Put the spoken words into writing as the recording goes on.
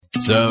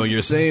So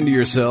you're saying to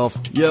yourself,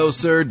 yo,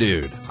 sir,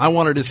 dude, I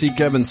wanted to see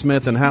Kevin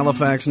Smith in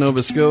Halifax,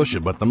 Nova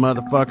Scotia, but the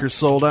motherfucker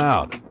sold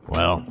out.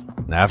 Well,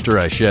 after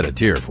I shed a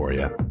tear for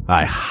you,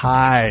 I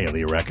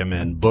highly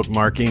recommend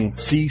bookmarking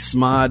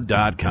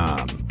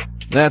csmod.com.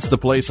 That's the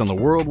place on the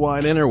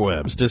worldwide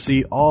interwebs to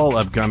see all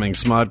upcoming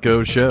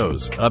Smodco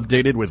shows,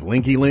 updated with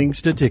linky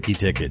links to Tiki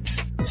Tickets.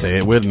 Say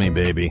it with me,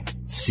 baby.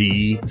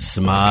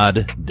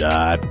 csmod.com.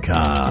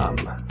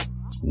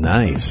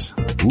 Nice.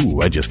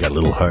 Ooh, I just got a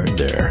little hard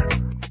there.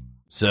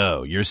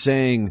 So, you're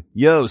saying,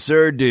 yo,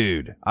 sir,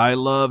 dude, I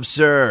love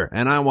sir,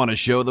 and I want to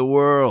show the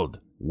world.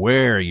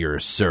 Wear your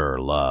sir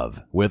love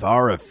with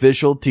our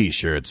official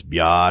t-shirts,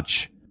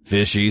 biatch.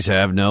 Fishies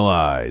have no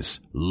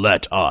eyes.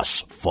 Let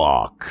us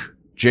fuck.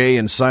 Jay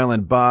and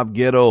Silent Bob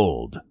get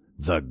old.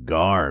 The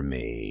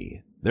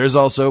Garmy. There's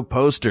also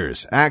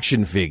posters,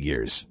 action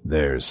figures.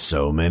 There's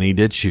so many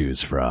to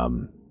choose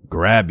from.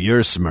 Grab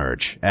your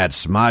smerch at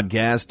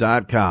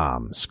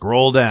smodcast.com.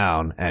 Scroll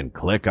down and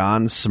click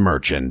on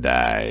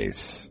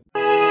Smerchandise.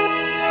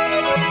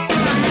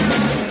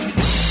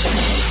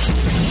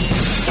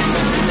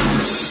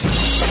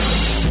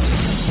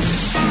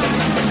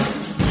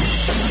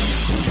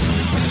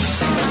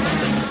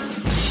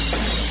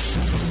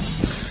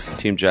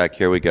 Team Jack,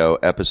 here we go.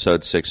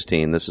 Episode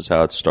 16. This is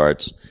how it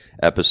starts.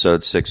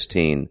 Episode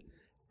 16.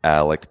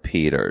 Alec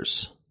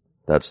Peters.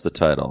 That's the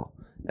title.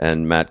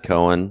 And Matt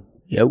Cohen.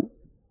 Yep.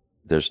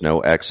 There's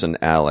no X in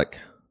Alec.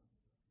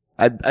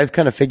 I've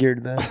kind of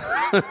figured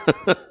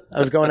that. I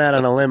was going out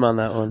on a limb on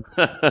that one.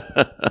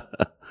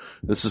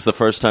 This is the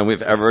first time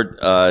we've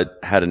ever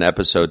had an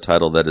episode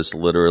title that is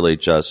literally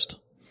just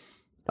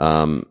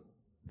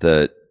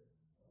the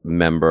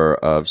member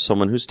of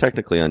someone who's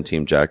technically on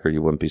Team Jack, or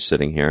you wouldn't be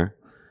sitting here.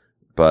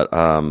 But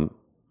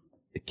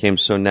it came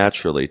so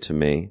naturally to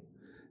me,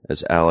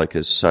 as Alec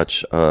is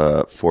such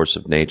a force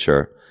of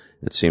nature.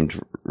 It seemed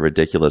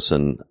ridiculous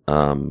and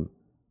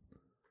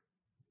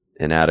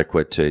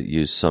inadequate to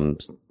use some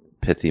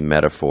pithy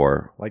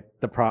metaphor. Like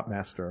the prop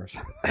master.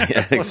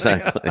 Yeah,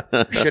 exactly.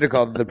 Should have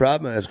called it the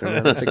prop master,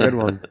 man. That's a good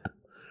one.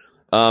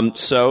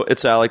 So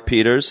it's Alec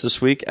Peters this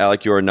week.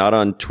 Alec, you are not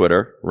on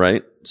Twitter,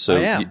 right? So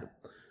I am.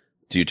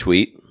 Do you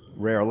tweet?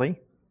 Rarely.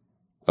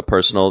 A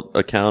personal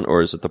account,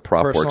 or is it the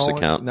PropWorks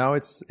account? No,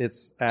 it's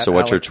at So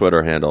what's your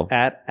Twitter handle?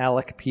 At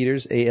Alec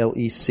Peters,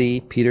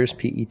 ALEC, Peters,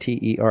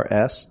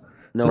 PETERS.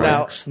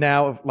 No, so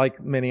now, like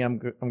many, I'm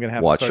going to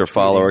have Watch to your start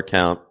follower tweeting.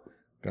 account.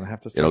 Gonna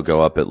have to It'll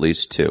go up at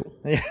least 2.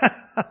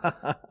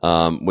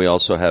 Yeah. We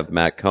also have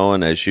Matt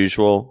Cohen, as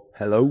usual.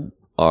 Hello.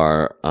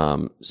 Our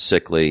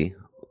sickly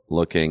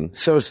looking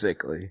So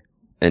sickly.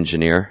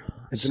 engineer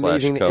It's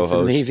slash amazing. co-host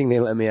It's amazing they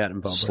let me out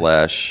in public.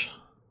 slash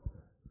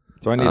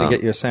Do I need to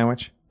get you a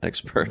sandwich?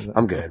 expert.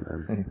 I'm good,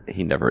 man.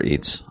 He never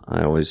eats.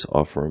 I always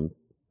offer him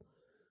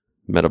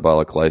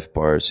metabolic life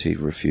bars. He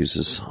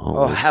refuses. Oh,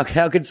 Always.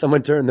 how could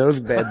someone turn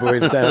those bad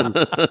boys down? Do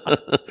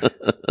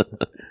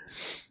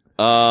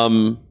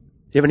you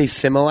have any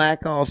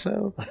Similac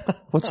also?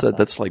 What's that?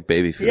 That's like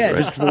baby food, Yeah,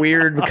 right? just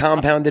weird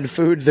compounded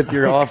foods if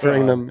you're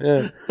offering them.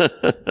 Yeah.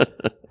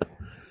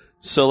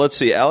 So let's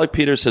see. Alec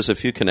Peters has a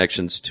few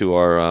connections to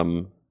our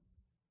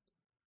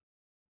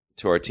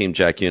Team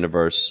Jack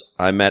universe.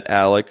 I met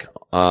Alec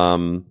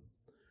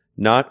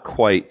not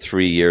quite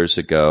 3 years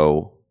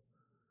ago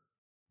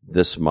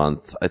this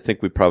month. I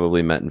think we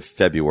probably met in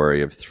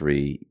February of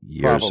 3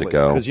 years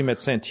ago. Because you met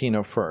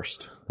Santino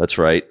first. That's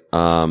right.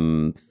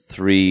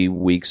 3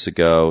 weeks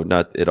ago.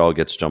 It all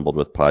gets jumbled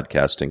with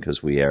podcasting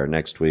because we air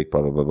next week,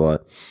 blah, blah, blah, blah.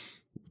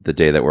 The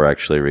day that we're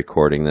actually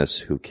recording this,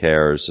 who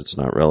cares? It's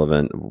not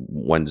relevant.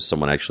 When does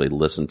someone actually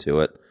listen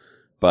to it?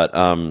 But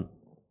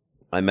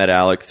I met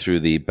Alec through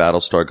the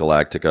Battlestar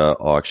Galactica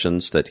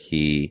auctions that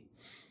he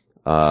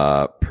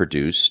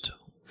produced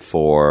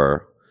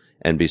for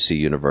NBC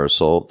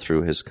Universal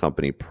through his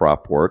company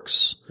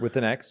PropWorks. With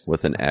an X?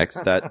 With an X.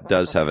 That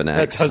does have an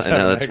X. That does I know,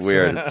 have an that's X.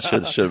 weird.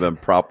 It should have been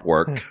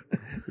PropWork.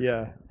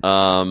 Yeah.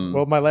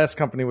 Well, my last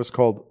company was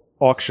called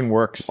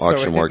AuctionWorks.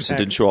 AuctionWorks. And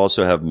didn't you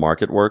also have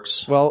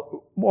MarketWorks?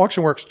 Well,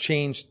 AuctionWorks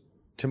changed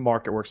to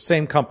MarketWorks.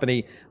 Same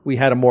company. We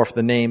had to morph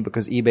the name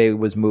because eBay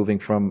was moving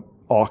from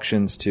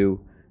auctions to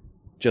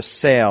just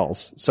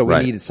sales. So we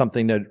needed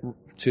something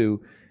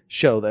to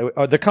show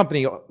that the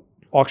company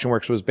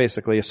AuctionWorks was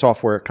basically a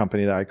software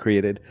company that I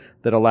created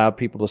that allowed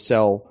people to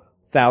sell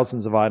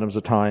thousands of items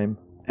a time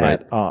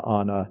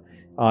on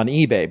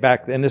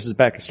eBay. And this is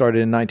back, it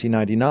started in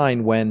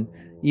 1999 when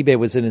eBay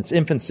was in its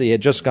infancy,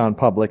 had just gone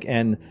public,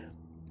 and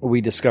we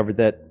discovered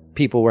that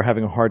people were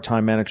having a hard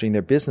time managing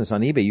their business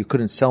on eBay. You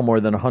couldn't sell more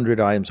than 100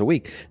 items a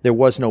week. There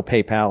was no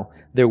PayPal.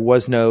 There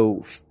was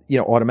no,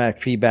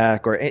 automatic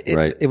feedback, or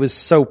it was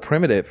so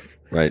primitive.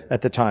 Right.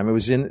 At the time.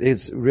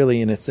 It's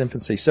really in its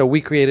infancy. So we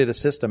created a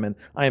system, and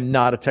I am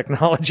not a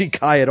technology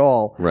guy at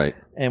all. Right.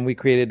 And we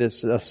created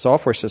a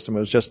software system. It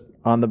was just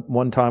on the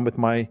one time with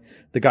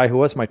the guy who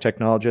was my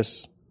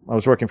technologist. I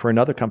was working for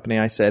another company.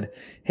 I said,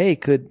 hey,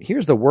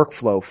 here's the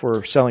workflow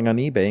for selling on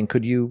eBay, and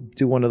could you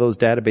do one of those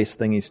database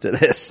thingies to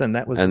this? And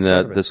that was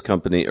this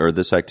company or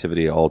this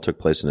activity all took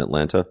place in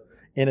Atlanta?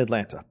 In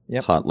Atlanta.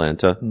 Yep.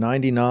 Hotlanta.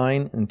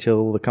 99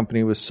 until the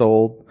company was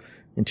sold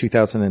in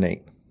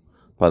 2008.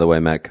 By the way,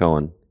 Matt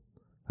Cohen,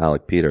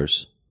 Alec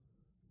Peters,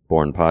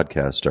 born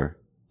podcaster.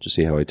 Did you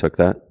see how he took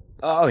that?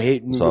 Oh,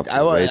 It's off to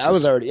the I races.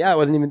 was already. I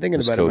wasn't even thinking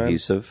It's about it, man.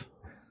 cohesive,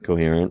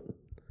 coherent,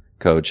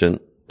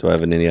 cogent. Do I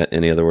have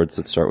any other words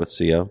that start with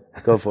CO?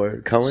 Go for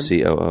it, Cohen.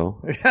 COO.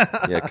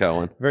 Yeah,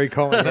 Cohen. Very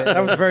Cohen.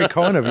 That was very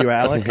Cohen of you,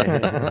 Alec.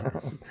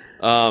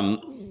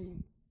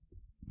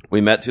 We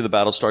met through the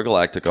Battlestar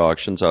Galactica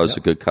auctions. I was a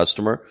good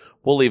customer.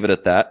 We'll leave it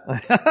at that.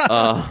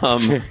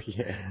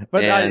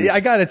 But And- I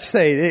got to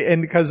say,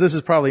 and because this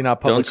is probably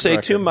not public Don't say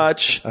record. too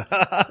much.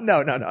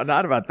 No,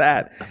 not about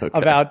that.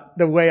 About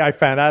the way I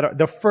found out.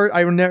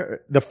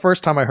 The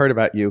first time I heard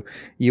about you,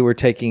 you were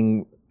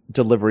taking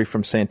delivery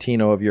from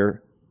Santino of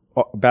your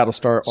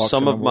Battlestar auction.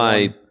 Some of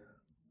my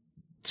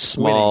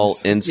small,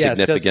 winnings.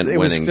 insignificant It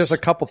was winnings. just a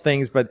couple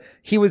things, but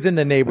he was in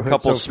the A neighborhood.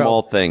 couple so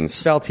small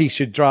things. felt he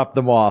should drop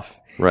them off.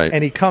 Right.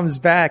 And he comes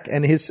back,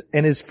 and his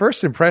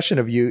first impression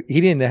of you, he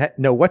didn't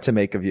know what to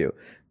make of you.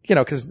 You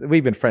know, because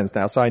we've been friends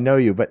now, so I know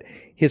you. But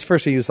his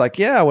first, he was like,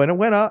 "Yeah, when it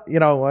went up, you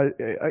know,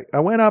 I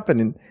went up, and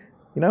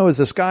you know, it was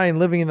this guy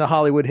living in the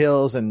Hollywood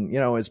Hills, and you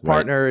know, his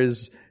partner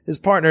is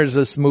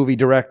this movie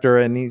director,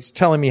 and he's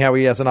telling me how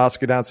he has an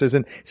Oscar downstairs."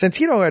 And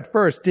Santino at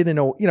first didn't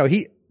know, you know,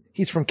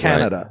 he's from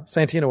Canada. Right.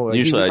 Santino.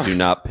 Usually I do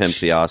not pimp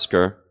the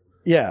Oscar.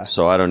 Yeah.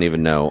 So I don't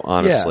even know.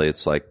 Honestly, Yeah.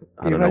 it's like,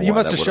 I don't know. You why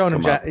must that have shown him.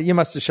 would've come up. You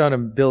must have shown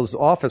him Bill's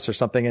office or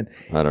something. And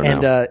I don't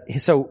know. And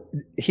so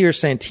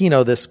here's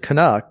Santino, this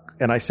Canuck,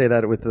 and I say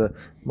that with the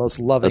most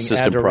loving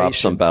Assistant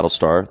props on adoration.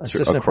 Battlestar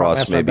Assistant prop across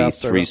master on maybe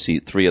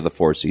Battlestar. three of the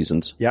 4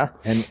 seasons. Yeah,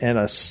 and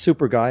a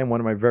super guy and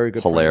one of my very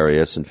good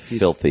Hilarious and friends. He's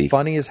filthy.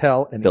 funny as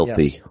hell, and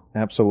Filthy. yes,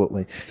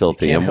 absolutely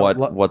Filthy. You can't And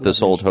help what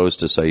this loving old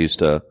hostess I used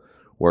to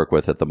work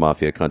with at the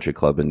Mafia Country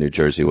Club in New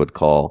Jersey would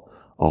call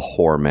a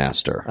whore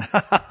master.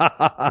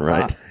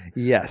 Right?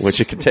 yes, Which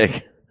you could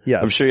take.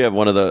 yes, I'm sure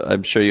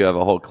you have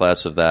a whole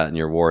class of that in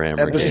your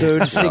Warhammer games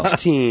Episode as well.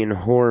 16,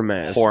 Whore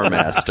Master. Whore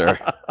master.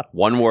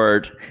 One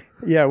word.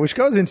 yeah, which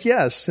goes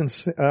into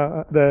since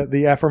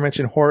the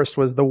aforementioned Horst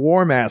was the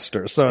War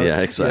Master. So Yeah,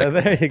 exactly.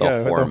 yeah, there you The go,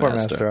 Whore the War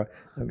Master. Master.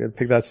 I'm gonna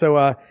pick that.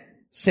 So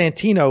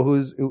Santino,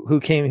 who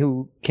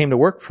came to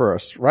work for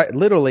us, right?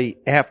 Literally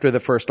after the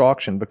first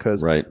auction,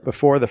 because Right.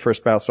 before the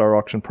first Battlestar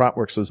auction,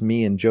 Printworks was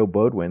me and Joe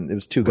Bodwin. It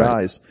was two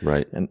guys,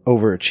 Right. and way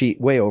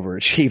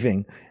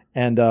overachieving.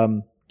 And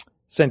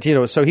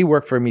Santino, so he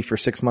worked for me for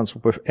 6 months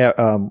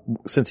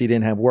since he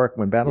didn't have work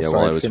when Battlestar Yeah, well,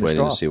 I had was finished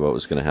waiting off. to see what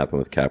was going to happen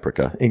with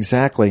Caprica.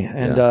 Exactly.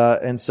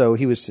 And so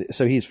he's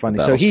funny.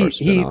 So Battlestar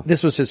spin-off.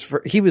 this was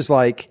he was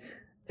like,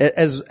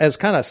 as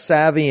kind of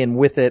savvy and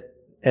with it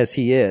as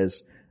he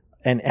is,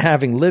 and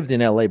having lived in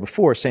LA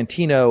before,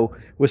 Santino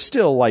was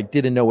still like,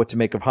 didn't know what to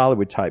make of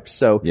Hollywood types.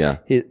 So, Yeah.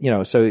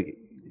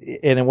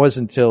 and it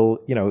wasn't until,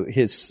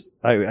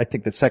 I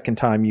think the second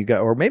time you got,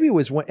 or maybe it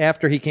was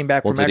after he came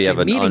back Well, from did he have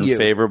actually an meeting you.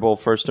 unfavorable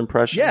first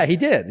impression? Yeah, he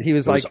did. He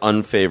was It was like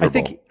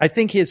unfavorable. I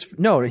think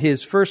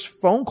his first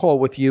phone call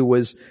with you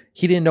was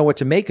he didn't know what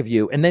to make of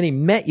you, and then he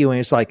met you and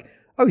he's like,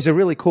 oh, he's a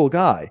really cool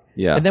guy.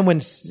 Yeah. And then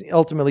when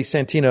ultimately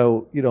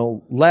Santino,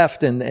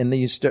 left, and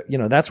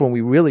then that's when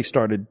we really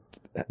started.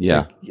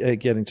 Yeah.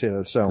 Getting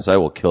to so. Because I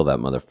will kill that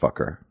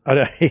motherfucker.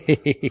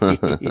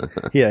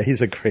 Yeah,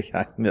 he's a great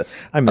guy.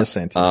 I miss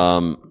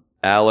Santino.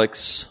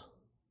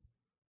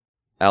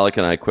 Alec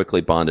and I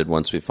quickly bonded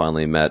once we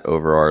finally met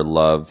over our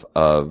love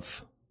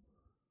of,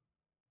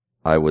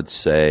 I would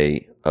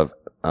say, of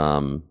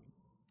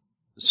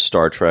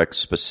Star Trek,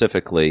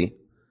 specifically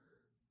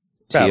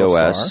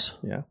TOS. Battlestar,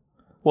 yeah.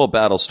 Well,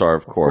 Battlestar,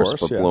 of course,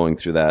 but yeah. blowing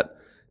through that.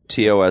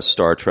 TOS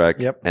Star Trek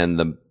Yep.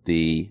 and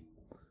the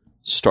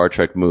Star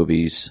Trek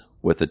movies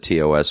with the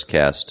TOS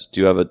cast.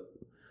 Do you have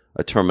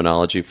a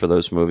terminology for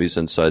those movies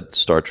inside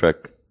Star Trek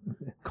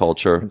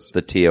culture?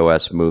 The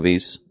TOS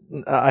movies?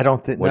 I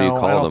don't think. What do you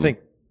call I don't them? think.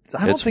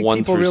 I don't think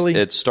people through, really.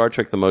 It's Star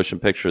Trek the Motion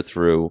Picture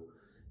through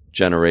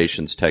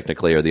Generations,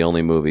 technically, are the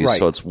only movies. Right.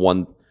 So it's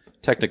one.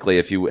 Technically,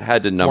 if you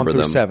had to number 1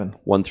 through them, 7.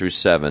 1 through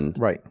 7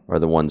 Right. are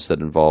the ones that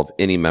involve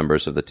any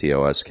members of the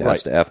TOS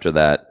cast. Right. After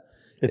that,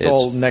 It's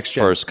all next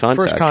gen. First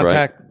Contact, First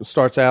Contact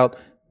starts out,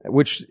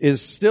 which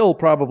is still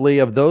probably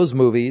of those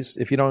movies,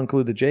 if you don't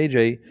include the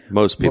JJ.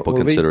 Most people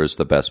movie. consider is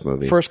the best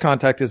movie. First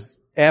Contact is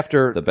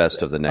after the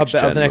best of the next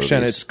of gen. the next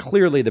gen. movies. It's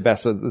clearly the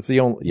best. It's the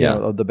only Yeah.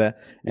 of the best.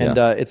 And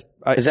Yeah. it's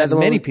Is that the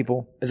one many with-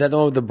 people Is that the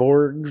one with the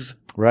Borgs?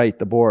 right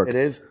the Borg. It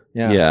is?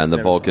 yeah, and the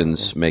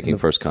Vulcans making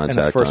first and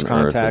contact it's First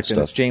on Earth Contact, and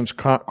and it's stuff. James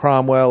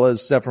Cromwell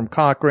as Zephram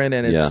Cochrane,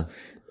 and it's Yeah.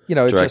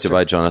 it's Directed just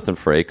by Jonathan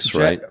Frakes,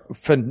 right?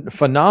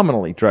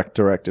 phenomenally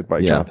directed by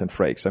Yeah. Jonathan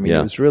Frakes. I mean, Yeah.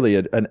 it was really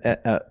an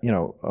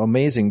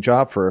amazing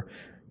job for,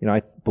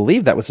 I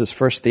believe that was his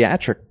first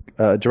theatric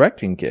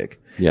directing gig.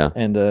 Yeah.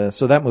 And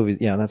so that movie,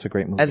 that's a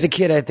great movie. As a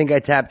kid, I think I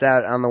tapped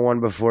out on the one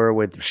before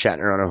with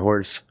Shatner on a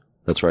horse.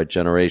 That's right,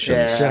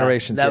 Generations.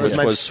 Generations, That was yeah.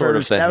 my Which was sort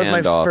of first. the That was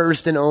my handoff.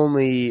 first and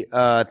only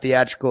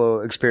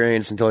theatrical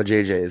experience until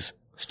JJ's.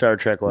 Star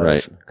Trek was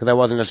Right. because I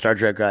wasn't a Star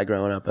Trek guy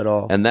growing up at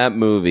all. And that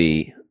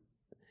movie,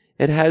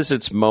 It has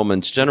its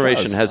moments.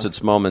 Generation has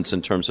its moments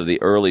in terms of the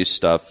early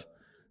stuff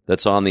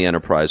that's on the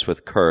Enterprise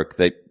with Kirk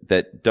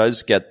that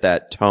does get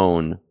that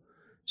tone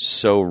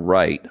so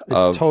right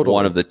of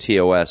one of the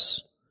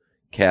TOS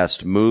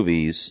cast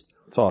movies.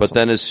 It's awesome. But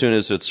then as soon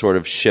as it sort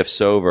of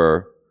shifts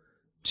over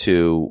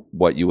to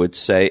what you would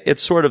say, it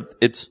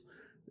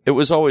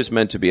was always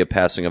meant to be a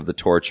passing of the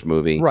torch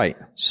movie. Right.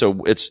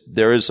 So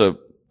there is a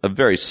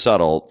very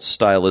subtle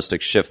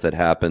stylistic shift that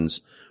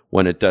happens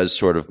when it does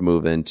sort of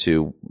move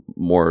into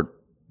more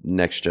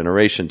Next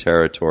Generation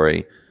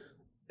territory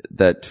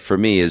that for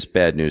me is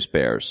Bad News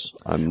Bears.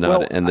 And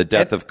the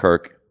Death of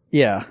Kirk.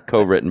 Yeah.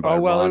 Co-written by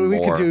Ron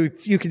Moore. You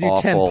could do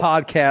Awful. 10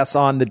 podcasts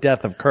on the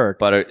Death of Kirk.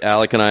 But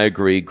Alec and I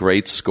agree,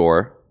 great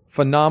score.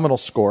 Phenomenal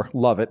score.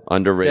 Love it.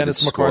 Underrated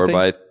Dennis score McCarthy?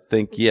 by, I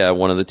think,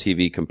 one of the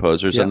TV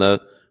composers. Yeah. And the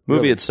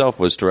movie Really? itself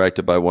was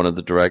directed by one of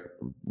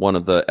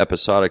the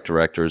episodic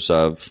directors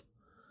of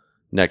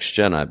Next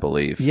Gen, I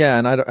believe. Yeah,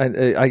 and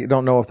I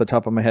don't know off the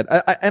top of my head.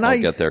 I'll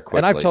get there quickly.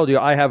 And I've told you,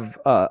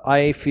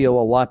 I feel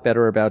a lot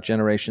better about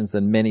Generations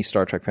than many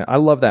Star Trek fans. I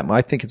love that.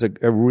 I think it's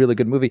a really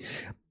good movie.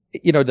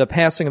 You know, the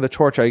passing of the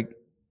torch, I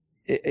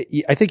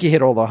think you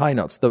hit all the high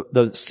notes.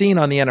 The scene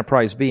on the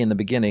Enterprise B in the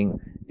beginning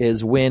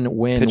is win.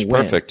 Pitch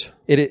perfect.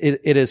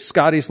 It is.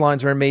 Scotty's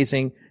lines are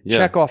amazing. Yeah.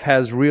 Chekhov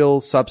has real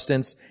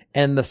substance,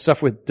 and the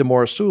stuff with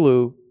Demora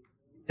Sulu,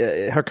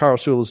 Hikaru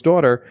Sulu's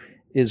daughter,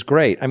 is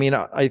great. I mean,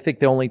 I think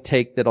the only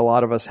take that a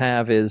lot of us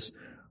have is,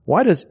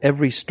 why does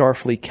every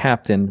Starfleet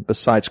captain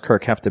besides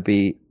Kirk have to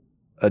be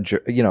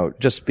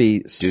just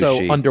be so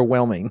douchey,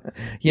 underwhelming?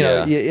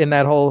 In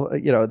that whole,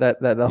 that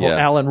whole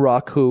Alan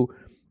Ruck, who,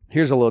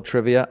 here's a little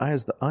trivia. I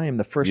am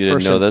the first person. You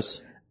didn't know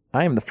this?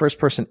 I am the first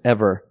person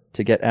ever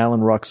to get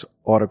Alan Ruck's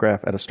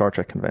autograph at a Star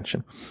Trek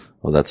convention.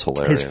 Well, that's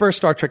hilarious. His first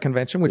Star Trek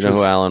convention, which you know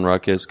was who Alan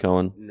Ruck is,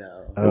 Cohen? No.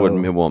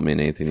 It won't mean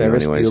anything to you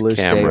Ferris anyways. Bueller's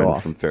Day Cameron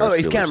Off. from Ferris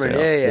He's Bueller's Cameron. Day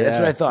Off. Yeah, that's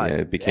what I thought. Yeah,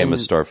 he became a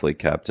Starfleet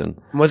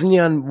captain. Wasn't he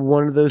on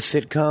one of those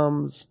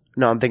sitcoms?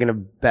 No, I'm thinking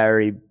of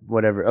Barry,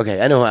 whatever.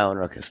 Okay, I know who Alan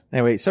Ruck is.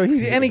 Anyway, so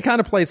he kind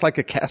of plays like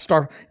a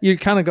star. You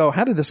kind of go,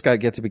 how did this guy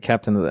get to be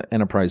captain of the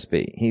Enterprise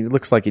B? He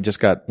looks like he just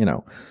got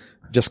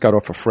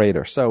off a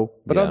freighter. So,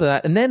 but other than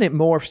that, and then it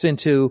morphs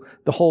into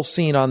the whole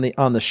scene on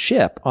the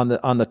ship, on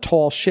the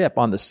tall ship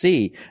on the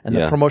sea, and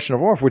the promotion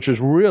of Worf, which was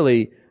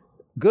really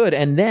good.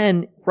 And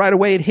then right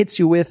away it hits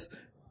you with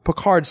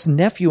Picard's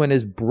nephew and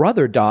his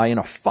brother die in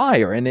a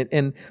fire,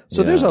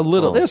 so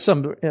there's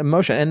some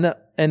emotion.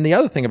 And the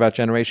other thing about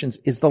Generations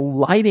is the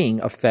lighting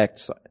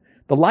effects.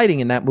 The lighting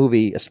in that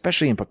movie,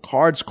 especially in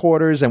Picard's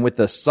quarters and with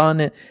the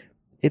sun,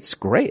 it's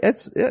great.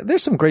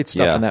 There's some great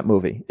stuff in that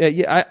movie.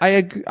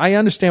 I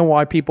understand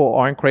why people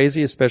aren't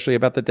crazy, especially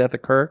about the death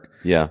of Kirk.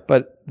 Yeah.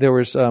 But there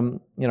was, in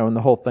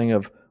the whole thing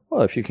of,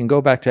 well, if you can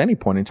go back to any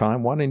point in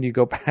time, why didn't you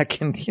go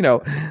back and,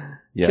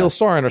 kill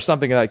Soren or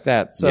something like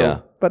that?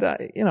 So, but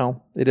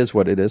it is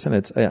what it is,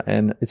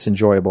 and it's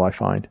enjoyable, I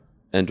find.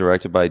 And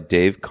directed by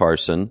Dave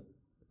Carson.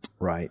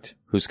 Right.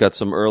 Who's got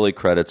some early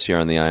credits here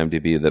on the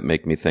IMDb that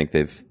make me think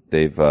they've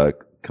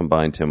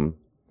combined him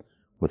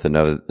with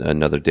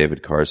another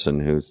David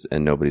Carson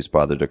and nobody's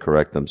bothered to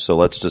correct them. So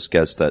let's just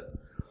guess that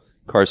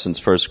Carson's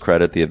first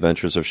credit, The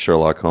Adventures of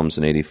Sherlock Holmes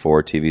in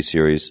 84 TV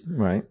series.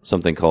 Right.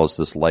 Something calls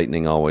This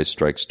Lightning Always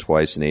Strikes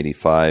Twice in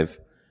 85.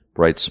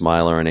 Bright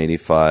Smiler in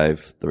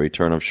 85. The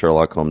Return of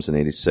Sherlock Holmes in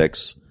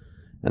 86.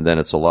 And then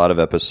it's a lot of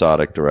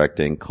episodic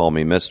directing. Call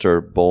Me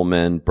Mr.,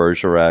 Bullman,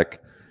 Bergerac,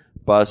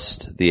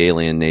 Bust, The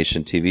Alien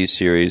Nation TV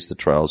series, The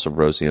Trials of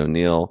Rosie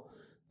O'Neill,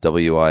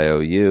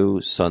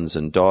 WIOU, Sons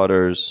and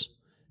Daughters,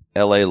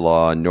 L.A.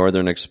 Law,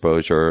 Northern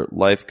Exposure,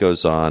 Life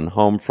Goes On,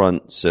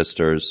 Homefront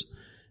Sisters,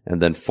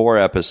 and then 4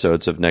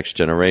 episodes of Next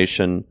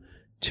Generation,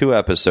 2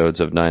 episodes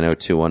of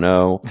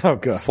 90210, Oh,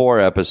 God. 4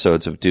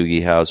 episodes of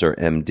Doogie Howser,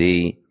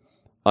 MD,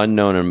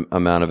 unknown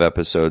amount of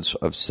episodes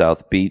of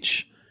South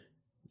Beach,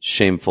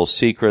 Shameful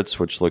Secrets,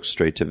 which looks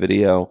straight to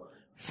video,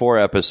 4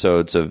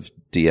 episodes of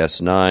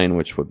DS9,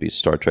 which would be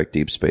Star Trek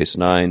Deep Space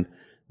Nine.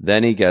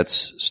 Then he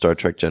gets Star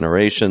Trek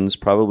Generations,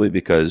 probably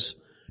because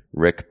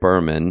Rick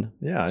Berman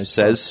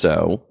says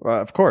so.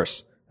 Of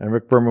course. And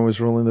Rick Berman was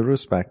ruling the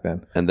roost back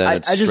then. And then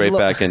it's straight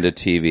back into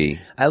TV.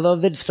 I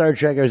love that Star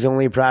Trek is the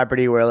only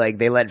property where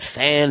they let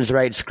fans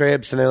write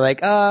scripts and they're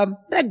like,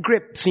 that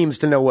grip seems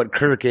to know what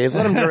Kirk is.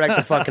 Let him direct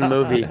the fucking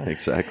movie.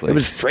 Exactly. It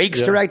was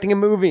Frakes directing a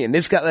movie and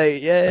this guy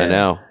I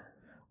know.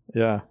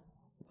 Yeah.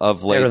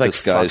 Of late,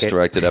 this guy's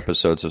directed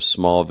episodes of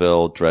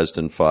Smallville,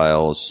 Dresden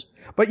Files.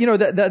 But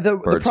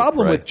the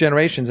problem with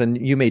Generations, and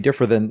you may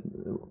differ it's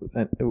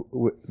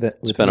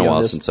been a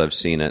while since I've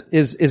seen it.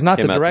 Is not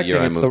Came the out directing. the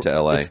year I moved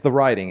to LA. It's the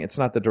writing. It's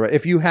not the direct.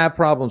 If you have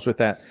problems with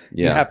that,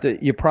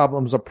 your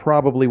problems are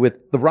probably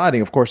with the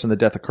writing, of course, and the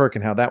death of Kirk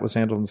and how that was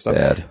handled and stuff.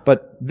 Bad.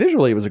 But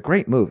visually, it was a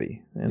great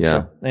movie. And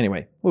so,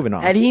 anyway, moving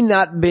on. Had he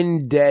not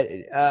been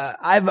dead,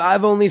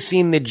 I've only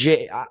seen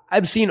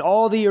I've seen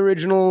all the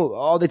original,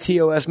 all the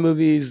TOS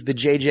movies, the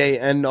JJ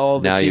and all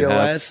the Now you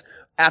TOS.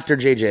 After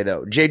JJ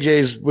though.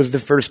 JJ's was the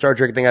first Star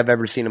Trek thing I've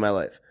ever seen in my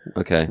life.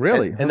 Okay.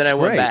 Really? And then I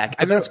went back.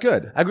 That's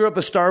good. I grew up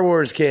a Star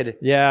Wars kid.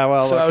 Yeah,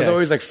 well, So I was okay.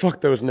 always like,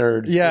 fuck those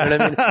nerds. Yeah. You know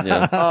what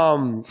I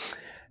mean?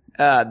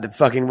 Yeah. The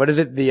fucking, what is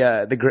it?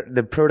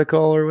 The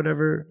protocol or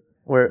whatever?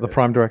 Where The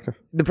Prime Directive.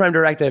 the Prime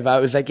Directive, I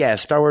was like, yeah,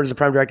 Star Wars, the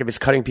Prime Directive is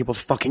cutting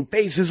people's fucking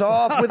faces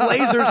off with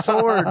laser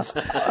swords.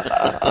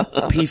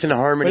 Peace and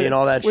harmony and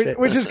all that shit.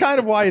 Which is kind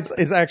of why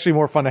it's actually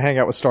more fun to hang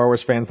out with Star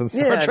Wars fans than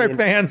Star Yeah, I Trek mean,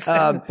 fans.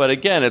 But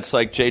again, it's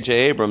like J.J.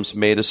 Abrams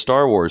made a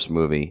Star Wars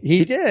movie.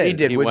 he did. he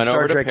did He with went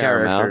Star over Trek to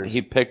Paramount. characters.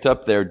 He picked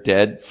up their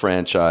dead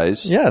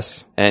franchise.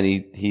 Yes. And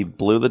he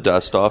blew the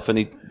dust off and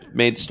he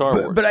made Star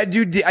Wars. But I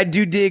do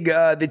dig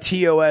the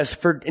TOS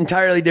for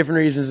entirely different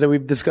reasons that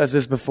we've discussed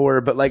this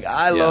before. But like,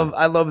 I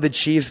love the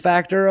cheese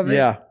factor of it.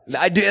 Yeah.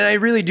 I do, and I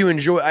really do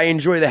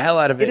enjoy the hell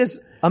out of it. It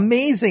is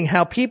amazing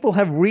how people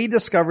have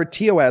rediscovered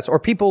TOS, or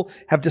people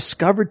have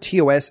discovered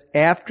TOS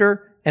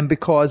after and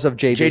because of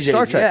JJ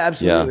Star Trek. Yeah,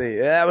 absolutely.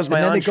 Yeah, that was my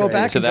And then they entree. go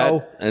back to and that,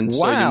 go, and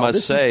so wow, you must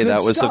this is say good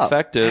that was stuff.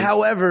 effective.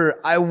 However,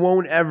 I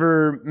won't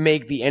ever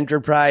make the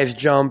Enterprise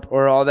jump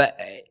or all that.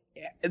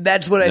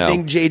 That's what I No.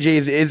 think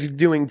JJ is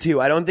doing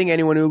too. I don't think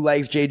anyone who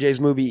likes JJ's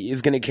movie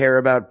is going to care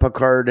about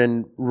Picard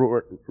and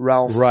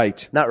Ralph.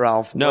 Right. Not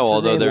Ralph. No, What's his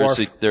although name?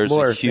 there's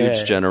Worf, a huge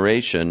yeah.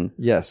 generation.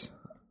 Yes.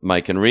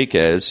 Mike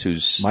Enriquez,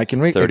 who's Mike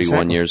Enriquez, 31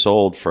 exactly. years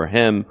old. For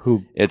him,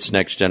 Who- it's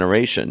next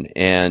generation.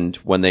 And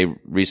when they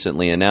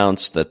recently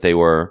announced that they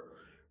were,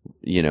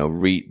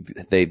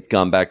 they've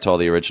gone back to all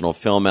the original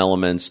film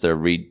elements. They're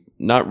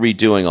not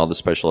redoing all the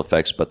special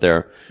effects, but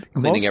they're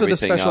cleaning Most of the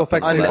everything special up.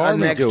 effects On, they are on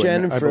next redoing,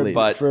 gen I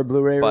believe. for a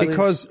Blu-ray But- release?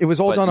 Because it was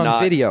all but done on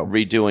not video.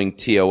 redoing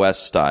TOS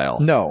style.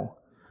 No.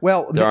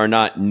 Well, There are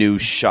not new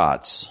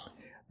shots.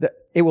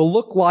 it will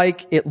look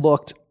like it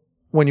looked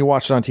when you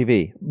watched it on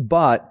TV,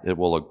 but It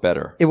will look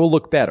better. it will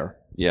look better.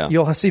 Yeah.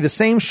 You'll see the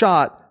same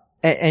shot,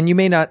 and you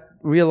may not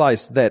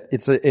realize that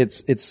it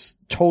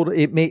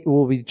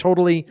will be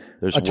totally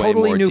There's a way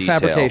totally more new detail.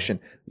 fabrication.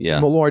 Yeah.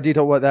 More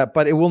detail with that,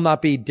 but it will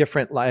not be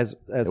different as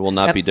It will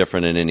not be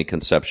different in any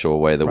conceptual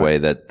way, the way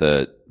that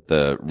the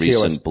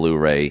recent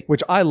Blu-ray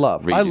which I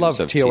love. I redos love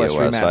of TOS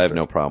remastered. I have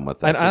no problem with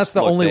that. And that's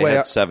the Look, only they way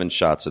had 7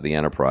 shots of the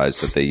Enterprise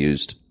that they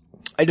used.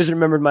 I just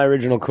remembered my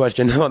original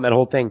question on that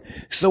whole thing.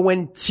 So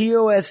when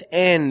TOS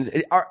ends,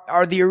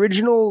 are the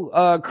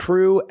original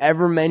crew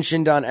ever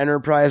mentioned on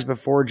Enterprise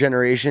before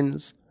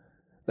Generations?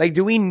 Like,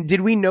 did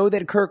we know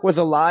that Kirk was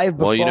alive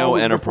before? Well, before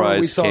we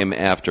Enterprise saw- came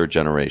after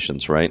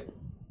Generations, right?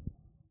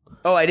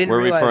 Oh, I didn't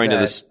We're realize referring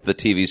that. to the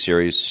TV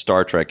series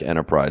Star Trek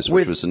Enterprise,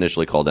 which With- was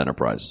initially called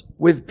Enterprise.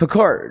 With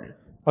Picard.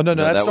 Oh no,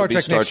 No, that's that Star would be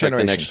Trek Star Next Trek: The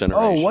Generation. Next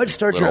Generation. Oh, what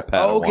Star Little Trek?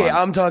 Oh, okay, Padawan.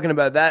 I'm talking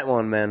about that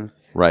one, man.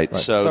 Right.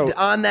 So, So-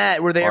 On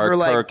that, were they are ever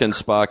like... Kirk and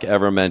Spock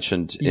ever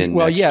mentioned in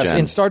Well, Next yes, Gen?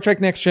 in Star Trek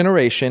Next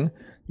Generation,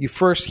 you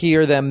first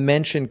hear them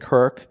mention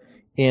Kirk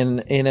in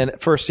a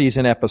first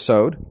season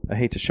episode. I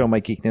hate to show my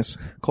geekness,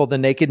 called The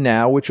Naked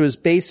Now, which was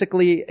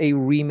basically a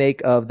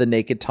remake of The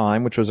Naked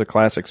Time, which was a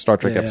classic Star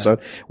Trek episode,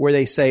 where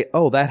they say,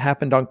 "Oh, that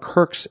happened on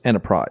Kirk's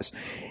Enterprise."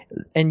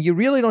 And you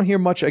really don't hear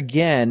much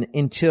again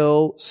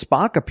until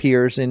Spock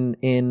appears in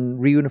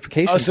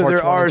Reunification. Oh, so Parts there 1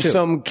 and are 2.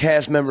 some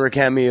cast member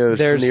cameos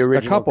There's from the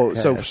original a couple.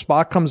 So cast.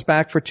 Spock comes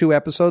back for 2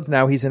 episodes.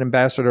 Now he's an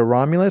ambassador to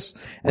Romulus.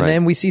 And Right.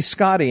 then we see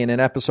Scotty in an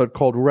episode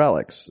called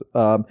Relics.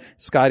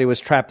 Scotty was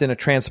trapped in a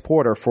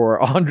transporter for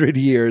 100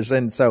 years.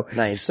 And so,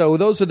 Nice. so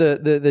those are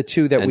the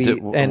 2 that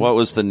and what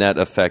was the net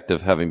effect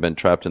of having been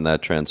trapped in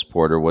that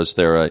transporter? Was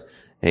there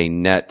a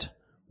net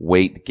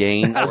weight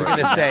gain? I was going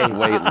to say,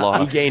 weight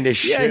loss. he gained a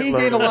shit. yeah, he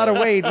gained a lot of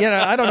weight.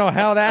 I don't know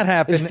how that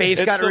happened. His face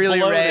It's got the really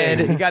bloating. red.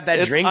 He got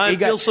that drink. I He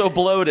feel got, so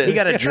bloated. he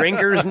got a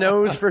drinker's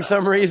nose for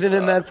some reason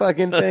in that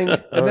fucking thing.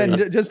 And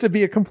then just to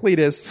be a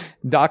completist,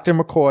 Dr.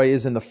 McCoy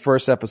is in the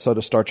first episode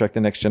of Star Trek The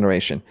Next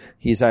Generation.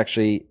 He's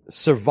actually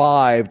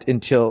survived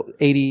until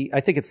 80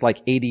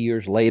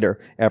 years later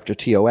after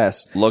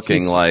TOS.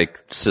 looking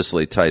like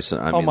Cicely Tyson.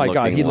 I mean, Oh my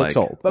God, looking he looks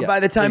like- old. But Yeah. by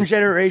the time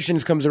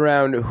Generations comes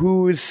around,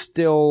 who's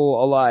still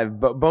alive?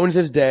 But Bones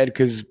is dead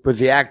because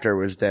the actor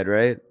was dead,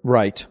 right?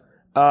 Right.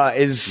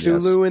 Is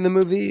Sulu in the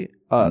movie?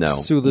 No.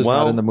 Sulu's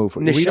Well, not in the movie.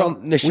 we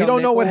don't Nichelle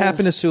know what Nichols?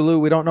 happened to Sulu.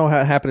 We don't know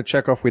what happened to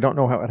Chekhov. We don't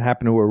know what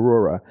happened to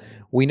Aurora.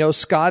 We know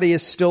Scotty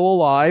is still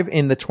alive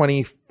in the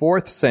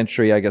 24th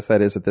century, I guess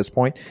that is at this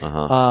point.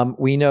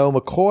 We know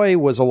McCoy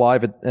was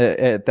alive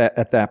at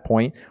that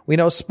point. We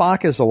know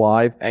Spock is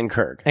alive. And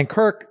Kirk. And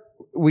Kirk,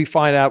 we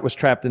find out, was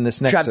trapped in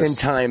this nexus. Trapped in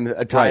time,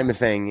 a time Right.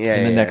 thing. Yeah,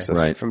 In the yeah, Nexus.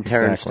 yeah. Right. From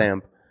Terrence Exactly.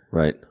 Stamp.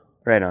 Right.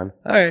 Right on.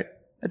 All right.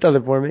 That does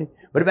it for me.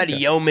 What about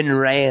Yeoman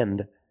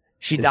Rand?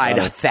 She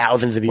died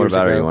thousands of What years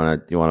about her?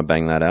 ago. You want to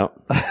bang that out?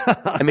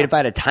 I mean, if I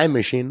had a time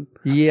machine,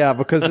 Yeah,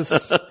 because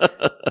it's,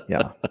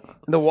 yeah.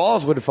 the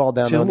walls would fall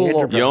down She's on a the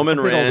little- Enterprise. Yeoman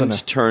a bit older Rand now.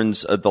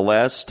 turns the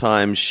last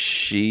time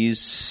she's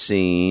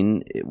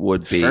seen it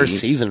would be First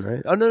season,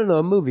 right? Oh,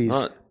 no, movies.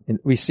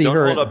 We see Don't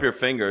her. hold up your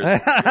fingers.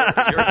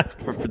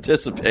 You're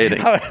participating.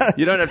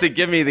 You don't have to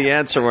give me the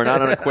answer. We're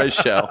not on a quiz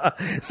show.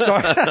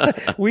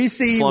 We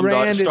see Slumdog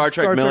Rand in Star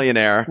Trek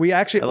Millionaire. We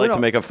actually, I'd like to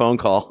make a phone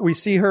call. We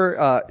see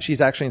her.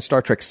 She's actually in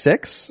Star Trek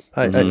 6,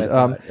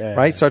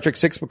 right? Star Trek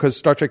 6, because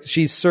Star Trek.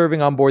 She's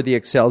serving on board the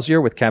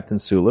Excelsior with Captain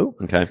Sulu.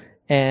 Okay.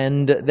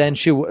 And then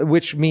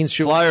which means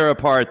she Fly her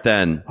apart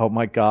then. Oh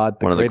my God.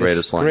 One of the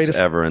greatest lines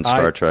ever in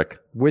Star Trek.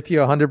 With you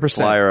 100%.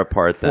 Fly her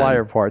apart then. Fly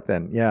her apart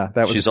then. Yeah.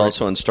 That was She's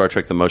also in Star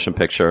Trek the Motion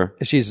Picture.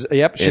 She's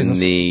in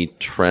the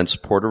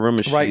transporter room.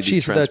 Is right.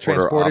 She's the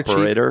transporter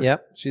operator? Chief.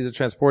 Yep. She's a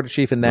transporter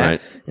chief in that. Right.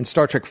 In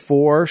Star Trek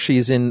 4,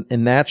 she's in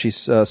that. She's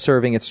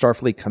serving at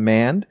Starfleet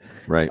Command.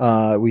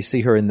 Right. We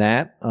see her in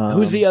that.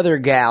 Who's the other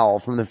gal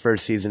from the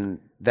first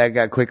season that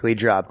got quickly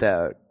dropped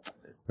out?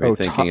 Are you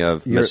thinking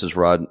of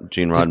Mrs.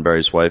 Gene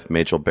Roddenberry's wife,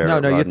 Majel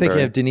Barrett? No, you're thinking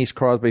of Denise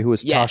Crosby, who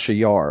was Tasha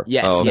Yar.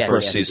 Yes, the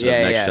first season of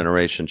Next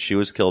Generation. She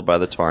was killed by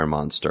the tar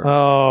monster.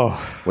 Oh.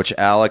 Which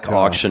Alec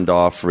auctioned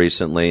off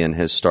recently in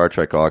his Star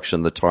Trek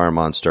auction, the tar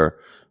monster,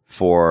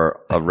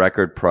 for a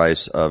record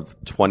price of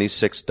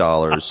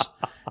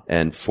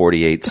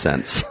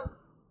 $26.48.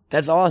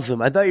 That's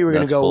awesome. I thought you were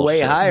going to go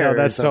way higher.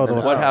 No, that's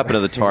totally. What happened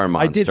to the tar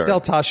monster? I did sell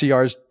Tasha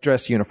Yar's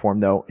dress uniform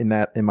though in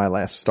my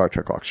last Star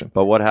Trek auction.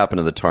 But what happened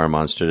to the tar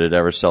monster? Did it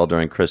ever sell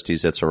during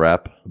Christie's It's a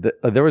Wrap?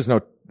 There was no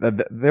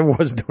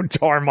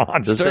tar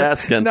monster. Just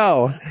asking.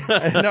 No.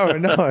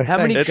 How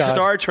many? It's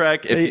Star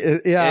Trek.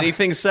 If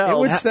anything sells, it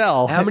would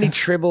sell. How many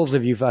tribbles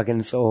have you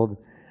fucking sold?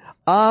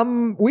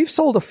 We've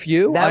sold a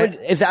few.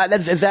 Is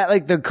that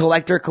like the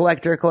collector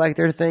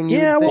thing?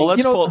 Yeah. Well,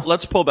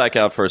 let's pull back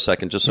out for a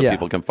second just so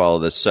people can follow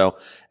this. So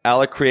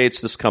Alec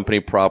creates this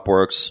company,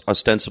 PropWorks,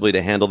 ostensibly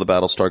to handle the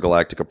Battlestar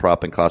Galactica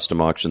prop and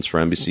costume auctions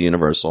for NBC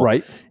Universal.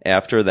 Right.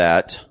 After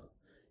that,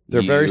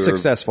 they're very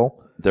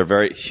successful. They're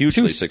very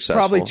hugely successful.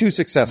 Probably too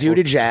successful. Due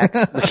to Jack.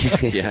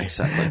 Yeah,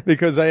 exactly.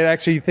 Because I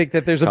actually think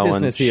that there's a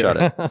business here. Shut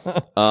it.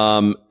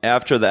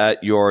 After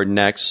that, your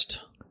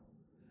next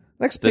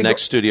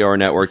studio or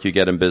network you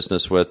get in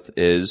business with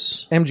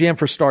is MGM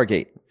for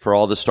Stargate. For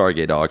all the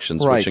Stargate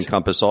auctions, right. Which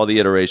encompass all the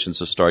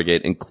iterations of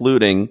Stargate,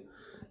 including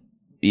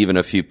even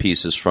a few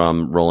pieces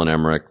from Roland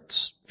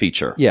Emmerich's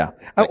feature. Yeah.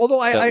 Although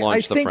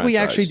I think we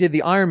actually did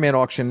the Iron Man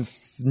auction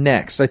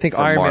next. I think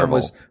Iron Man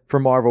was for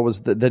Marvel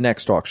was the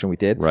next auction we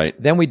did. Right.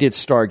 Then we did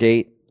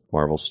Stargate.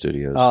 Marvel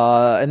Studios.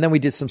 And then we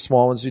did some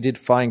small ones. We did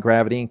Fine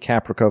Gravity and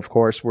Caprica, of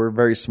course. We're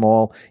very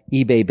small,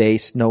 eBay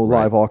based, no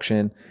live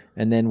auction.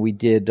 And then we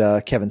did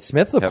Kevin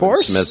Smith, of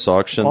course. Kevin Smith's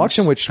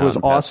auction, which was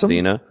awesome.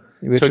 Pasadena.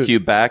 Took you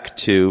back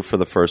to, for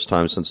the first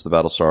time since the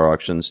Battlestar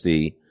auctions,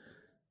 the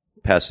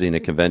Pasadena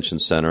Convention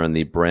Center and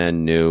the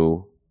brand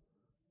new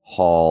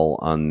hall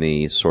on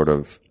the sort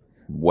of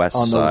west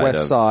side. On the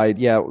west side,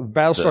 yeah.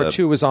 Battlestar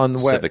 2 was on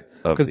the west.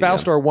 Because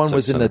Battlestar 1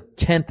 was in the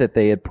tent that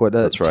they had put.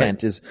 That's right.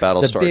 Tent is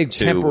Battlestar the big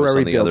 2 temporary was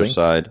on the building. Other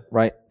side.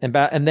 Right.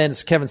 And then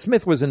Kevin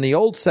Smith was in the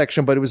old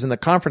section, but it was in the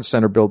conference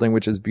center building,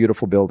 which is a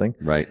beautiful building.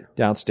 Right.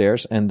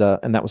 Downstairs. And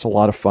that was a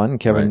lot of fun.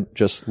 Kevin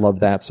just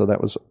loved that. So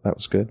that was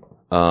good.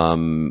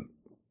 And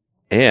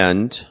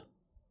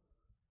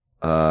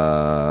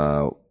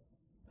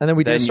then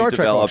we did a Star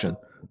Trek auction.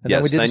 And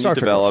then we did you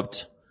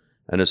developed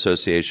an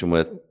association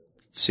with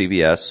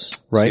CBS,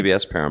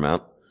 CBS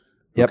Paramount,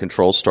 who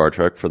controls Star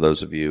Trek. For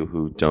those of you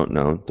who don't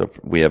know,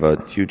 we have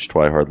a huge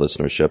Twihard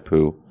listenership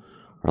who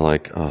are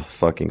like, oh,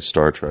 fucking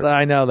Star Trek.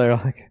 I know, they're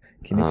like,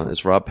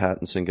 is Rob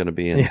Pattinson going to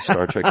be in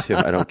Star Trek too?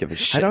 I don't give a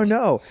shit. I don't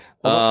know.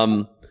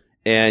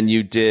 And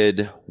you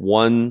did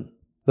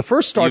the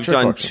first Star Trek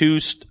auction. You've done two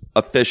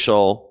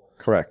official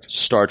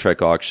Star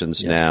Trek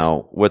auctions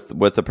now with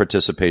the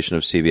participation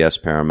of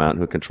CBS Paramount,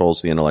 who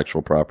controls the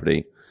intellectual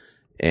property,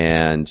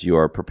 and you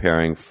are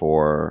preparing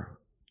for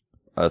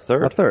a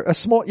third. A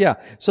small,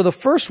 So the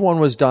first one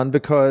was done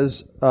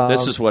because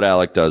this is what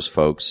Alec does,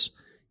 folks.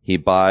 He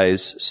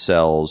buys,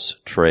 sells,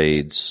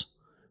 trades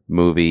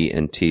movie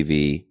and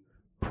TV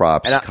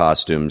props,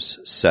 costumes,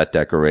 set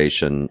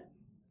decoration.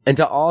 And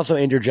to also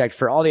interject,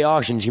 for all the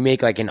auctions, you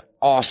make like an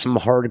awesome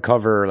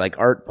hardcover like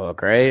art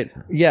book, right?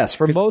 Yes,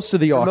 for most of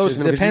the auctions.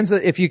 It depends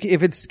if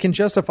it can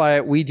justify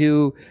it. We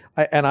do,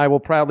 and I will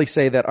proudly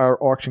say that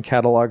our auction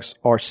catalogs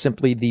are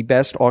simply the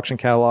best auction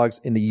catalogs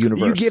in the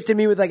universe. You gifted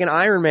me with like an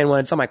Iron Man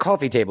one. It's on my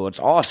coffee table. It's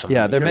awesome.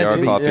 Yeah, They are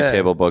coffee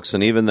table books,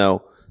 and even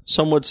though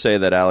some would say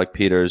that Alec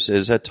Peters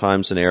is at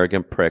times an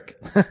arrogant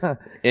prick,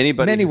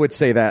 many would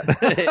say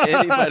that,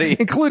 anybody,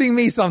 including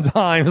me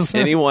sometimes.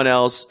 Anyone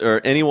else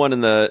or anyone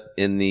in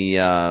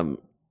the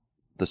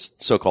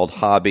so-called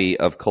hobby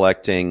of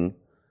collecting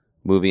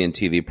movie and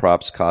TV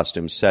props,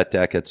 costumes, set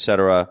deck,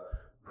 etc.,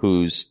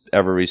 who's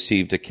ever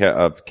received a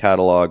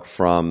catalog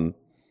from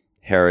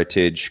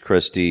Heritage,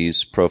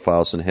 Christie's,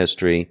 Profiles in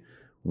History,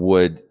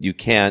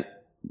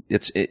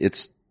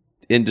 it's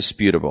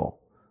indisputable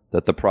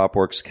that the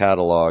PropWorks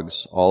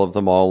catalogs, all of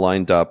them all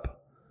lined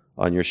up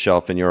on your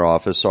shelf in your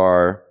office,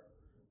 are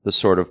the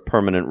sort of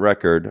permanent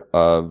record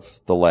of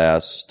the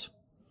last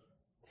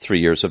 3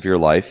 years of your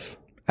life.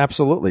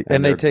 Absolutely.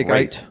 And they take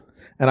great.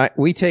 And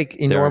we take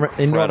enormous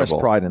incredible.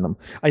 pride in them.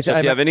 So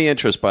if you have any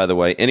interest, by the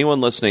way,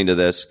 anyone listening to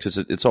this, because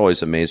it's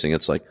always amazing.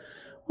 It's like,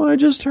 well, I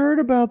just heard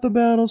about the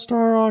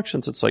Battlestar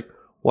auctions. It's like,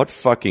 what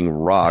fucking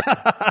rock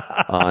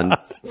on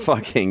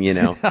fucking, I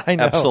know.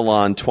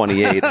 Epsilon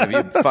 28 have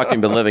you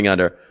fucking been living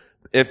under?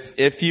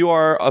 If you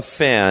are a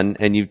fan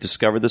and you've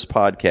discovered this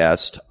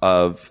podcast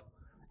of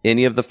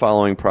any of the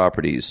following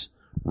properties,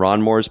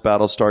 Ron Moore's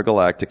Battlestar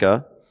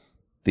Galactica,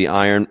 the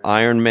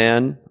Iron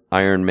Man,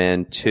 Iron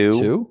Man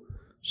 2,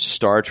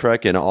 Star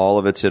Trek in all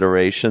of its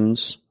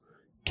iterations,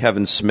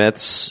 Kevin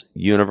Smith's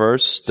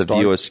universe, the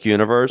Viewisk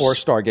universe, or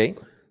Stargate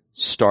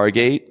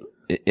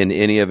in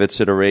any of its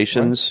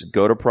iterations,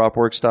 go to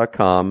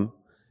propworks.com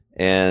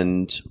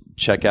and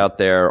check out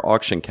their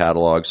auction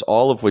catalogs,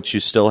 all of which you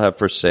still have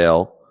for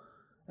sale,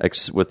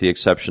 with the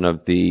exception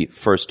of the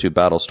first 2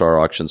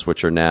 Battlestar auctions,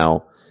 which are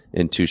now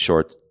in too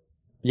short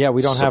Yeah,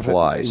 we don't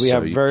supply, have. We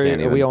have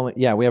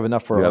we have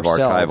enough for you have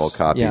ourselves. archival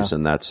copies, Yeah.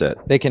 and that's it.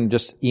 They can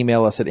just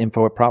email us at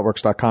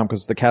info@protworks.com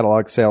because the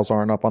catalog sales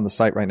aren't up on the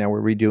site right now.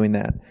 We're redoing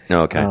that.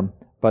 Okay.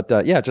 But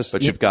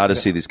But you've got to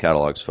see these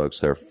catalogs,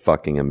 folks. They're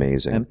fucking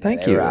amazing. And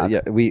thank you.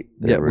 Yeah,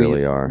 They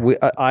really are.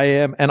 I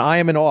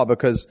am in awe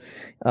because,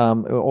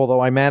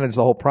 although I manage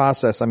the whole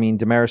process, I mean,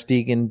 Damaris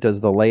Deegan does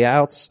the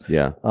layouts.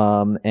 Yeah.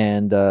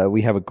 And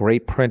we have a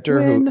great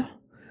printer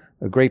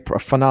a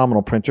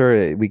phenomenal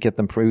printer. We get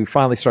them. We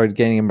finally started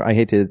getting them. I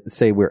hate to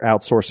say we're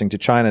outsourcing to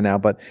China now,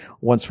 but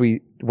once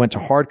we went to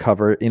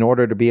hardcover, in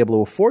order to be able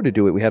to afford to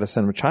do it, we had to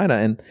send them to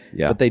China.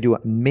 But they do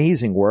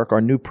amazing work.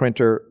 Our new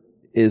printer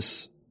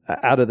is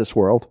out of this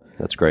world.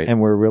 That's great.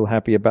 And we're real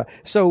happy about.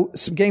 So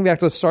getting back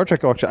to the Star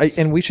Trek auction,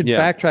 and we should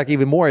backtrack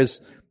even more,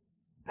 is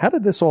how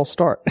did this all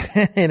start?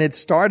 And it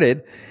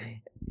started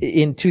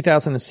in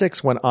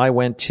 2006 when I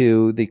went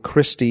to the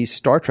Christie's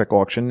Star Trek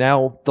auction,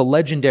 now the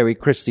legendary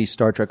Christie's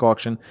Star Trek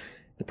auction,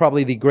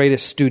 probably the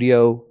greatest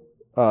studio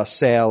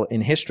sale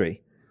in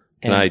history.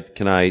 Can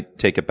I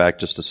take it back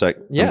just a sec?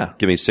 Yeah.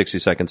 Give me 60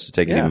 seconds to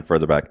take it even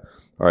further back.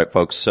 All right,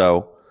 folks.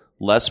 So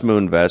Les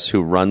Moonves,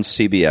 who runs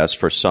CBS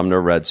for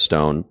Sumner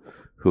Redstone,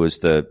 who is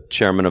the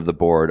chairman of the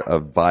board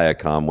of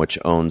Viacom, which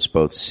owns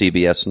both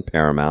CBS and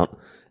Paramount,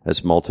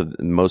 as most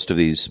of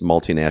these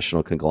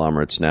multinational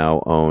conglomerates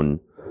now own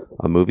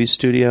a movie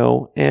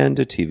studio and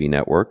a TV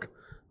network.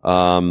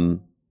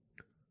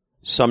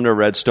 Sumner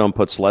Redstone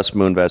puts Les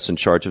Moonves in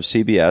charge of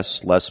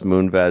CBS. Les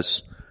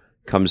Moonves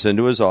comes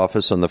into his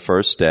office on the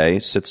first day,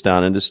 sits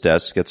down at his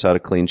desk, gets out a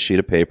clean sheet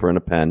of paper and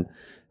a pen,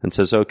 and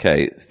says,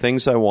 okay,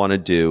 things I want to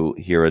do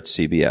here at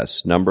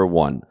CBS. Number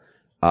 1,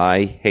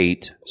 I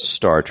hate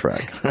Star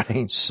Trek.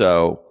 Right.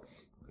 So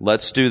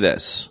let's do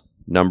this.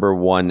 Number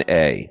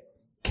 1A,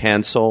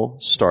 cancel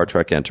Star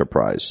Trek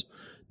Enterprise.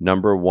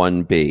 Number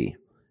 1B,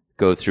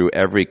 go through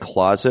every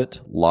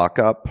closet,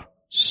 lockup,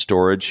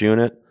 storage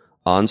unit,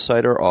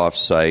 on-site or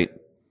off-site,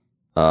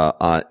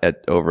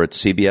 over at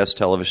CBS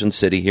Television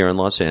City here in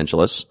Los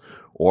Angeles,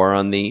 or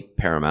on the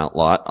Paramount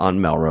lot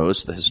on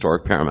Melrose, the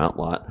historic Paramount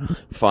lot.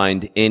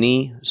 Find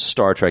any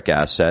Star Trek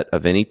asset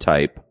of any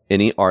type,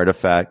 any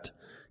artifact,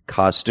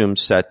 costume,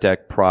 set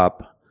deck,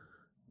 prop,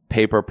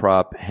 paper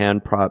prop,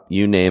 hand prop,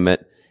 you name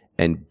it,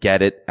 and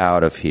get it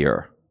out of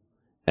here.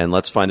 And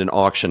let's find an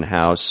auction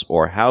house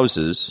or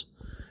houses,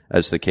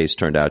 as the case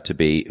turned out to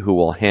be, who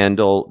will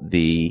handle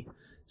the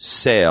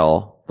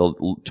sale,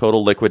 the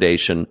total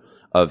liquidation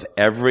of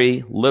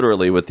every,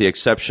 literally with the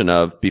exception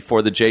of,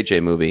 before the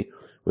JJ movie,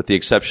 with the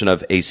exception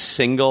of a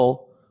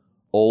single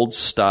old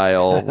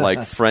style,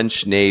 like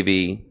French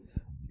Navy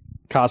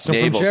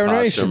costume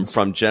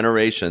from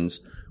Generations,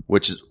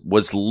 which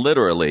was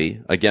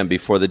literally, again,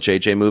 before the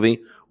JJ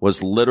movie,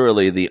 was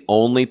literally the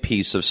only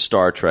piece of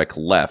Star Trek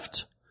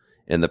left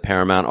in the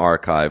Paramount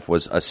archive,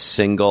 was a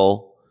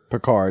single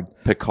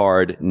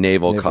Picard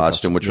naval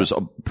costume, which was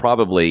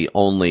probably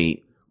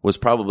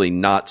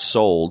not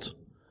sold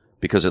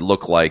because it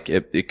looked like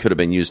it could have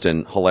been used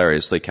in,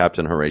 hilariously,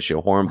 Captain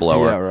Horatio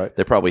Hornblower. Yeah, right.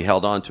 They probably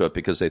held on to it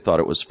because they thought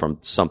it was from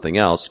something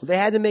else. They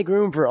had to make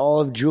room for all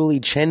of Julie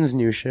Chen's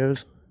new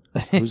shows.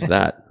 Who's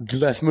that?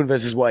 Les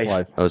Moonves'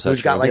 wife. Oh, is that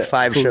who's got true? like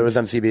 5 shows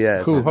on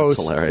CBS. who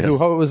hosts hilarious.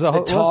 who was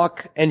a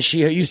Talk, and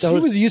she used to She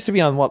host used to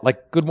be on what,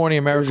 like Good Morning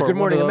America? Good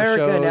Morning or one of those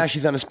America, and now shows.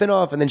 she's on a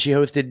spinoff, and then she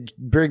hosted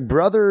Big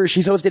Brother.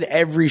 She's hosted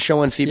every show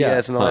on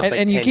CBS in the last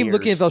and you 10 keep years.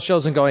 looking at those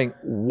shows and going,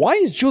 why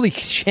is Julie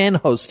Chen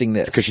hosting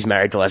this? because she's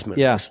married to Les Moonves.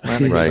 Yeah,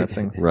 that makes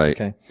sense. Right.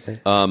 Okay.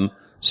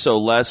 So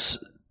Les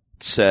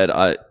said,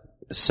 I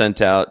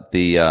sent out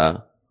the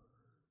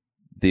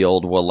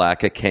old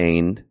Walaka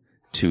cane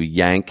to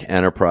yank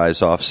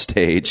Enterprise off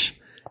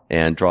stage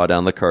and draw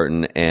down the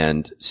curtain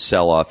and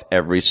sell off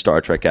every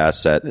Star Trek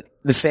asset.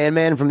 The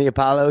Sandman from the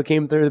Apollo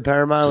came through the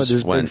Paramount with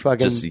his big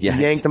fucking just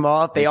yanked. yanked them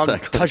off. They all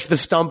touched the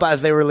stump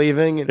as they were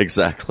leaving.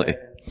 Exactly.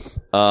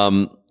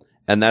 And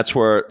that's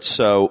where,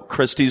 so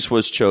Christie's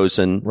was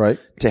chosen Right.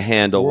 to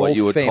handle what World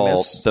you would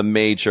famous. call the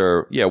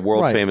major,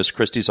 world Right. famous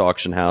Christie's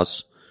auction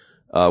house,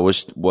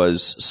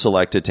 was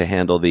selected to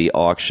handle the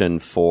auction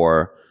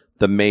for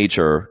the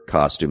major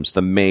costumes,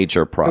 the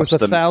major It props, was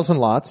 1,000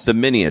 lots. the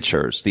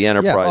miniatures, the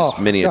Enterprise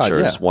Oh, miniatures,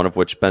 God, yeah. one of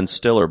which Ben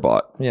Stiller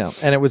bought. Yeah,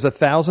 and it was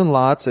 1,000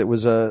 lots. It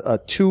was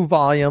a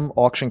 2-volume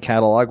auction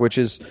catalog, which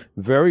is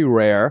very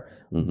rare,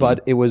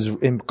 but it was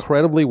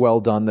incredibly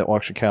well done. The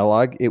auction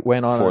catalog. It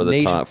went on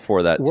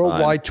For that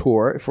worldwide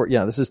tour.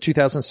 This is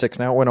 2006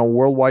 now. It went on a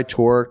worldwide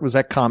tour. It was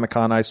at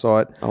Comic-Con. I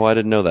saw it. Oh, I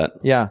didn't know that.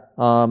 Yeah.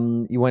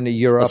 You went to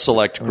Europe. A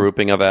select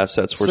grouping of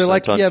assets were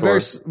sent on tour.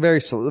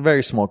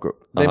 very small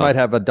group. They might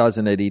have a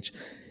dozen at each.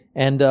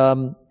 And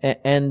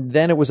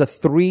then it was a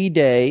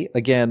 3-day,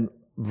 again,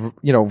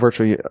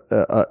 virtually,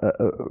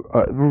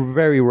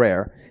 very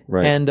rare.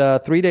 Right. And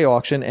 3-day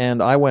auction,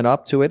 and I went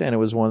up to it, and it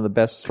was one of the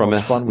most fun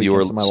weekends of my life. You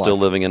were still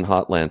living in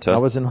Hotlanta. I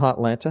was in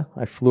Hotlanta.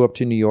 I flew up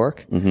to New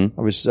York. Mm-hmm.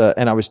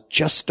 I was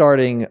just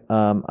starting.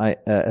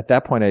 At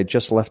that point, I had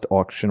just left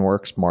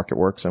AuctionWorks,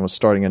 MarketWorks, and was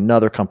starting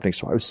another company.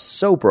 So I was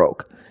so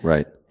broke.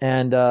 Right.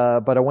 And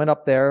but I went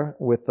up there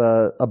with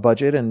a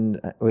budget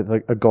and with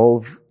a goal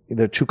of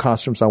the 2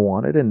 costumes I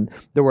wanted, and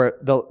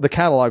the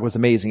catalog was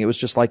amazing. It was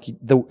just like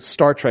the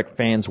Star Trek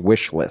fans'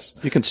 wish list.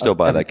 You can still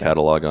buy that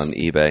catalog on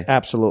eBay.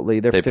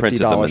 Absolutely, they're They $50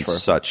 printed them in for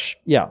such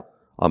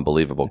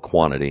unbelievable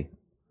quantity.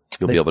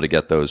 You'll be able to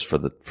get those for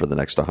the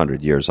next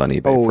 100 years on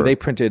eBay. Oh,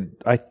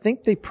 I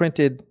think they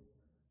printed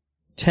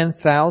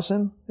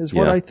 10,000 is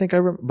what I think I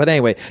remember. But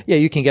anyway,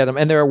 you can get them,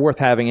 and they're worth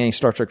having. Any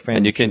Star Trek fan.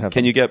 And you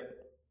can you get?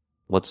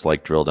 Let's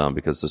drill down,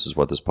 because this is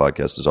what this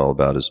podcast is all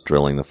about: is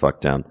drilling the fuck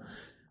down.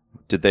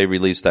 Did they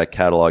release that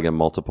catalog in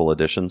multiple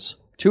editions?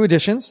 2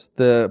 editions,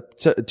 the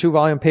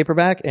 2-volume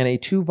paperback and a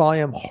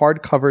 2-volume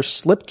hardcover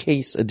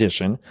slipcase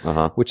edition,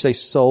 which they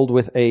sold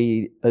with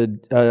a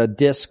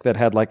disc that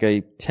had like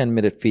a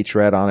 10-minute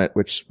featurette on it,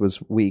 which was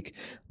weak.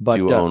 But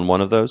do you own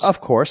one of those?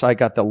 Of course. I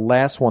got the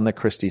last one that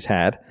Christie's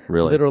had.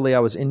 Really? Literally, I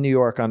was in New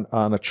York on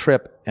a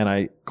trip, and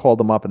I called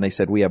them up, and they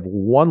said, we have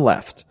one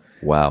left.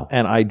 Wow.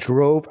 And I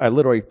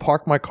literally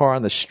parked my car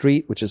on the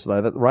street, which is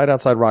right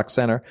outside Rock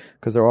Center,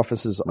 because their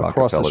office is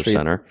across the street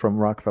from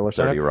Rockefeller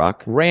Center. 30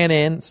 Rock. Ran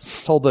in,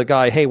 told the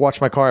guy, hey,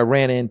 watch my car. I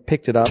ran in,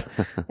 picked it up,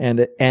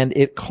 and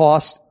it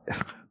cost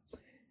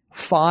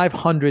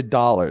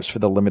 $500 for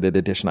the limited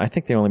edition. I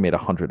think they only made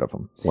 100 of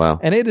them. Wow.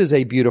 And it is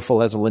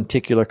has a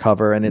lenticular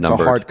cover, and it's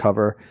Numbered. a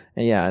hardcover.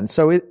 And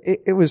so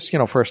it was,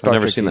 for a Star I've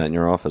never Trek seen that in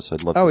your office.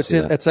 I'd love to see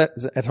that. It's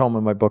at home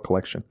in my book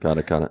collection. Got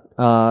it.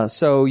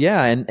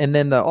 And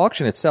then the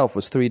auction itself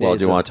was 3 days. Well,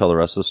 do you want to tell the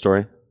rest of the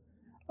story?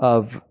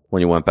 Of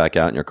when you went back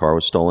out and your car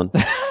was stolen?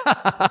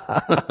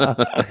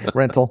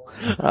 rental.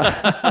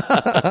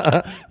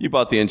 You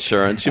bought the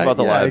insurance. You bought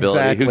the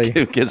liability. Exactly.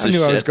 Who gives a I knew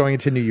shit? I was going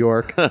to New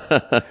York.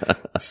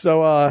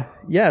 So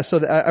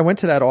I went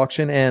to that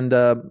auction, and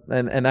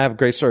I have a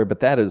great story,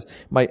 but that is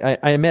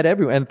I met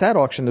everyone. And that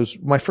auction was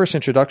my first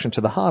introduction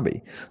to the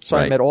hobby. So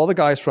I met all the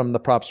guys from the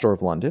Prop Store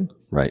of London.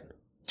 Right.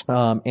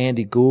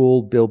 Andy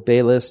Gould, Bill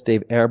Bayless,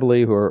 Dave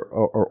Airbley, who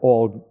are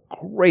all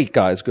great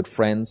guys, good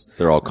friends.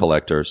 They're all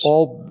collectors.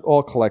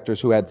 All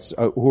collectors who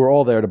were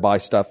all there to buy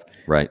stuff.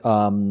 Right.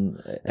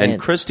 And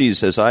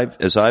Christie's, as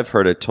I've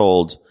heard it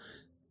told,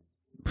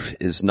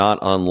 is not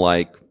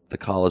unlike the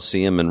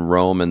Colosseum in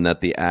Rome, in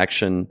that the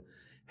action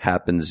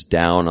happens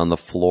down on the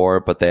floor,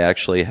 but they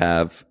actually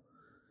have,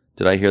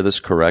 did I hear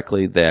this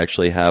correctly? They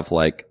actually have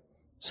like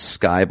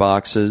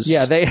skyboxes.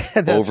 Yeah,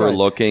 that's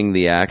overlooking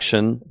the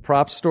action.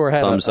 Prop Store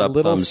had thumbs a up,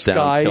 little thumbs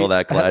down, kill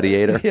that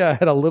gladiator.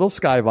 Had a little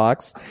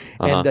skybox,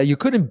 and you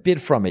couldn't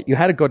bid from it. You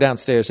had to go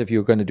downstairs if you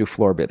were going to do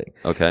floor bidding.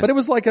 Okay, but it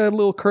was like a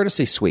little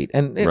courtesy suite,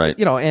 and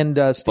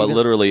but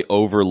literally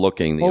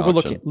overlooking the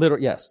auction.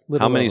 Yes.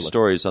 How many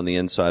stories on the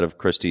inside of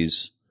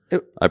Christie's?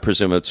 I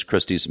presume it's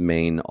Christie's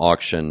main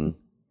auction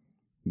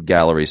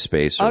gallery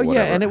space or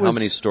whatever. And how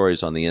many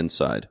stories on the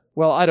inside?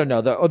 Well, I don't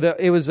know. The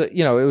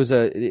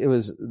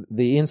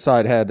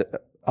inside had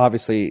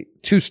obviously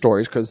 2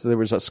 stories because there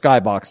was a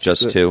skybox.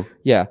 Just 2?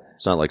 Yeah.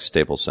 It's not like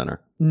Staples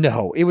Center.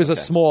 No, it was a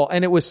small,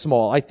 and it was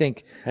small. I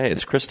think. Hey,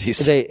 it's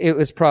Christie's. It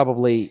was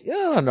probably,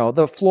 I don't know,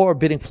 the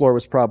bidding floor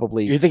was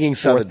probably. You're thinking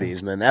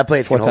Sotheby's, man. That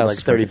place can hold like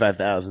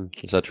 35,000.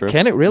 Is that true?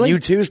 Can it really?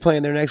 U2's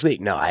playing there next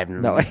week. No, I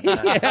haven't. No.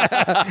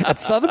 At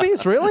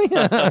Sotheby's, really?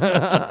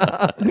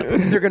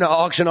 They're going to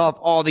auction off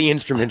all the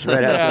instruments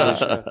right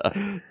after the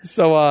show.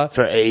 So,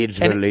 for AIDS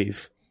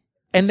relief.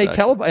 And they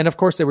and of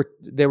course they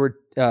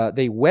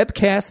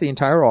webcast the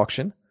entire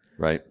auction.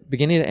 Right.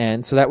 Beginning to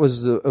end. So that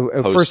was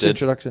a first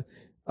introduction.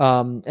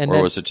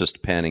 Was it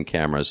just panning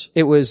cameras?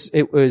 It was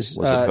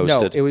hosted?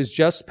 No, it was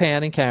just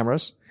panning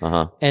cameras.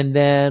 Uh-huh. And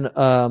then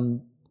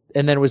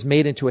it was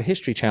made into a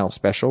History Channel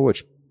special,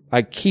 which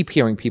I keep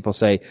hearing people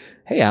say,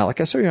 "Hey,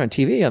 Alec, I saw you on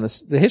TV on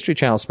the History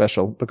Channel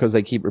special," because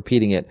they keep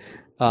repeating it.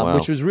 Wow.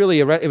 Which was really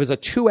it was a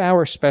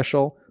 2-hour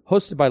special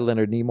hosted by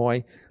Leonard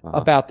Nimoy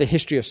about the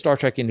history of Star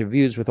Trek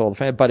interviews with all the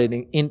fans, but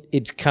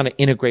it kind of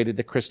integrated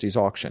the Christie's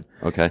auction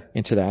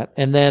into that.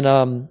 And then,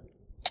 and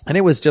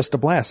it was just a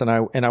blast. And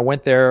I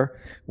went there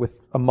with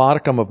a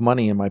modicum of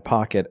money in my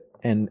pocket,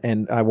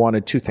 and I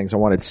wanted 2 things. I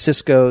wanted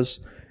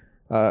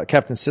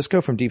Captain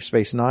Sisko from Deep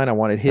Space Nine. I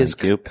wanted his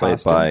costume.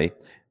 Played by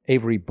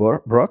Avery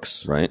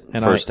Brooks. Right.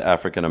 And First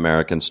African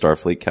American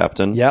Starfleet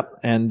captain. Yep.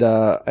 And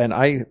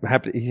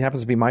he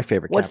happens to be my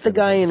favorite What's the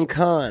captain. guy in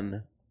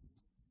Khan?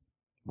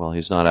 Well,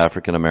 he's not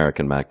African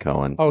American, Matt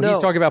Cohen. Oh, No. he's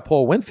talking about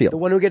Paul Winfield. The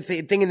one who gets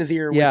the thing in his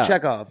ear Yeah. with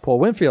Chekhov. Paul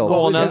Winfield,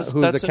 Well, who's, that's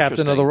who's the captain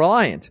of the interesting.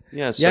 Reliant.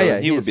 Yeah,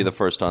 so he would be the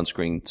first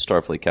on-screen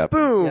Starfleet captain.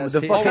 Boom! Yes,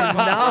 the he- fucking Oh,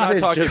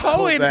 novice talking- just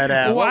pulled that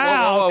out.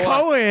 Wow, Whoa, whoa,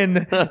 whoa.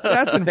 Cohen.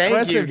 That's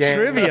impressive gang.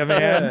 trivia,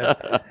 man.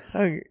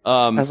 I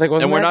was like,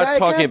 wasn't and we're that not guy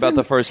talking about captain?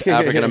 the first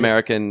African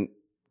American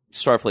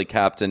Starfleet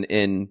captain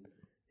in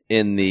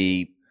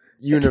the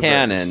Universe.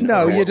 canon.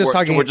 No, you're just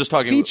talking We're just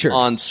talking feature.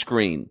 on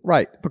screen.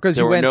 Right, because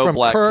There you were went no from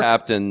black Kirk.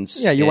 captains.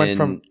 Yeah, you went in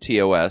from-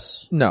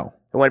 TOS. No,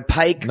 It went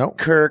Pike, Nope.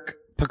 Kirk,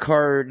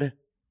 Picard.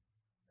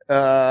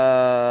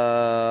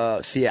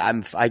 See,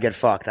 I get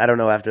fucked. I don't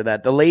know after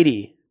that. The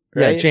lady,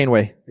 right? yeah,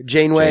 Janeway,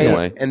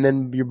 Janeway, and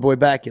then your boy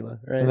Bakula,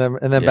 right?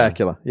 and then Yeah.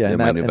 Bakula. Yeah, Yeah, in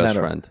my that- new in best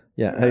that order. friend.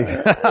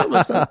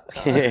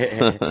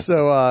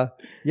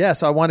 Yeah.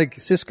 So I wanted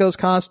Cisco's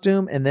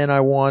costume, and then I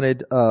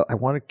wanted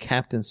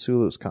Captain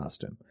Sulu's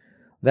costume.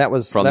 That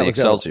was From that the was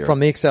Excelsior. From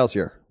the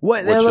Excelsior.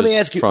 What? Which Let me is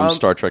ask you. from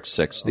Star Trek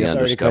VI, The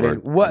sorry to cut in.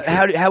 Undiscovered. What?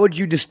 How would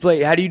you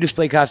display? How do you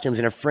display costumes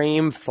in a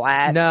frame,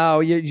 flat?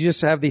 No, you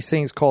just have these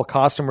things called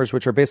costumers,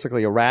 which are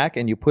basically a rack,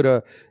 and you put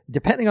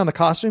depending on the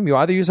costume, you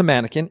either use a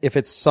mannequin if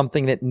it's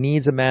something that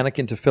needs a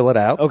mannequin to fill it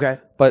out. Okay.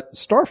 But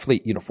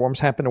Starfleet uniforms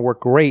happen to work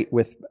great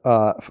with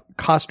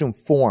costume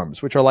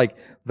forms, which are like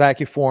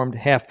vacuum-formed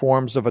half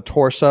forms of a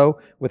torso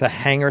with a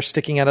hanger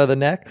sticking out of the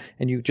neck,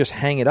 and you just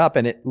hang it up,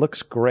 and it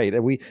looks great.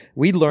 And we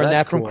learned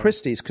That's that from cool.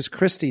 Christie's, because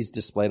Christie's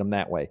displayed them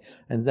that way,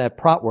 and that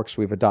ProtWorks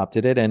we've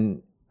adopted it,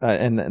 and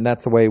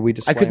that's the way we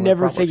display. I could them at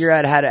never ProtWorks. figure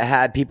out how to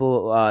have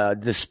people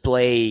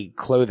display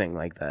clothing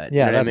like that.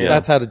 Yeah, You know what I mean?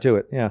 that's how to do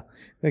it. Yeah,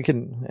 we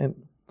can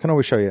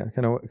always show you.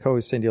 Can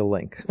always send you a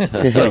link.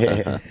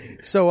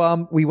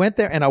 So we went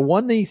there, and I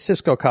won the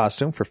Cisco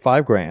costume for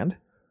 $5,000.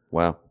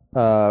 Wow.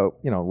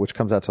 Which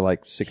comes out to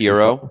like 60.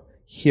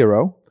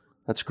 Hero.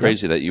 That's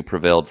crazy that you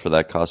prevailed for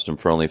that costume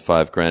for only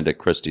 $5,000 at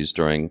Christie's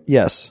during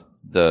Yes.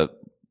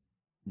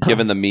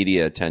 given the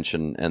media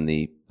attention and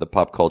the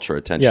pop culture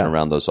attention Yeah.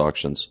 around those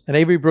auctions. And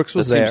Avery Brooks That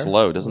was there. seems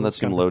low. Doesn't that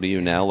seem low to you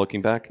now,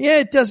 looking back? Yeah,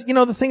 it does.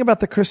 The thing about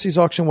the Christie's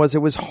auction was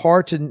it was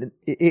hard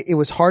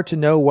to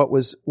know what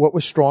was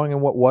strong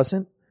and what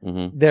wasn't.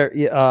 Mm-hmm.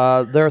 There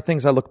are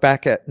things I look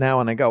back at now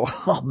and I go,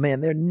 oh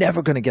man, they're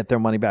never going to get their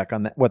money back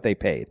on what they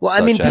paid. Well,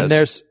 I mean, Such as- And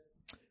there's,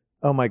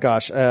 oh my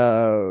gosh,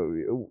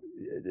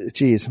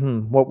 geez,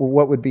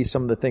 what would be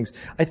some of the things?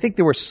 I think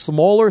there were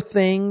smaller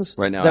things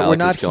Right now, that were Alec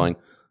not is going,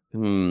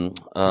 What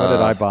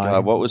did I buy?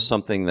 God, what was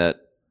something that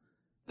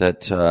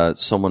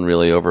someone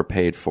really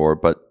overpaid for,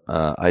 but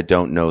I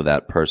don't know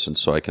that person,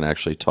 so I can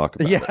actually talk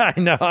about it. Yeah, I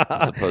know.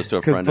 As opposed to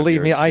a 'Cause friend believe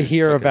of me, yours I who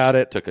hear about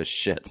it took a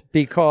shit.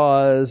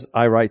 because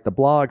I write the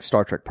blog,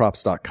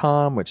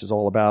 StarTrekProps.com, which is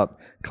all about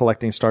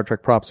collecting Star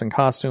Trek props and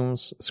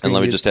costumes. And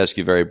let me just ask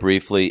you very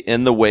briefly,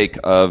 in the wake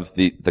of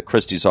the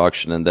Christie's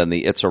auction and then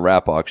the It's a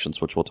Wrap auctions,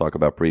 which we'll talk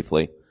about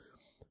briefly,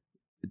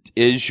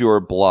 is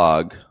your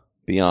blog,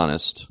 be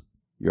honest,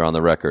 you're on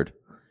the record,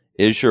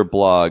 is your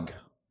blog,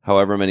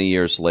 however many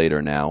years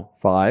later now,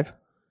 5.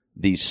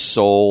 the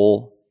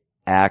sole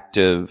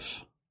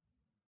active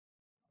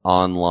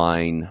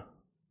online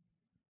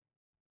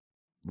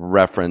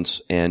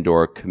reference and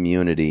or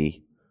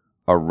community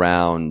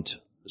around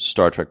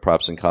Star Trek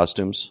props and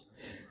costumes?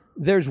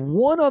 There's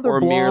one other Or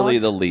blog. merely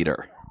the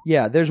leader?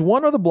 Yeah, there's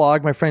one other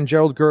blog my friend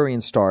Gerald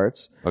Gurian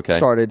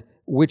started,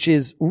 which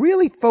is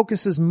really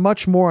focuses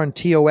much more on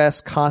TOS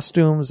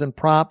costumes and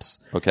props.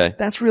 Okay.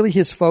 That's really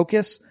his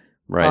focus.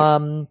 Right.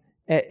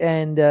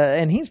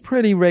 And he's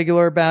pretty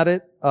regular about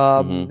it.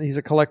 He's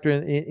a collector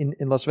in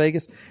Las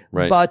Vegas.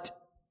 Right. But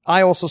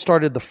I also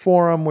started the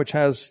forum, which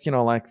has,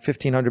 like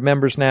 1,500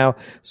 members now.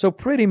 So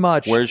pretty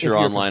much. Where's your if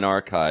you're- online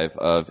archive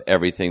of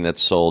everything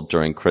that's sold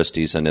during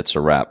Christie's and It's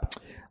a Wrap,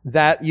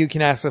 That you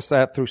can access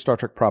that through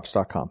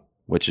StarTrekProps.com,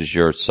 which is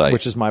your site?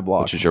 which is my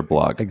blog. Which is your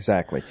blog.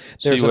 Exactly.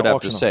 So There's you would an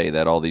have to auction say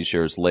that all these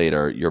years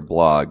later, your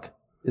blog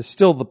is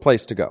still the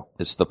place to go.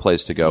 is the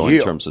place to go in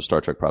Yeah. terms of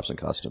Star Trek props and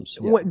costumes.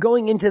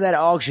 Going into that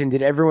auction,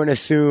 did everyone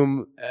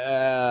assume,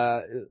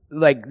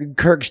 like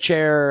Kirk's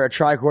chair, a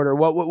tricorder?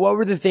 What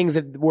were the things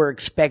that were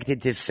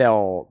expected to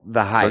sell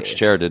the highest? Kirk's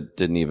chair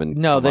didn't even.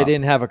 No, come they up.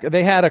 didn't have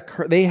they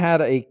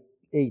had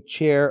a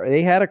chair.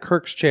 They had a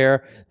Kirk's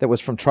chair that was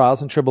from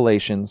Trials and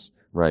Tribulations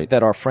Right.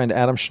 that our friend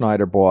Adam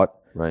Schneider bought.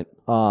 Right.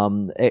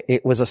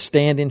 It was a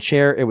stand-in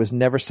chair. It was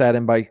never sat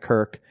in by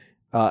Kirk.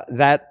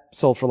 That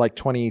sold for like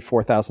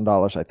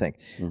 $24,000, I think.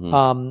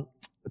 Mhm.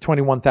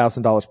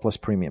 $21,000 plus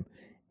premium.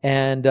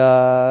 And,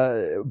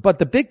 but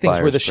the big things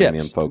were the Buyer's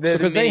premium, ships. folks.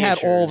 Because they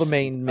had all the miniatures.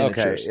 main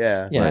miniatures. Okay,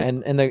 yeah. Yeah. Right.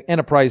 And the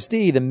Enterprise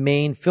D, the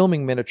main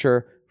filming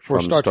miniature for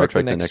From Star Trek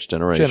The Next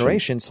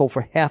Generation sold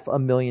for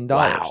 $500,000.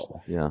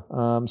 Wow.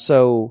 Yeah.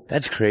 So,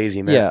 That's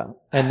crazy, man. yeah.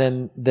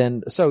 And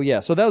then, so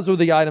those were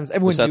the items.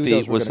 Everyone Was that knew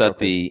those were was gonna that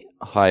go the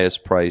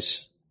highest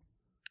price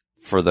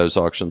for those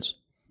auctions?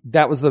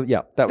 That was the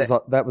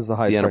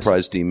highest. The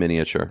Enterprise D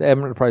miniature, The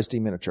Enterprise D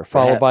miniature,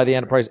 followed by the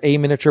Enterprise A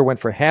miniature, went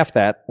for half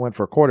that, went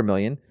for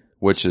 $250,000.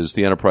 which is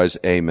the Enterprise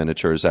A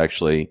miniature is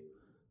actually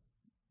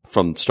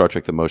from Star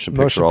Trek the Motion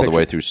Picture all the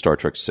way through Star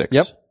Trek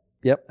 6.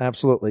 Yep,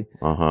 absolutely.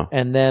 Uh-huh.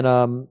 And then,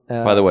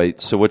 By the way,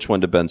 so which one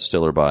did Ben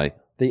Stiller buy?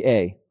 the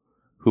A.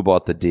 Who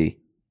bought the D?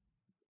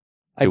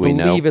 I Do we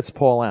know? believe it's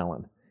Paul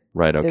Allen.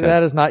 Right, okay.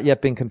 That has not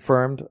yet been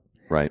confirmed.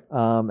 Right.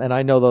 And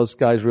I know those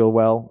guys real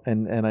well,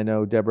 and I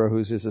know Deborah,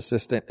 who's his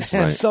assistant.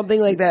 Right. Something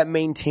like that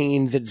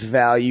maintains its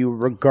value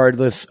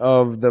regardless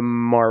of the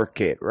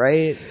market,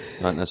 right?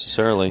 Not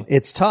necessarily.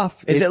 It's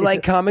tough. Is it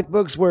like comic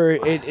books where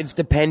it's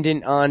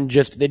dependent on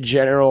just the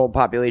general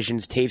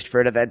population's taste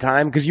for it at that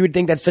time? Because you would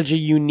think that's such a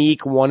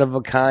unique,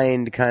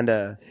 one-of-a-kind kind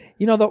of...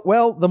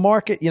 the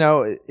market,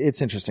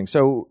 it's interesting.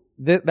 So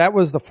that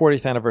was the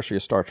 40th anniversary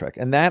of Star Trek,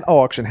 and that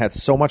auction had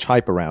so much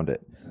hype around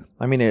it.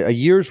 I mean, a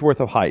year's worth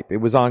of hype. It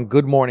was on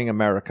Good Morning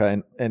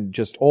America and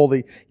just all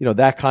the,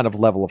 that kind of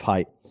level of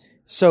hype.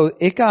 So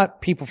it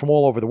got people from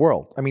all over the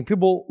world. I mean,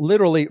 people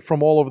literally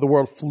from all over the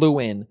world flew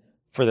in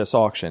for this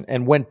auction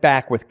and went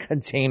back with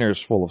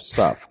containers full of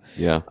stuff.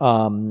 Yeah.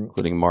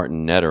 Including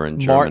Martin Netter in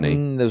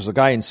Germany. There's a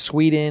guy in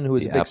Sweden who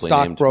was a big aptly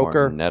named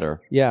stockbroker. Martin Netter.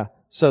 Yeah.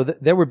 So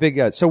there were big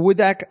guys. So would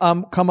that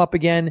come up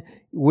again?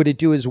 Would it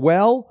do as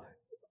well?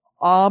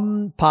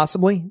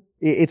 Possibly.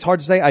 It's hard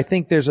to say. I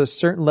think there's a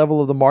certain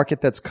level of the market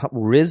that's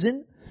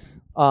risen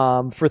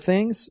for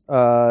things.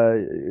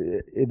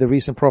 The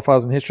recent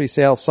Profiles in History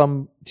sale,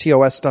 some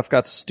TOS stuff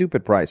got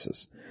stupid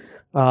prices.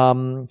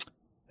 But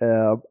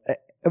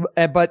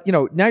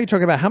now you're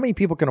talking about how many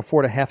people can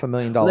afford a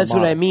 $500,000 Well, that's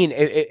model. what I mean.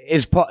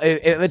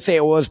 Let's say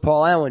it was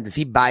Paul Allen. Does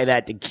he buy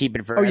that to keep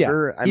it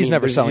forever? Oh, yeah. He's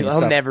never selling He'll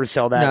stuff. never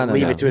sell that. No,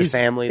 leave it to his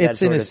family. That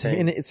sort of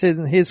thing. It's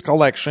in his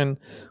collection,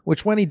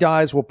 which when he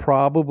dies will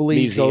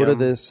probably go to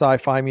the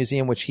Sci-Fi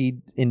Museum, which he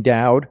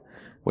endowed.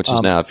 Which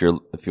is now, if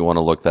you want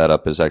to look that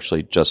up, is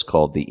actually just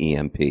called the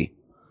EMP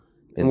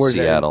in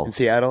Seattle. In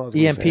Seattle?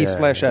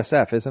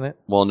 EMP/SF, isn't it?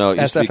 Well, no, it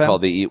used to be SFM?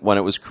 called when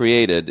it was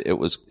created, it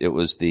was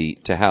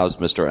to house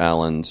Mr.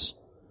 Allen's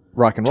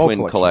Rock and roll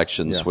twin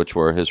collections, Yeah. which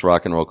were his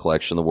rock and roll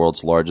collection, the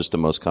world's largest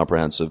and most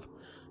comprehensive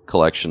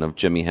collection of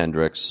Jimi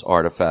Hendrix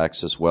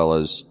artifacts, as well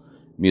as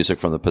music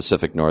from the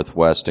Pacific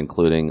Northwest,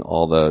 including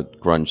all the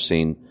grunge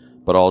scene.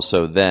 But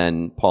also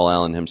then Paul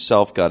Allen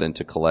himself got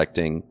into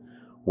collecting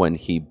when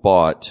he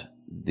bought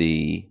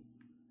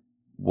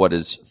what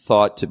is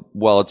thought to,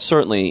 well, it's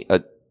certainly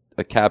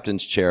a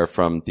captain's chair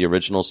from the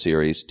original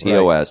series,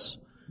 TOS.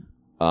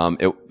 Right.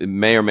 It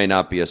may or may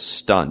not be a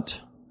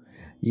stunt.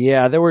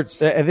 Yeah, there were,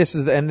 this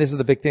is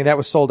the big thing. That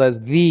was sold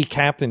as the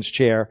captain's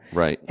chair.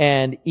 Right.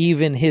 And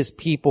even his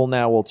people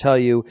now will tell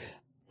you,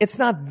 it's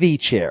not the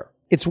chair.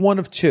 It's one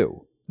of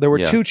two. There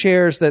were two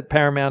chairs that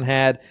Paramount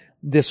had.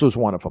 This was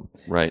one of them.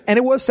 Right. And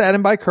it was sat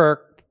in by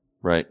Kirk.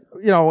 Right.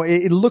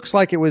 It looks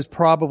like it was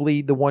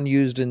probably the one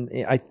used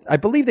I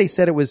believe they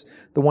said it was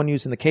the one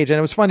used in the cage. And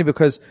it was funny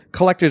because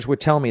collectors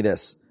would tell me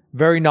this.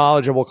 Very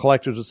knowledgeable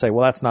collectors would say,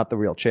 well, that's not the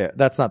real chair.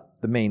 That's not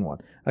the main one.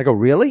 I go,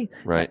 really?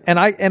 Right.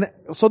 And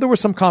so there was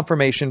some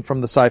confirmation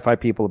from the sci-fi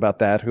people about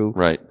that who,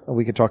 right.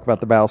 We could talk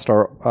about the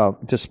Battlestar,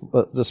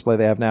 display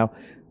they have now.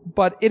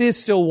 But it is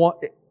still one.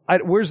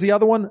 Where's the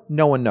other one?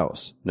 No one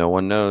knows. No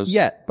one knows.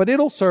 Yet. But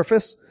it'll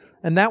surface.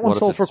 And that one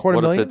sold for $250,000.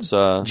 What if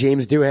it's,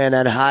 James Doohan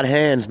had hot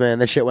hands, man.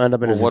 That shit wound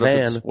up in his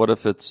van. What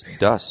if it's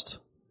dust?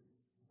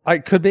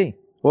 Could be.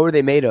 What were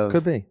they made of?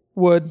 Could be.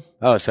 Wood.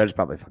 Oh, so it's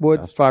probably wood,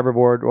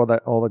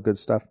 fiberboard, all the good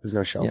stuff. There's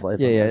no shelf life.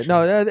 Yeah.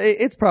 No,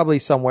 it's probably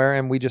somewhere,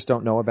 and we just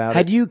don't know about it.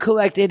 Had you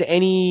collected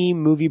any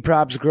movie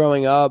props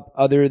growing up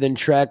other than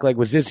Trek? Like,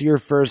 was this your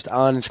first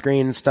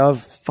on-screen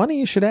stuff? Funny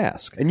you should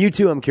ask. And you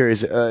too, I'm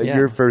curious.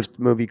 Your first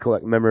movie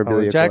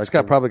memorabilia. Jack's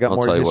probably got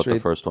more history. I'll tell you what the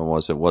first one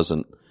was. It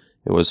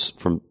was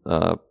from.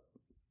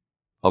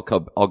 I'll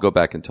go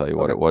back and tell you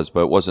what it was,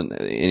 but it wasn't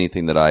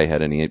anything that I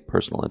had any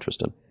personal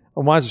interest in.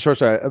 Well, mine's a short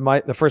story.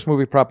 The first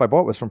movie prop I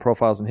bought was from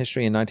Profiles in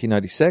History in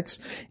 1996.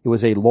 It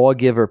was a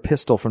Lawgiver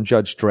pistol from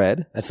Judge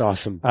Dredd. That's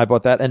awesome. I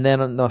bought that. And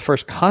then the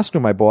first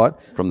costume I bought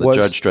from the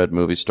Judge Dredd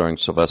movie starring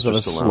Sylvester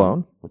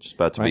Stallone, which is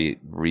about to be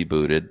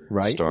rebooted.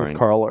 Right. Starring with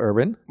Carl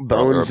Urban.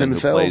 Bones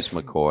himself. Who plays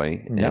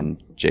McCoy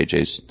in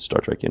JJ's Star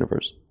Trek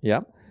universe. Yeah.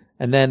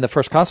 And then the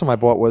first costume I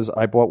bought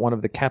one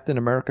of the Captain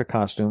America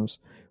costumes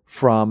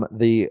from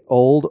the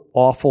old,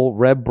 awful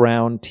Reb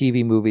Brown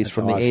TV movies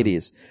from the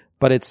 80s.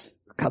 But it's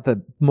got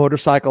the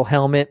motorcycle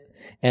helmet,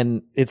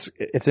 and it's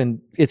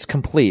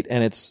complete,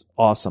 and it's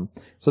awesome.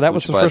 So that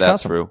was the first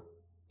costume. Through?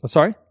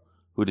 Sorry?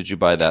 Who did you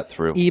buy that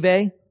through?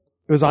 eBay.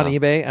 It was on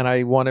eBay, and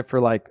I won it for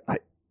like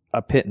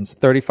a pittance,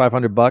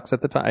 $3,500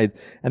 at the time.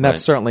 And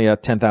that's certainly a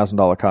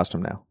 $10,000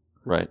 costume now.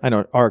 Right. I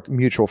know our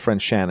mutual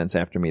friend Shannon's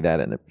after me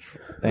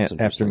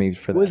after me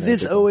for that. Was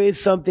this always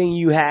something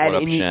you had?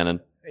 What up, Shannon?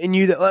 And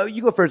you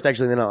go first,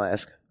 actually, then I'll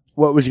ask.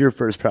 What was your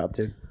first prop,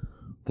 dude?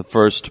 The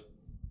first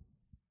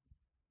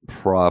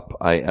prop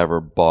I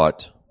ever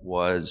bought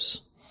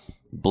was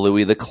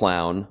Bluey the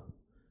Clown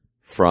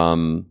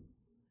from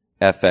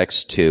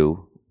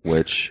FX2,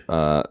 which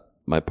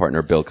my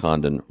partner Bill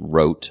Condon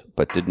wrote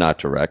but did not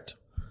direct,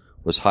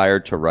 was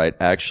hired to write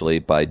actually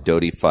by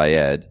Dodi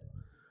Fayed,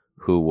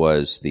 who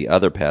was the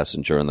other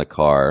passenger in the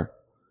car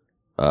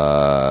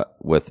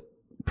with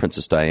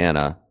Princess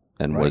Diana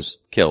and was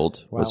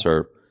killed, was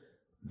her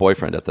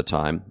boyfriend at the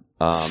time.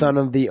 Son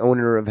of the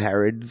owner of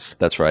Harrods.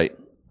 That's right.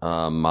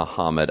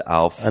 Muhammad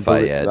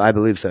Al-Fayed. I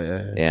believe so,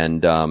 yeah.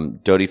 And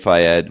Dodi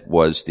Fayed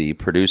was the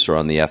producer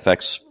on the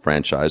FX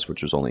franchise,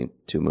 which was only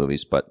 2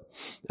 movies, but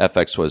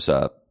FX was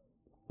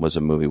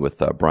a movie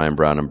with Brian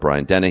Brown and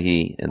Brian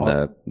Dennehy in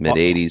the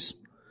mid-'80s.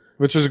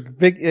 Which was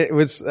big. It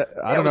was.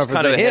 I don't know if it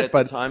was a hit, but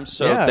at the time.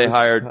 So they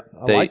hired.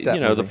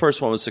 The first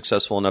one was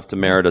successful enough to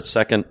merit a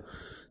second.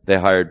 They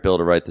hired Bill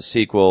to write the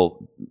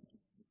sequel.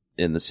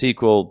 In the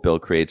sequel, Bill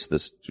created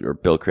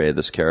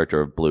this character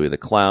of Bluey the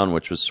Clown,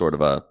 which was sort of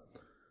a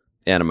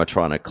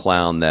animatronic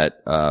clown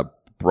that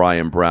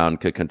Brian Brown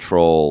could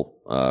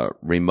control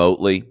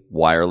remotely,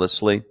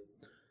 wirelessly.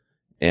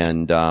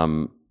 And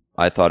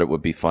I thought it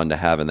would be fun to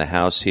have in the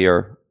house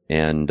here,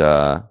 and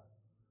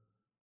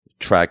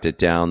tracked it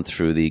down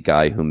through the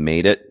guy who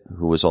made it,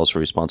 who was also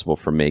responsible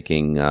for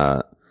making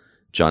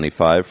Johnny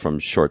Five from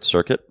Short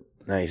Circuit.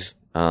 Nice.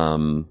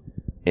 And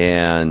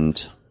I'm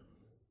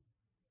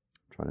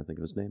trying to think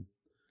of his name.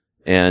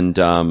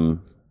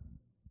 And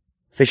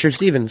Fisher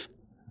Stevens.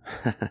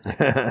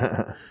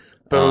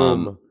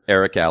 Boom.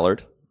 Eric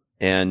Allard.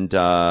 And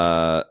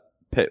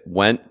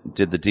went,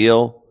 did the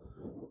deal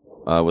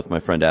with my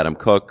friend Adam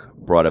Cook,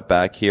 brought it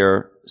back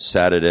here,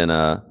 sat it in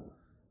a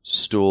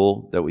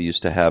stool that we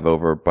used to have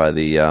over by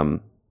the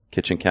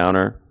kitchen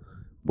counter,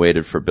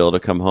 waited for Bill to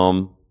come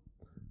home.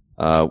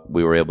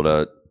 We were able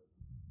to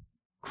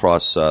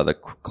cross the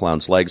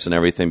clown's legs and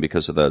everything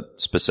because of the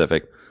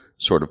specific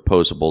sort of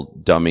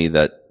posable dummy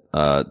that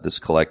this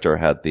collector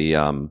had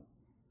the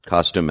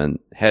costume and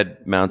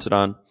head mounted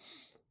on.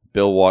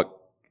 Bill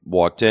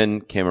walked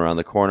in, came around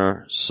the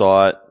corner,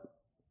 saw it,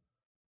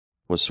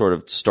 was sort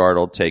of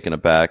startled, taken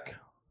aback.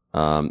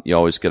 You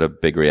always get a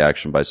big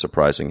reaction by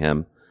surprising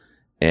him,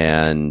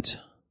 and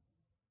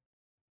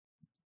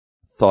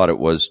thought it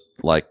was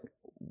like,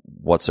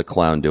 what's a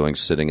clown doing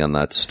sitting on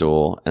that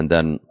stool? And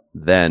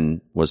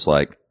then was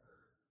like,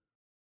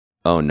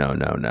 oh, no.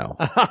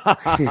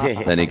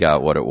 Then he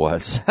got what it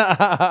was.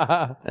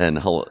 And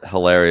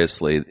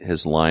hilariously,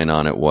 his line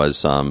on it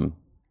was,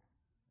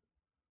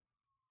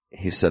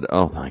 he said,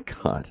 oh my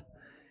God,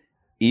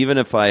 even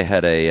if I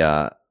had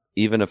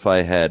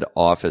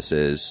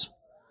offices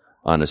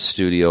on a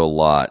studio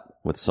lot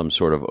with some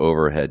sort of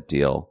overhead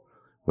deal,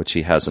 which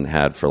he hasn't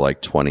had for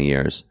like 20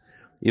 years,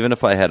 even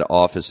if I had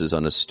offices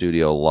on a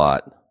studio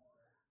lot,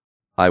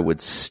 I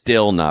would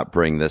still not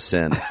bring this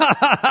in.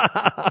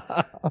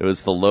 It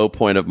was the low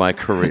point of my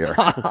career.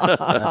 That's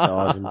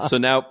awesome. So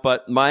now,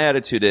 but my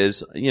attitude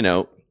is,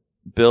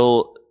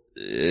 Bill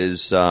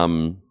is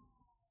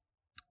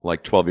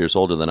like 12 years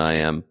older than I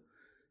am.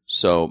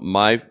 So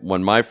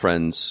when my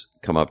friends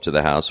come up to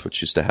the house,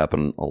 which used to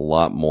happen a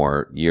lot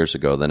more years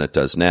ago than it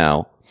does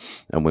now,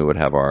 and we would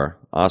have our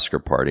Oscar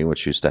party,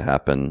 which used to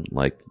happen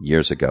like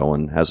years ago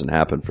and hasn't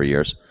happened for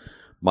years.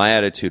 My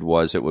attitude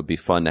was it would be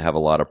fun to have a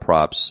lot of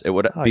props. It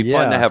would be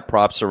fun to have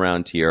props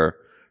around here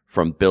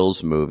from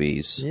Bill's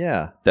movies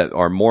that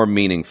are more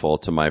meaningful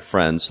to my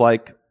friends,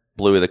 like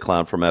Bluey the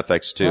Clown from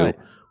FX2,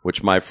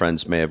 which my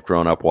friends may have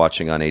grown up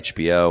watching on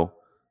HBO,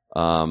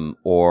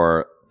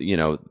 or,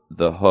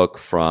 The Hook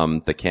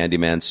from the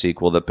Candyman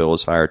sequel that Bill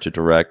was hired to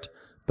direct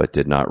but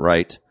did not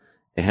write.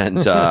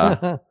 And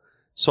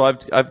so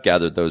I've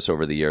gathered those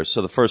over the years.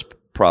 So the first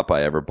prop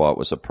I ever bought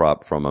was a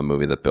prop from a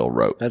movie that Bill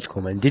wrote. That's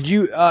cool, man. Did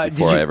you I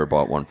ever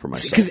bought one for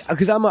myself?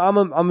 Because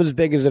I'm as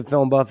big as a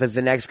film buff as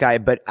the next guy,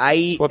 but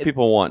It's what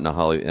people want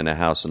in a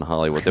house in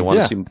Hollywood. They want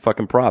to see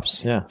fucking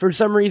props. Yeah. For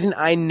some reason,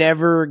 I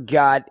never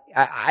got.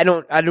 I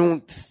don't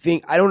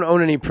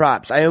own any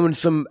props. I own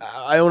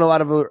a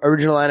lot of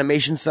original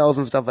animation cells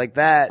and stuff like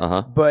that.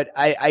 But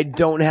I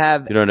don't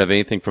have. You don't have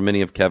anything from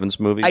any of Kevin's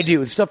movies? I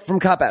do. Stuff from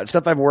Cop Out,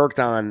 stuff I've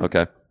worked on.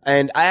 Okay.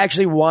 And I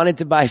actually wanted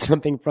to buy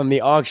something from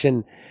the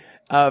auction.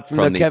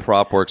 From the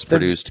PropWorks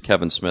produced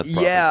Kevin Smith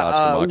prop and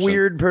costume auction,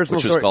 weird personal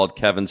which story. was called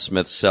Kevin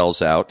Smith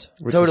Sells Out.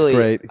 Which Totally. is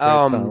great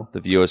title. The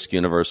Viewisk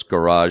Universe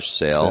garage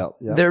sale.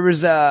 Yeah. There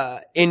was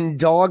in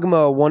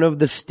Dogma, one of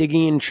the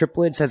Stygian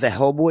triplets has a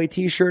Hellboy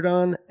t-shirt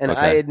on, and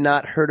I had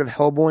not heard of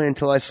Hellboy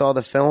until I saw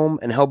the film,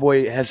 and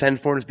Hellboy has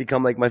henceforth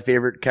become like my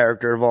favorite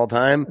character of all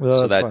time.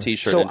 So that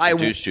t-shirt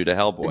introduced you to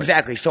Hellboy.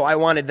 Exactly. So I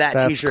wanted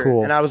that t-shirt,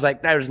 cool. and I was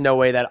like, there's no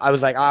way that, I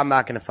was like, I'm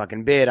not gonna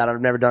fucking bid. I've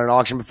never done an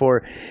auction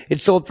before. It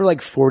sold for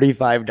like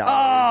 $45.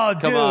 Oh,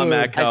 Come on,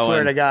 Matt Cohen. I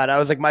swear to God, I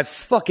was like, my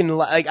fucking,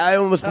 like, I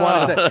almost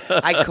wanted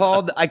to, I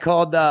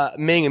called,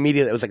 Ming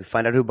immediately. I was like,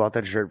 find out who bought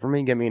that shirt for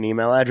me, get me an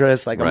email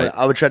address. Like,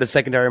 I would try to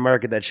secondary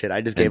market that shit.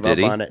 I just gave up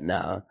on it.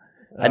 No.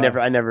 I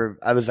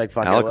was like,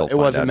 fuck it. It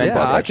wasn't meant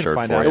to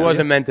be. It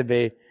wasn't meant to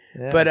be.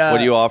 Yeah. But,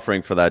 what are you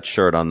offering for that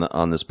shirt on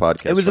this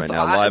podcast right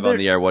now? Live on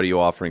the air, what are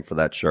you offering for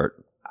that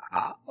shirt?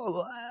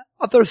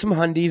 I'll throw some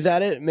hundies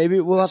at it. Maybe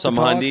we'll have Some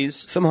to talk. hundies?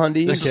 Some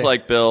hundies. This is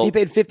like, Bill. He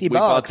paid $50. We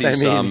bought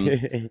these, I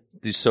mean,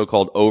 these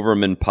so-called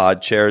Overman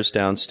pod chairs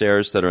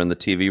downstairs that are in the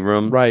TV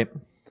room. Right.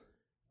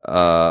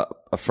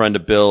 A friend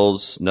of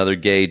Bill's, another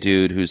gay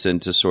dude who's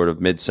into sort of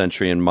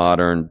mid-century and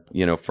modern,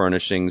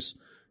 furnishings,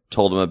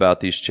 told him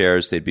about these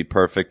chairs. They'd be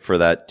perfect for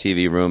that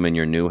TV room in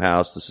your new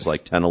house. This is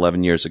like 10,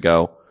 11 years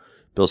ago.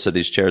 Bill said,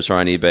 these chairs are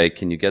on eBay.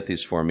 Can you get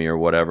these for me or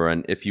whatever?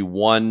 And if you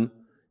won,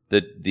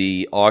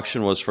 the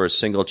auction was for a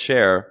single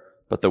chair,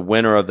 but the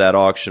winner of that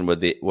auction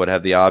would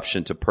have the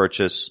option to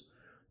purchase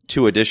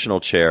 2 additional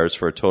chairs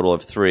for a total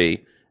of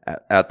 3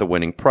 at the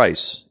winning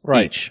price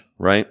each,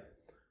 right?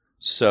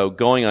 So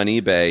going on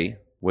eBay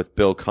with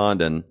Bill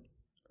Condon,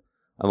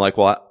 I'm like,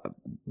 well,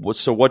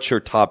 so what's your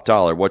top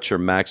dollar? What's your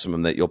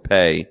maximum that you'll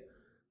pay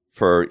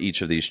for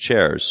each of these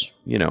chairs?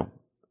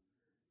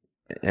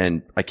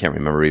 And I can't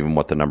remember even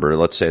what the number.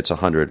 Let's say it's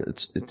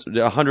 $100. It's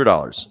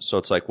 $100. So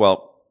it's like,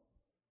 well,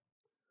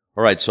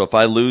 all right. So if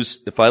I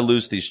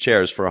lose these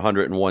chairs for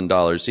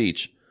 $101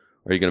 each,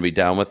 are you going to be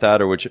down with that,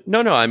 or would you?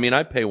 No. I mean,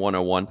 I pay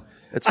 $101.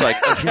 It's like,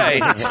 okay.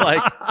 It's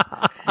like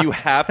you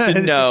have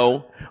to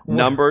know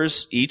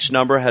numbers. Each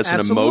number has an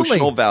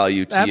emotional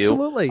value to you.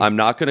 Absolutely. I'm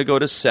not going to go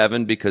to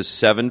 7 because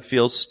 7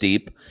 feels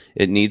steep.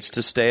 It needs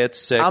to stay at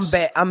 6.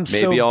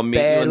 Maybe I'll meet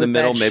you in the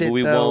middle. Maybe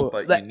we won't,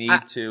 but you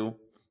need to.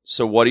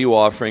 So what are you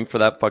offering for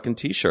that fucking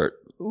t-shirt?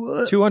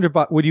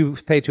 $200. Would you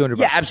pay $200?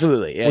 Yeah,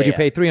 absolutely. Yeah, would you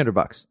pay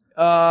 $300?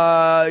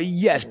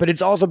 Yes, but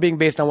it's also being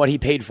based on what he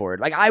paid for it.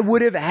 Like I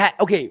would have had,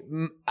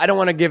 I don't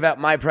want to give out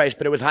my price,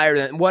 but it was higher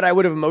than what I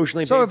would have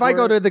emotionally paid for. So if I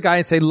go to the guy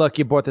and say, look,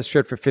 you bought this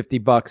shirt for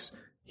 $50,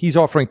 he's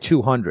offering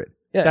 $200.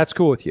 Yeah. That's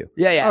cool with you.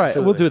 Yeah, All right,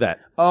 absolutely. we'll do that.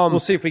 We'll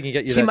see if we can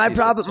get you that. My t-shirt.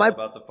 problem,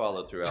 About the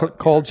follow through.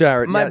 Call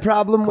Jared. my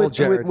problem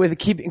with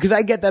keeping, because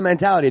I get that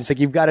mentality. It's like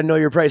you've got to know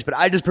your price. But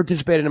I just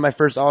participated in my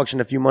first auction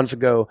a few months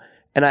ago,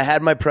 and I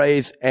had my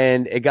price,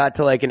 and it got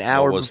to like an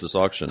hour. What was this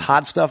auction?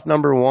 Hot Stuff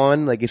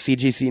 #1, like a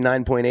CGC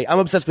 9.8. I'm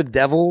obsessed with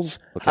Devils.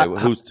 Okay,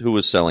 who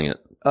was selling it?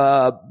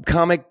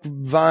 Comic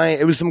Vine.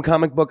 It was some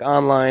comic book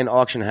online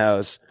auction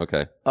house.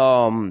 Okay.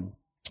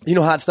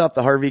 Hot Stuff,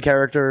 the Harvey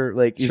character,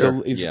 like he's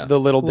Sure. he's Yeah. the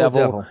little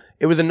devil.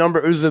 It was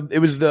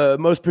the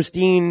most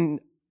pristine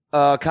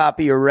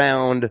copy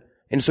around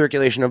in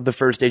circulation of the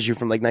first issue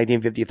from like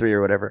 1953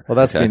 or whatever. Well,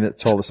 that's being the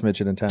tallest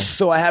midget in town.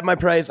 So I had my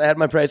price.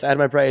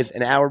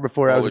 An hour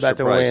before I was about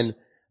to win.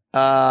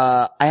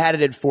 I had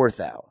it at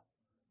 $4,000.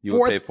 You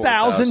would pay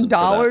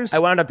 $4,000. I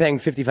wound up paying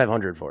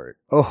 $5,500 for it.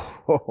 Oh,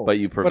 But you But are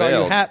you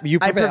prevailed. happy? You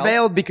I prevailed.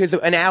 prevailed because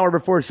an hour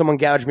before someone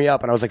gouged me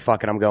up, and I was like,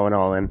 "Fuck it, I'm going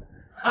all in."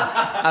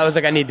 I was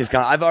like, "I need this.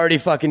 I've already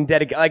fucking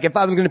dedicated. Like, if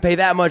I was going to pay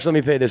that much, let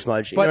me pay this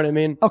much." You know what I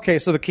mean? Okay,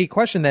 so the key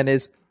question then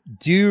is,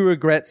 do you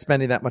regret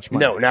spending that much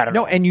money? No, not at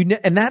all. No,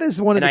 and that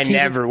is one of And the I key.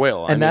 never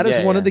will. And that is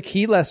one of the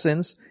key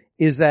lessons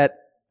is that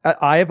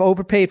I have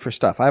overpaid for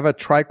stuff. I have a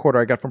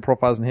tricorder I got from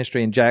Profiles in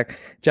History, and Jack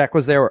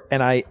was there,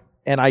 and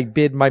I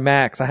bid my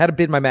max. I had to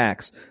bid my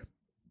max.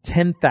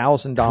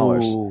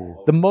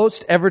 $10,000. The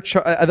most ever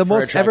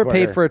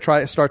paid for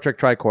a Star Trek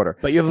tricorder.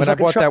 But you have a when I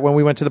fucking bought that when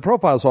we went to the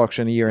Profiles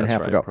auction a year and a half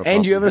right. ago.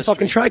 And you have a History.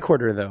 fucking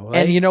tricorder though. Right?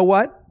 And you know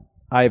what?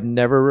 I've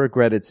never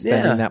regretted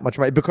spending Yeah. that much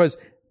money because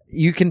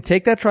you can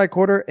take that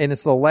tricorder and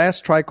it's the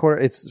last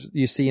tricorder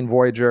you see in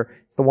Voyager.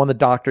 It's the one the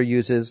Doctor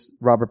uses,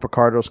 Robert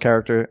Picardo's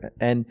character,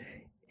 and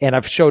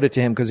I've showed it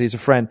to him because he's a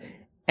friend.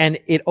 And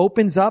it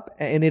opens up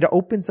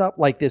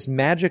like this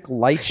magic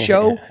light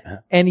show,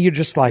 and you're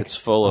just like, It's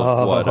full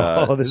of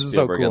what this is so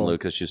Spielberg and cool.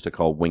 Lucas used to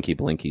call Winky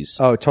Blinkies.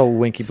 Oh, total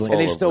winky blink. And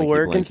they Full of still Winky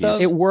work and Blinkies.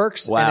 stuff? It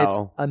works, and Wow. it's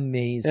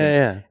amazing.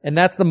 Yeah. And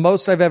that's the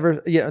most I've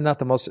ever, not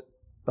the most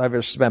I've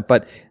ever spent,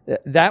 but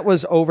that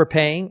was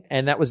overpaying,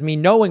 and that was me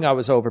knowing I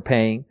was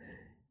overpaying,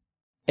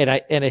 and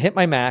it hit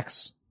my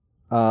max.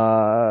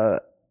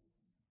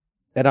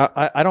 And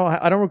I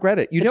don't regret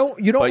it. You don't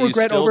But regret you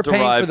still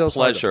overpaying derive for those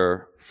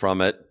pleasure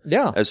from it,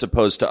 Yeah. as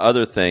opposed to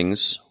other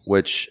things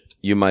which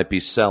you might be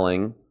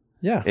selling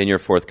Yeah. in your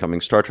forthcoming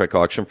Star Trek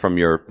auction from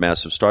your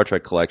massive Star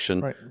Trek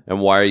collection. Right. And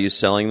why are you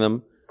selling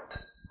them?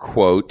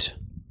 Quote,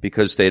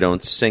 because they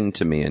don't sing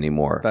to me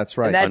anymore. That's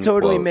right. And that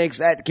totally Unquote.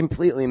 that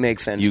completely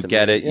makes sense. You to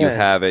get me. it, Yeah.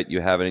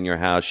 you have it in your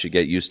house, you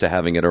get used to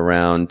having it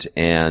around,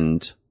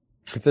 and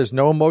If there's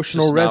no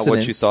emotional it's not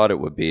resonance, what you thought it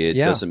would be. It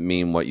Yeah. doesn't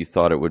mean what you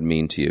thought it would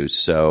mean to you.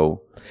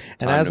 So,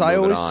 and time as to I move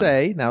it always on.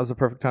 say, now is the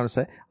perfect time to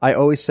say, I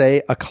always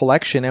say a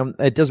collection, and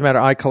it doesn't matter.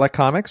 I collect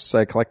comics.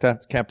 I collect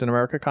Captain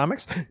America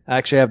comics. I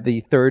actually have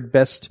the third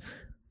best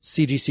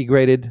CGC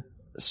graded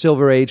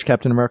Silver Age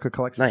Captain America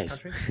collection. in the Nice.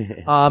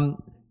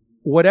 country.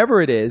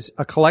 Whatever it is,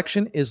 a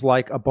collection is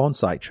like a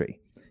bonsai tree.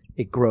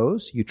 It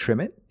grows, you trim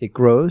it. It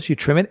grows, you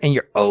trim it, and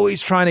you're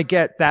always trying to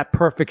get that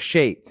perfect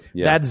shape.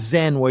 Yeah. That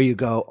zen where you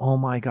go, oh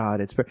my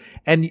God,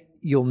 and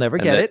you'll never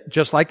get that- it.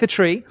 Just like the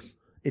tree,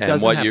 it and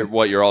doesn't what happen.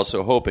 what you're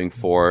also hoping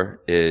for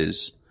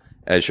is,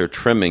 as you're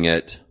trimming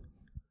it,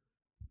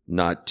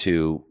 not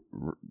to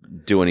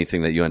do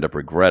anything that you end up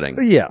regretting.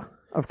 Yeah,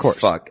 of course.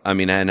 Fuck. I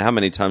mean, and how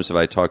many times have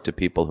I talked to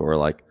people who are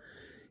like,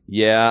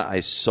 yeah,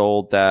 I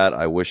sold that.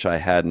 I wish I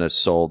hadn't have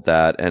sold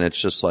that. And it's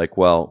just like,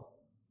 well,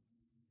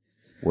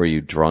 were you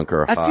drunk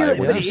or high when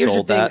but you here's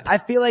sold the thing. that? I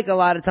feel like a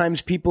lot of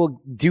times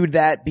people do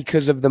that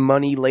because of the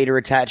money later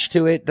attached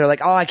to it. They're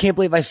like, oh, I can't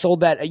believe I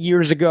sold that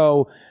years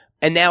ago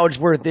and now it's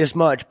worth this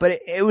much.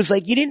 But it was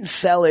like you didn't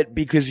sell it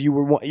because you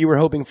were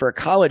hoping for a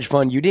college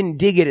fund. You didn't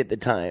dig it at the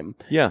time.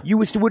 Yeah. You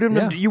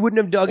wouldn't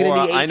have dug it in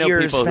the 8 years. I know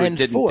people who didn't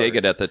henceforth. dig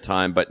it at the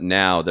time, but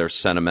now they're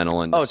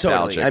sentimental and Oh,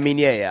 nostalgic. totally. I mean,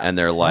 yeah. And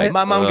they're like,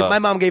 my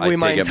mom gave away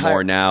my entire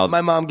more now.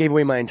 My mom gave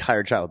away my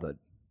entire childhood.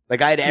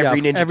 Like I had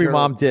every Ninja every Turtle.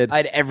 mom did. I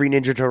had every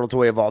Ninja Turtle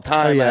toy of all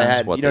time. Oh, yeah. I That's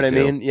had, what you know they what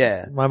I do. mean?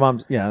 Yeah. My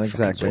mom's, yeah,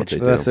 exactly. what they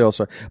That's do. the old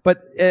story.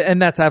 But,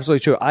 and that's absolutely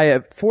true. I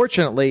have,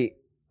 fortunately,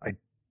 I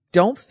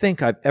don't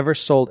think I've ever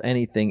sold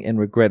anything and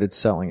regretted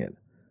selling it.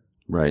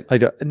 Right. I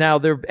don't. Now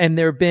there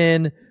have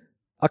been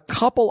a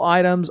couple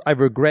items I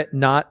regret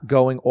not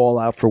going all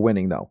out for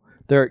winning though.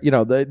 There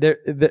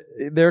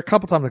are a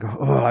couple times I go,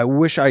 oh, I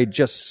wish I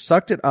just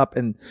sucked it up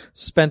and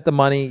spent the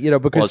money,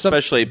 because Well,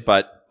 especially,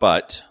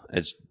 but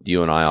as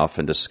you and I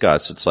often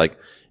discuss, it's like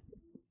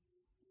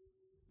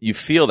you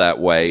feel that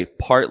way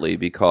partly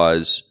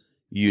because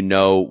you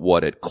know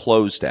what it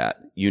closed at.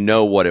 You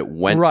know what it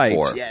went Right.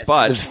 for. Yes,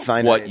 But there's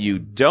finite. what you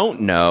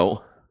don't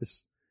know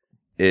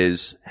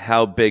is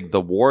how big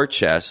the war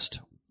chest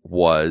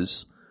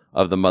was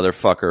of the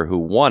motherfucker who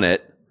won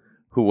it,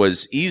 who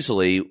was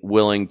easily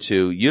willing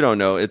to, you don't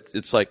know,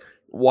 it's like,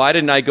 why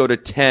didn't I go to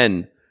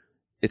 10?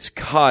 It's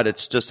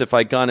just if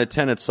I'd gone to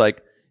 10, it's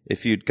like,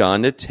 if you'd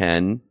gone to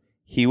 10,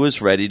 he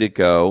was ready to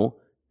go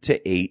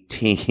to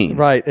 18.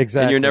 right,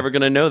 exactly. And you're never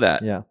going to know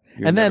that. Yeah.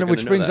 You're And never then, gonna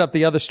which know brings that. up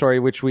the other story,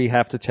 which we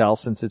have to tell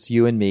since it's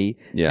you and me,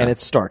 Yeah. and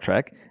it's Star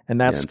Trek, and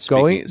that's Yeah, and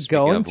going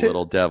speaking of to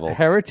Little Devil.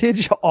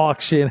 Heritage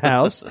Auction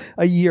House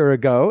a year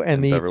ago,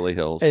 and Beverly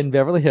Hills. in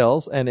Beverly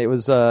Hills, and it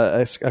was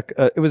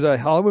it was a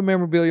Hollywood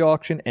memorabilia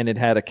auction, and it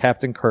had a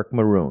Captain Kirk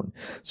maroon.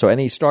 So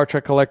any Star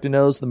Trek collector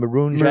knows the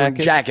maroon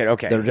jacket.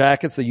 Okay. The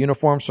jackets, the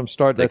uniforms from they that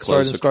started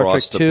close in Star Trek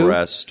across the 2.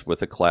 breast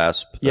with a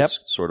clasp that's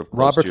sort of close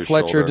Robert to your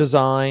Fletcher shoulder.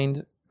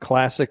 designed.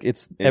 Classic.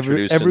 It's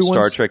Introduced in everyone's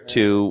Star Trek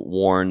 2,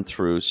 worn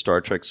through Star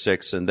Trek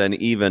 6, and then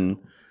even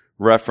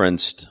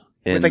referenced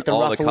in With, like, the all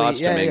the ruffly-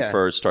 costuming yeah.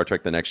 for Star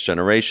Trek The Next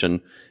Generation.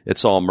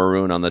 It's all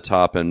maroon on the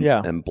top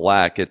and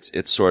black.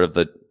 It's sort of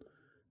the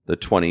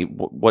 20.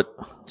 What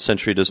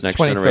century does Next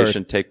 23rd.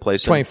 Generation take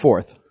place in?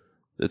 24th.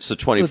 It's the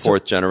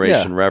 24th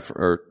generation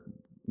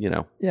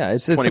Yeah,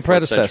 it's the 24th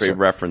predecessor. century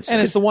reference.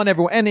 And it's the one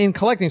everyone, and in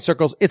collecting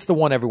circles, it's the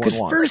one everyone Because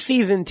wants. first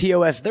season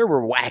TOS, there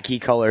were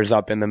wacky colors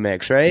up in the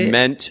mix, right?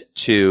 meant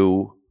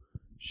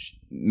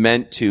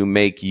to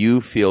make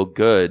you feel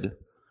good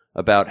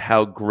about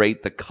how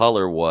great the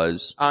color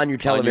was On your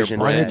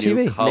television on your set. brand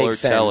new TV. color Makes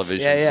sense.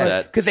 television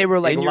set. Because they were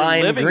like In your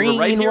lime living room, green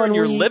right here in one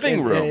your week, living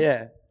and- room.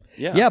 Yeah.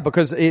 Yeah,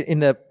 because in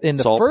the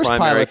all first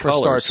primary pilot for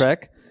Star colors.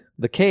 Trek,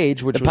 the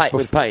Cage, which was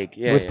With Pike.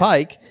 Yeah, with yeah.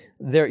 Pike,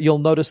 there you'll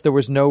notice there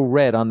was no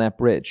red on that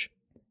bridge.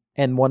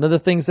 And one of the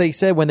things they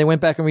said when they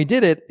went back and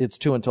redid it, it's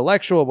too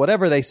intellectual,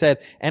 whatever they said,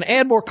 and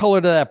add more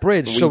color to that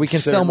bridge so we can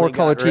sell more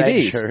color certainly got red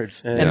TVs.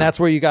 shirts. Yeah. And that's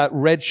where you got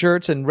red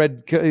shirts and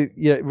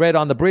red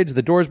on the bridge.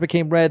 The doors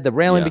became red. The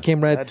railing Yeah.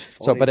 became red. That's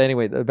So, funny. but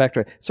anyway,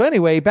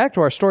 back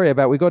to our story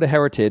about we go to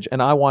Heritage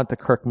and I want the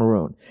Kirk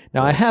maroon.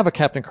 Now I have a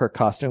Captain Kirk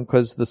costume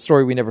because the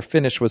story we never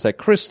finished was at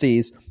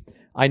Christie's.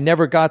 I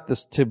never got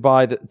this to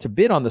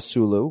bid on the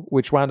Sulu,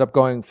 which wound up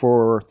going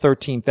for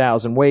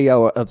 $13,000, way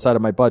outside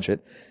of my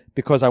budget,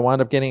 because I wound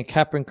up getting a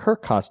Captain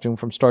Kirk costume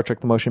from Star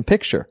Trek: The Motion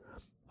Picture.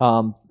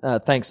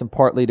 Thanks in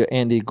partly to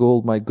Andy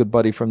Gould, my good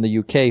buddy from the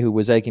UK, who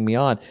was egging me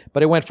on.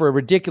 But it went for a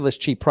ridiculous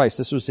cheap price.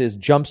 This was his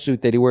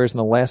jumpsuit that he wears in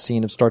the last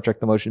scene of Star Trek: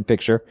 The Motion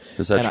Picture.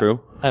 Is that And true?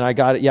 I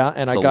got it. Yeah,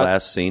 and It's I the got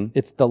last scene?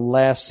 It's the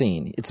last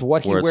scene. It's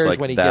what he Where it's wears like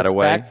when he that gets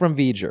away? back from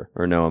V'ger.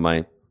 Or no, am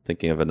I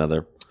thinking of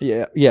another?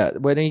 Yeah.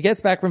 When he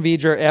gets back from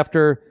V'ger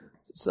after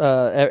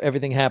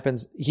everything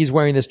happens, he's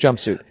wearing this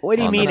jumpsuit. What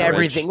do you On the mean bridge.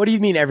 everything? What do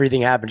you mean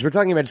everything happens? We're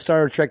talking about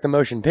Star Trek: The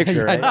Motion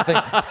Picture, right?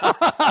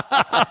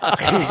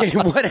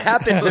 What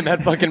happens in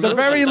that fucking The movie?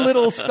 very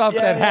little stuff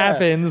that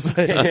happens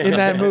in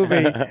that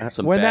movie.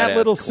 Some when that badass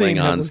little scene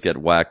Klingons happens. get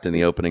whacked in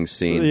the opening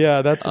scene.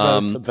 Yeah, that's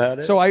about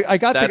it. So I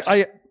got That's-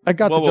 I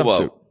got the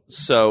jumpsuit.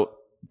 So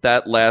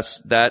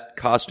that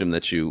costume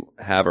that you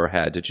have or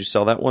had, did you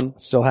sell that one?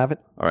 Still have it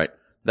All right.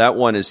 That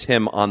one is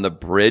him on the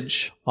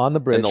bridge on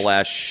the bridge in the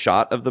last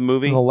shot of the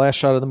movie. in the last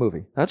shot of the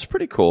movie. That's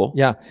pretty cool.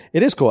 Yeah,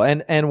 it is cool.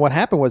 And what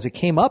happened was it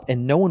came up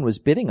and no one was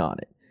bidding on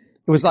it.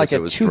 It was like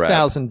Because it at was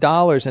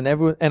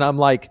 $2,000 and I'm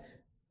like,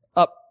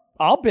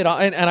 I'll bid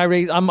on, and I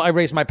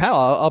raise my paddle.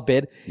 I'll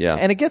bid. Yeah.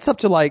 And it gets up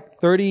to like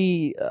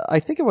 30, I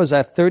think it was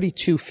at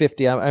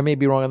 3250. I may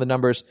be wrong on the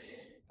numbers.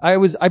 I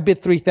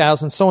bid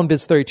 3,000. Someone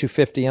bids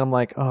 3,250 and I'm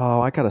like, oh,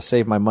 I got to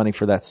save my money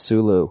for that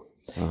Sulu.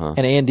 Uh-huh.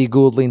 And Andy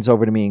Gould leans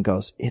over to me and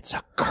goes, it's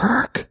a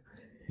Kirk.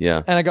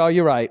 Yeah. And I go,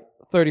 you're right.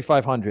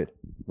 3,500.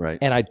 Right.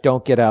 And I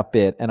don't get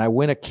outbid. And I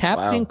win a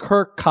Captain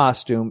Kirk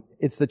costume.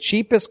 It's the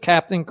cheapest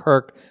Captain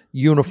Kirk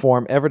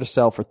uniform ever to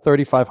sell for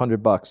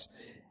 $3,500.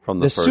 From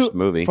the first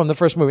movie. From the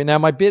first movie. Now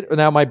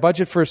my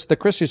budget for the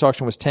Christie's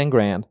auction was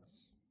 $10,000.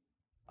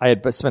 I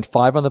had spent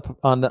 $5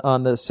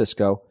 on the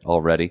Cisco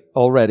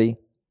already.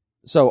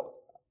 So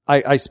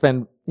I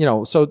spend,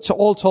 so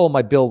all told,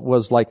 my bill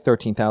was like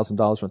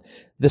 $13,000.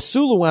 The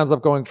Sulu wound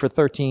up going for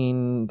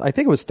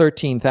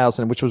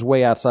 $13,000, which was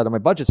way outside of my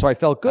budget. So I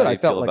felt good. How do you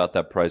feel about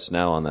that price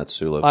now on that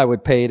Sulu? I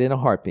would pay it in a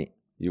heartbeat.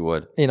 You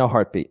would? In a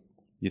heartbeat.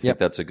 You think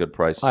that's a good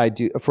price? I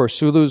do. For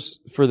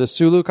the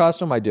Sulu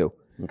costume, I do.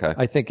 Okay.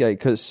 I think,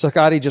 because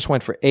Sakati just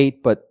went for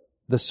 $8, but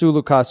the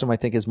Sulu costume I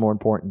think is more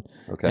important.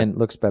 Okay. And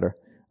looks better.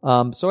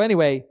 So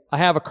anyway, I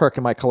have a Kirk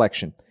in my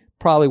collection.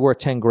 Probably worth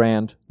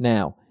 $10,000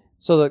 now.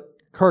 So the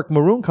Kirk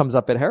Maroon comes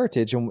up at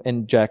Heritage,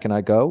 and Jack and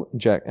I go.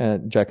 Jack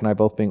and I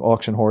both being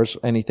auction whores,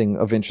 anything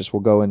of interest we'll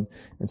go and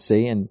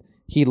see. And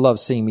he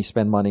loves seeing me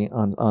spend money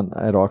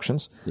at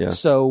auctions. Yeah.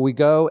 So we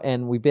go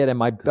and we bid, and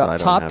my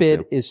top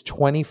bid is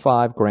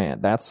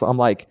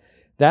 $25,000.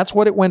 That's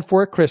what it went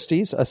for at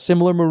Christie's. A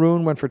similar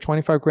maroon went for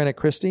 $25,000 at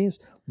Christie's.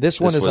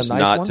 This one is a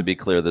nice one. To be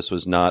clear, this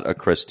was not a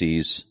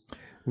Christie's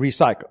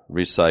recycle.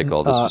 This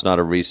was not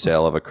a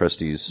resale of a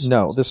Christie's.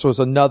 No, this was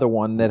another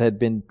one that had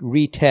been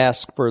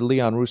retasked for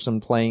Leon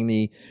Russom playing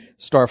the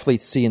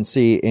Starfleet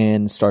CNC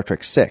in Star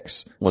Trek VI.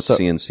 What's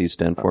CNC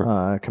stand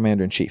for?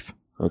 Commander in Chief.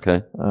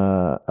 Okay.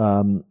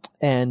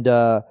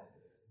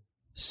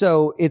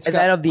 So it's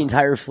that of the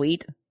entire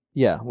fleet?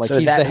 Yeah, like so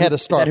he's the head of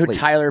Starfleet. Is that who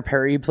Tyler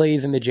Perry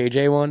plays in the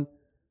JJ one?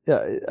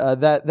 Yeah.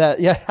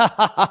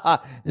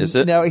 Is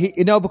it?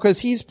 No, because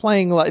he's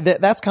playing like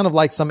that's kind of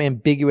like some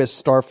ambiguous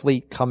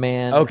Starfleet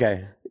command.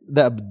 Okay.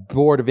 The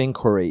Board of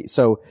Inquiry.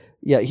 So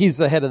yeah, he's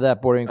the head of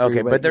that Board of Inquiry.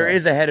 Okay, but there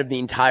is a head of the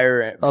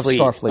entire fleet.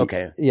 Of Starfleet.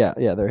 Okay. Yeah,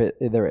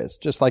 there is.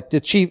 Just like the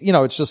chief,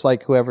 it's just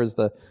like whoever's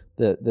the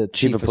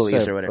chief of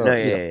police or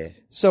whatever. Yeah.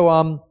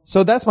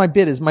 So that's my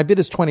bid is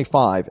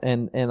 25,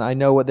 and I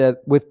know that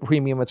with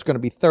premium it's going to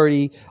be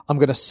 30. I'm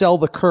going to sell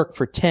the Kirk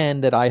for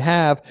 10 that I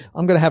have.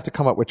 I'm going to have to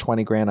come up with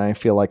 $20,000. I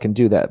feel I can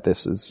do that.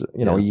 This is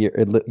a year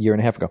and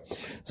a half ago.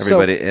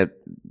 Everybody,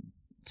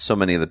 so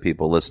many of the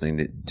people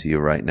listening to you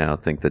right now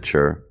think that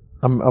you're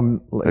I'm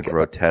like a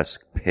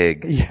grotesque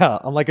pig. Yeah,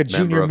 I'm like a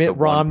junior Mitt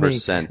Romney.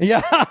 1%.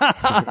 Yeah,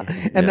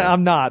 and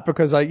I'm not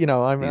because I'm these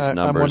numbers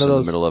I'm one of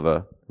those in the middle of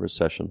a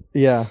recession.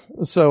 Yeah,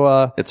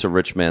 so it's a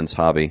rich man's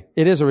hobby.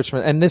 It is a rich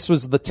man, and this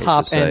was the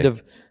top end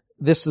of.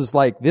 This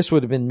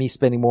would have been me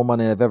spending more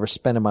money than I've ever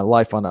spent in my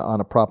life on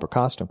a proper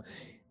costume,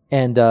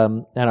 and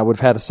I would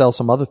have had to sell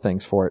some other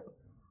things for it.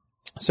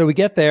 So we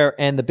get there,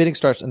 and the bidding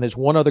starts, and there's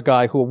one other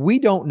guy who we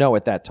don't know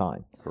at that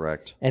time.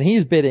 Correct. And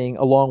he's bidding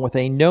along with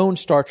a known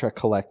Star Trek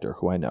collector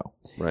who I know.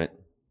 Right.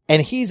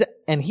 And he's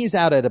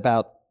out at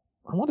about,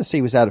 I want to say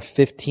he was out at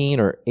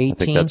 15 or 18.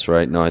 I think that's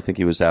right. No, I think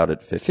he was out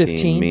at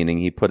 15, meaning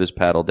he put his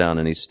paddle down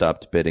and he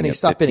stopped bidding at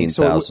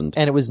 15,000.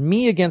 And it was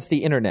me against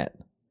the internet.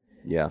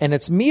 Yeah. And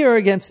it's me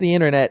against the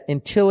internet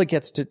until it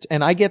gets to,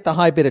 and I get the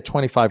high bid at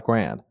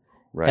 $25,000.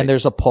 Right. And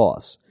there's a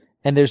pause.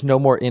 And there's no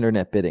more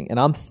internet bidding.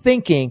 And I'm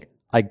thinking,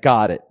 I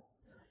got it.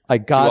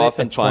 You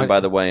often find,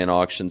 by the way, in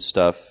auction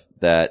stuff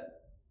that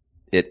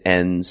it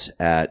ends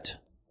at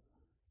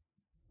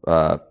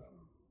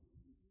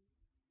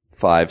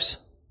fives.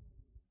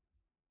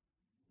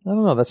 I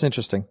don't know. That's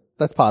interesting.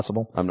 That's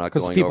possible. I'm not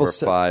going over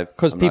 5.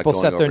 Because people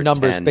set their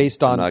numbers 10.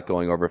 based on. I'm not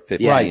going over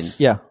 15. Right.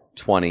 Yeah.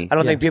 20. I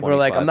don't think people 25. Are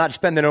like, I'm not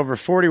spending over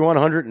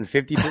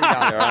 $4,153.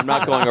 I'm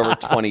not going over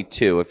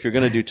 22. If you're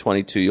going to do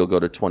 22, you'll go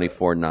to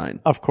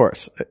 24.9. Of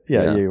course.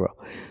 Yeah, you will.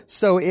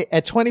 So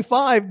at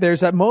 25, there's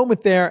that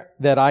moment there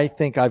that I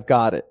think I've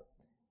got it.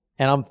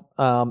 And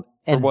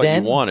For what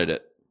you wanted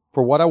it.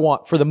 For what I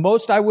want. For the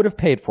most I would have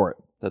paid for it.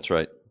 That's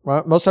right.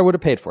 Most I would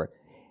have paid for it.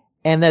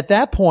 And at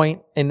that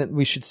point, and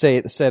we should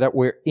say that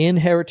we're in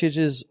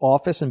Heritage's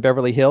office in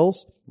Beverly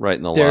Hills. Right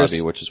in the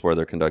lobby, which is where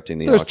they're conducting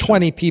the auction. There's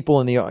 20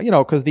 people in the,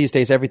 because these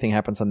days everything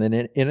happens on the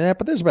internet,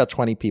 but there's about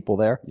 20 people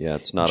there. Yeah,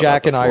 it's not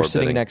Jack and I are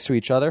sitting next to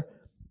each other.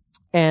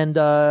 And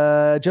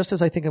just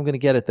as I think I'm going to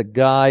get it, the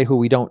guy who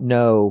we don't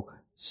know,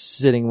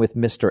 sitting with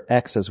Mr.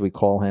 X, as we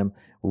call him,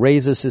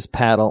 raises his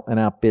paddle and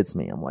outbids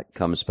me. I'm like,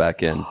 comes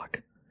back in.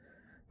 Fuck.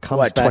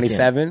 What,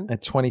 27?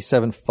 At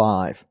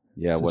 27.5.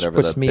 Yeah, so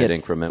whatever that bid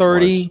increment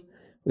 30, was.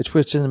 Which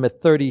puts him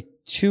at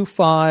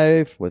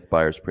 32.5. With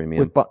buyer's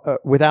premium.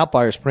 Without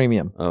buyer's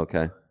premium.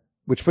 Okay.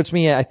 Which puts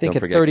me, I think,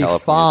 Don't at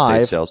 35.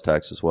 California state sales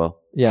tax as well.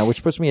 Yeah,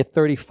 which puts me at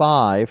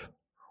 35.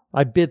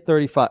 I bid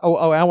 35. Oh,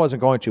 I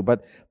wasn't going to,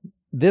 but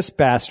this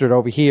bastard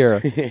over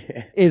here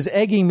is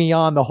egging me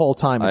on the whole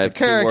time. I have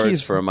 2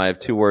 words for him. I have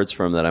 2 words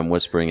for him that I'm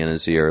whispering in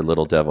his ear.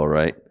 Little devil,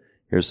 right?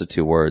 Here's the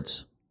 2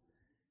 words.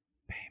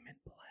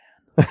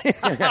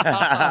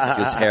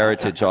 Because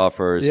Heritage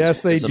offers,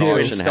 yes, they do,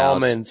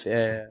 installments.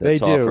 Yeah, they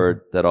do.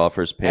 That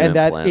offers payment and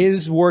that plans.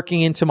 is working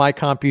into my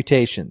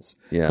computations.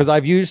 Yeah, because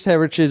I've used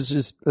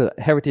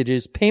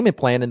Heritage's payment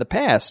plan in the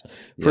past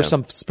for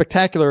some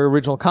spectacular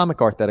original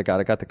comic art that I got.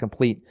 I got the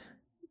complete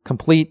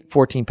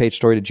 14-page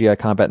story to GI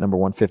Combat number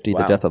 150,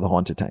 The Death of the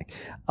Haunted Tank.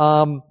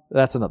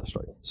 That's another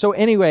story. So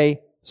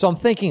anyway, I'm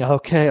thinking,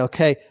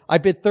 okay, I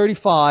bid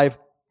 35,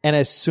 and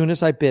as soon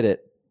as I bid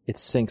it, it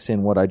sinks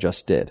in what I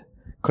just did.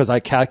 Because I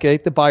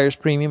calculate the buyer's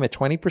premium at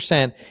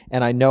 20%,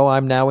 and I know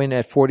I'm now in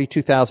at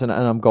 42,000,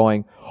 and I'm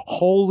going,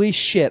 holy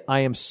shit,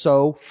 I am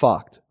so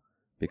fucked.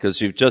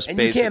 Because you've just And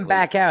basically... you can't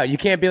back out. You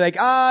can't be like,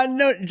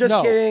 no, just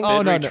kidding.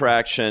 Oh, no.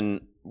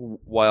 Retraction,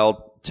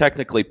 while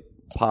technically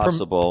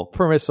possible,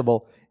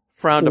 Permissible.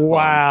 frowned upon.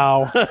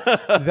 Wow.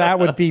 That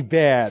would be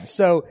bad.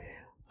 So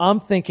I'm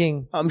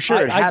thinking, I'm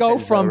sure it I go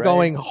happens, from though, right?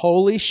 going,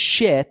 holy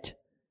shit,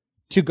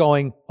 to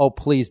going, oh,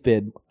 please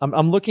bid.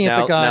 I'm looking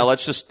at the guy. Now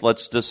let's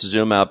just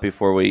zoom out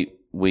before we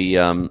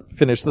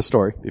Finish the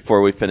story.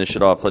 before we finish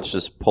it off. Let's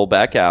just pull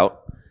back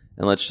out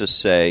and let's just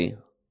say,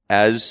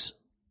 as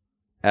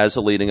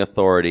a leading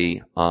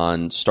authority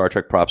on Star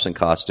Trek props and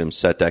costumes,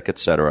 set deck,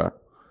 etc.,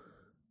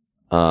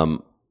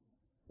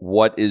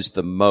 what is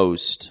the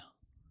most,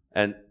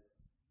 and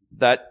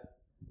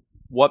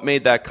what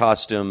made that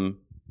costume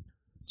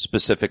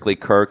specifically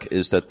Kirk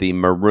is that the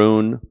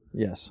maroon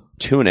Yes.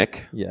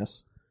 tunic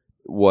Yes.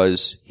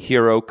 was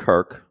Hero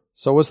Kirk.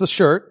 So was the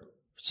shirt,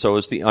 So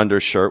is the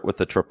undershirt with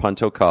the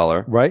Trapunto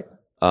collar. right?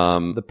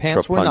 The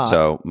pants were not.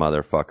 Trapunto,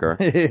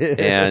 motherfucker.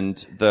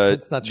 And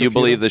That's not you true,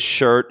 believe Peter. the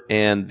shirt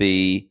and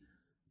the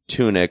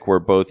tunic were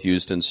both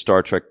used in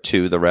Star Trek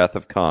II, The Wrath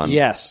of Khan.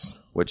 Yes.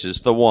 Which is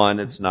the one.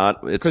 It's 'Cause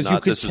not, you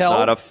could this tell- is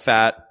not a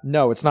fat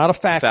No, it's not a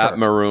fat Kirk.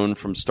 maroon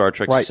from Star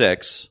Trek Right.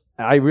 6.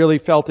 I really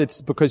felt it's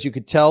because you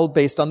could tell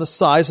based on the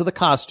size of the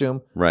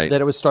costume Right.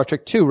 that it was Star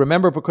Trek 2.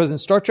 Remember, because in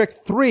Star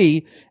Trek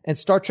 3 and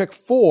Star Trek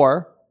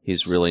 4,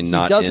 He's really he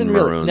not doesn't in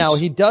really. maroons. Now,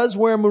 he does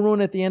wear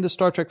maroon at the end of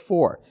Star Trek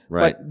 4.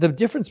 Right. But the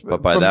difference.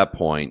 But by that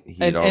point,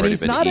 he'd already and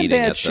he's been not in eating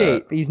bad at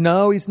shape. He's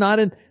not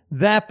in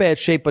that bad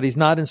shape, but he's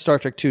not in Star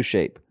Trek 2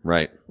 shape.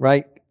 Right.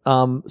 Right?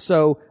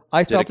 So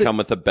I Did felt it come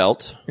with a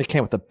belt? it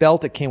came with the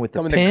belt, it came with the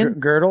Come in the pin.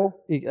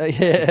 girdle.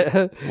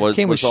 Yeah. Was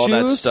came with all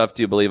that shoes. stuff,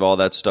 do you believe all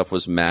that stuff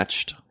was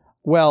matched?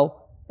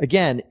 Well,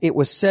 again, it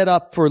was set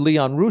up for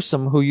Leon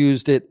Russom, who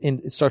used it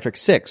in Star Trek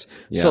 6.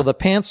 Yeah. So the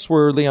pants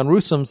were Leon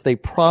Russom's. They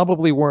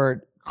probably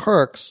weren't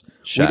Kirk's.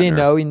 Shatner. We didn't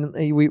know.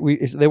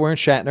 They weren't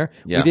Shatner.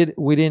 Yeah.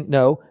 We didn't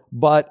know.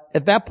 But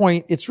at that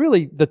point, it's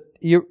really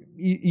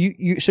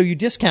so you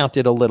discount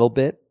it a little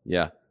bit,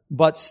 Yeah.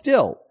 but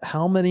still,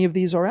 how many of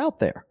these are out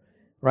there?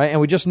 Right?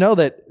 And we just know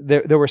that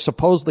there were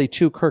supposedly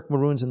 2 Kirk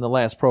Maroons in the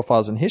last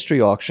Profiles in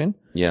History auction,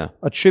 Yeah.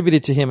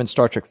 attributed to him in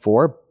Star Trek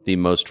 4. The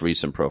most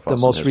recent profile.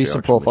 The most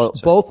recent profile,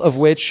 both of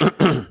which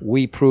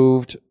we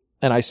proved,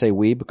 and I say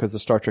we because the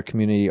Star Trek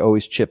community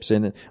always chips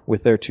in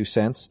with their 2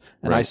 cents,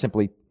 and I Right.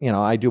 simply,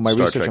 I do my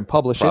Star research Trek and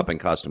publish prop it. and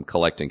costume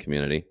collecting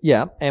community.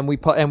 Yeah, and we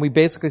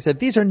basically said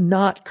these are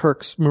not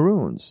Kirk's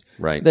Maroons.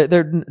 Right.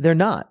 They're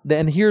not,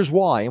 and here's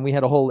why. And we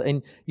had a whole,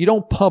 and you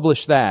don't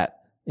publish that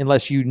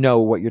unless you know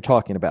what you're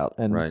talking about.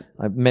 And Right.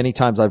 many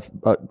times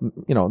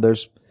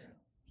there's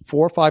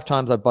 4 or 5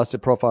 times I've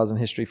busted Profiles in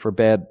History for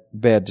bad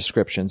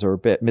descriptions or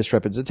bad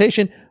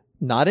misrepresentation.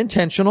 Not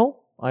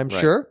intentional, I'm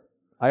Right. sure.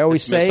 I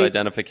always It's say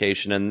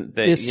misidentification and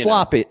it's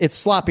sloppy. It's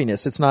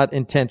sloppiness. It's not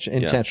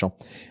intentional.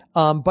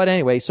 But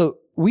anyway, so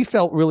we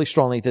felt really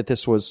strongly that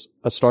this was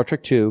a Star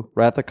Trek II,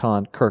 Wrath of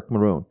Khan, Kirk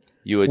Maroon.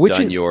 You had Which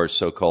done is- your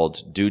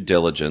so-called due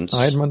diligence.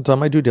 I had done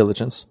my due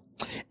diligence.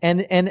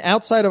 And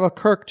outside of a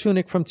Kirk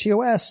tunic from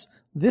TOS,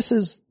 this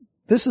is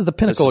the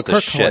pinnacle of the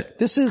Kirk. shit.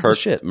 This is Kirk the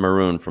shit.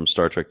 Maroon from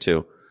Star Trek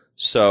 2.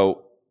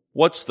 So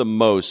what's the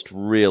most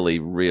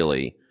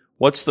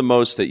what's the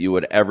most that you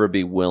would ever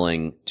be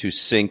willing to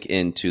sink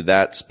into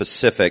that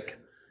specific,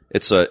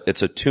 it's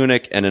a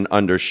tunic and an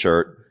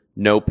undershirt,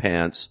 no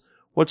pants.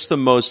 What's the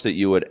most that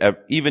you would ever,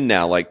 even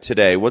now, like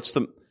today,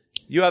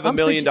 you have $1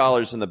 million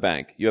in the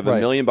bank. You have $1 Right.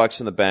 million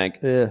in the bank.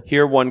 Yeah.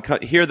 Here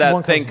that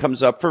One thing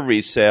comes up for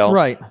resale.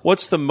 Right.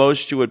 What's the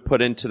most you would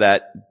put into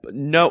that?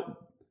 No,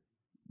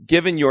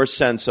 given your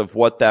sense of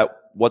what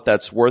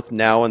that's worth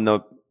now in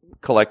the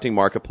collecting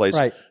marketplace,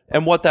 Right.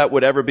 and what that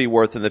would ever be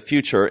worth in the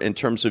future in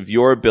terms of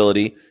your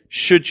ability,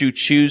 should you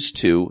choose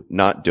to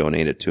not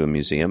donate it to a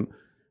museum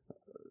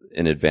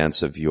in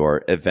advance of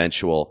your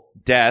eventual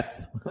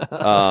death,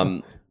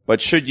 but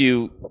should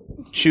you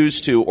choose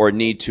to or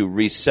need to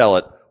resell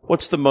it,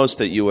 what's the most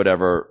that you would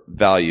ever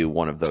value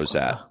one of those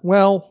at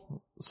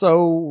Well,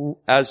 so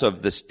as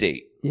of this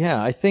date?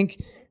 yeah, I think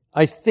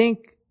I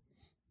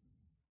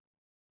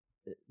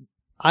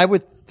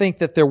would think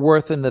that they're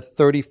worth in the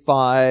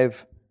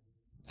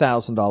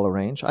 $35,000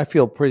 range. I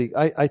feel pretty.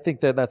 I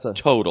think that's a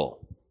Total.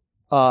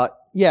 yeah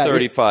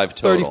 35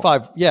 total.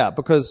 35, yeah,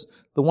 because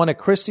the one at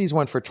Christie's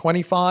went for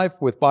 25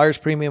 with buyer's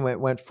premium. It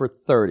went for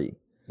 30.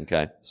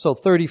 Okay. So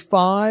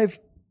 35.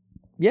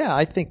 Yeah,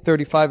 I think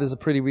 35 is a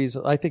pretty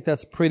reason. I think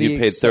that's pretty. You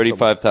paid acceptable.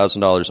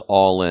 $35,000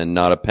 all in,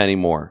 not a penny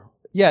more.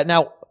 Yeah.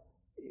 Now,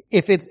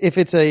 if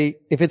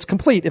it's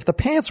complete, if the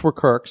pants were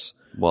Kirk's,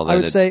 Well, then I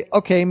would say,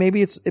 okay,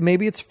 maybe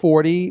it's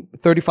 40,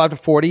 35 to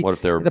 40. What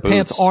if they were the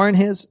pants boots? aren't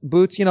his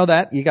boots? You know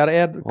that you got to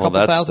add a Well, couple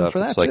that thousand stuff, for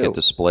that it's like too. it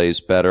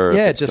displays better.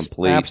 Yeah, if it's just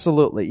complete.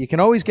 absolutely. You can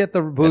always get the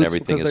boots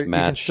everything because is you can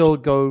matched. still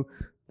go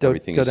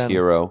Everything is down.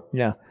 hero.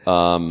 Yeah.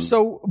 Um,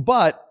 So,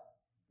 but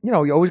you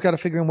always got to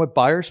figure in what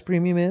buyer's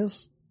premium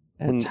is.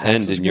 and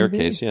taxes in your gonna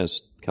be. case,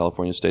 yes,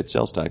 California state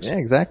sales tax. Yeah,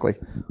 exactly.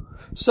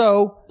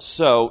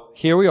 So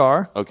here we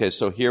are. Okay,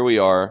 so here we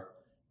are,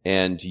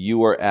 and you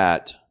were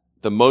at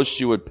the most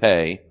you would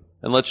pay,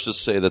 and let's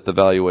just say that the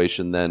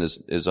valuation then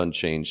is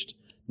unchanged.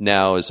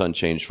 Now is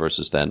unchanged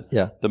versus then.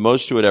 Yeah. The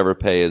most you would ever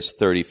pay is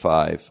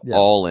 $35,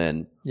 all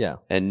in. Yeah.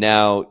 And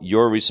now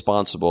you're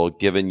responsible,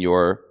 given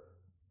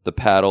the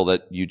paddle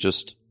that you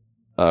just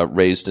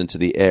raised into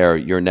the air,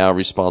 you're now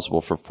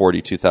responsible for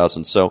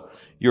 $42,000. So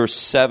you're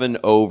 7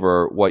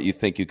 over what you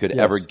think you could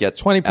ever get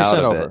 20% out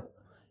of over. it.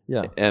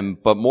 Yeah.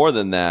 But more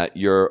than that,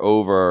 you're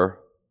over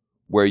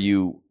where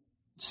you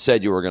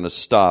said you were going to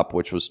stop,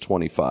 which was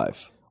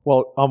 25.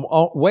 Well, I'm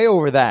way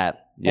over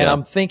that. Yeah. And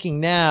I'm thinking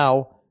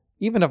now,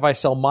 even if I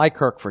sell my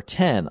Kirk for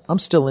 10, I'm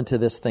still into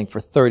this thing for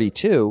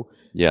 32.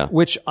 Yeah.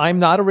 Which I'm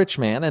not a rich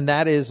man, and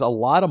that is a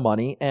lot of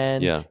money.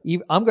 And Yeah.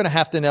 I'm going to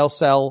have to now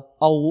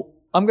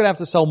I'm going to have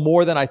to sell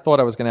more than I thought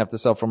I was going to have to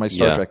sell for my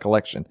Star Trek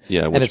collection.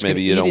 Yeah, And which it's gonna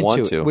maybe you eat don't want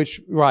into to. it, which,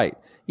 right.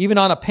 Even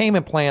on a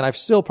payment plan, I've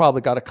still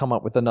probably got to come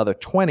up with another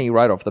 20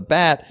 right off the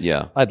bat.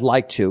 Yeah. I'd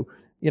like to.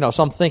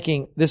 So I'm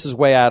thinking this is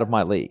way out of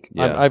my league.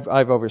 Yeah.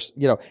 I've over,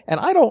 and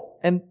I don't,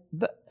 and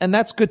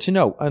that's good to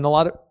know. And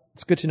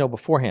it's good to know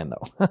beforehand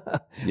though.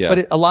 Yeah.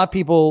 But a lot of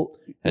people,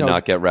 And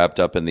not get wrapped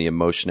up in the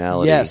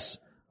emotionality yes,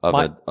 of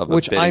a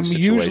which bidding I'm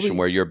situation usually,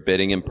 where you're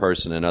bidding in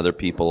person and other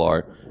people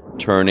are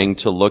turning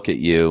to look at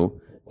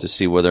you to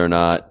see whether or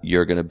not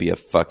you're going to be a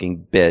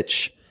fucking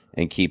bitch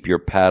and keep your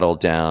paddle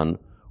down,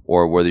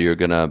 or whether you're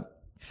going to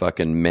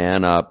fucking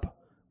man up,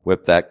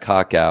 whip that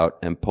cock out,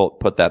 and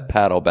put that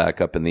paddle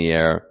back up in the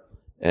air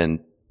and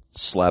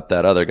slap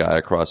that other guy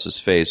across his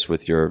face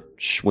with your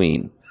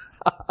schween.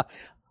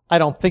 I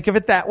don't think of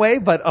it that way,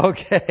 but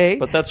okay.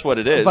 But that's what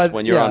it is. But,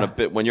 when you're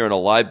yeah. when you're in a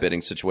live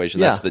bidding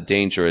situation, Yeah. that's the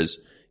danger, is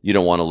you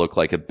don't want to look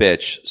like a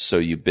bitch, so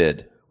you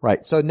bid.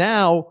 Right. So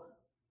now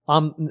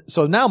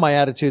my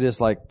attitude is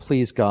like,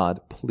 please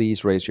God,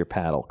 please raise your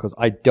paddle, because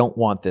I don't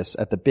want this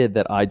at the bid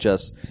that I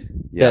just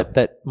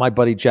that my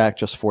buddy Jack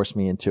just forced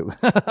me into.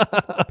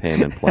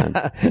 Payment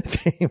plan.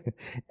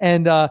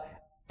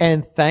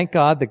 And thank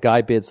God the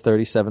guy bids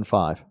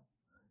 37.5,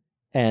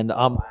 and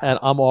I'm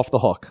off the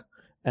hook.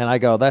 And I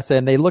go, that's it.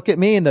 And they look at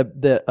me, and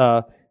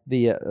the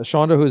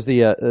Shonda, who's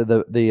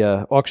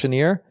the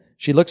auctioneer,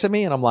 she looks at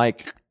me, and I'm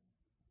like,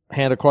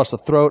 hand across the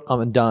throat,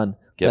 I'm done.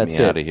 Get me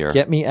out of here.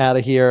 Get me out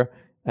of here.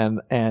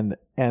 And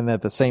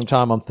at the same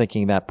time, I'm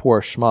thinking that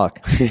poor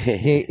schmuck.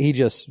 he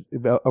just,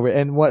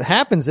 and what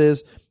happens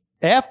is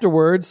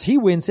afterwards, he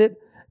wins it.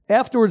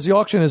 Afterwards, the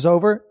auction is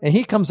over, and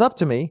he comes up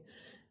to me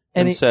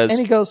and he says, and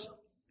he goes,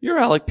 "You're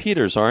Alec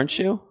Peters, aren't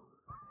you?"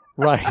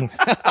 Right.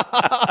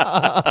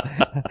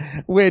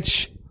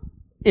 Which,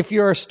 if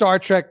you're a Star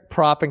Trek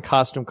prop and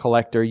costume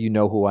collector, you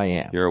know who I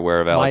am. You're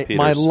aware of Alec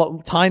Peters. My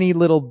tiny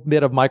little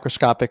bit of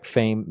microscopic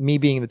fame, me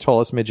being the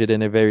tallest midget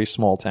in a very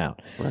small town.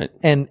 Right.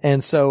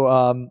 And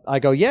so I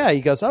go, yeah.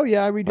 He goes, oh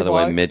yeah, I read your blog.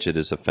 By the way, blog. midget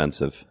is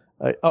offensive.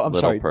 I'm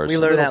sorry. Person. We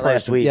learned Little that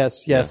last person. week.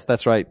 Yes,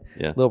 that's right.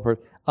 Yeah. Little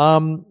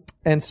person.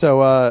 And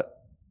so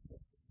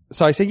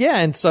I said, yeah.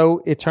 And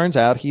so it turns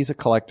out he's a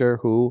collector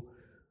who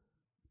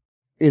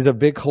is a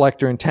big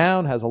collector in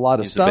town, has a lot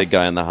of stuff. He's a big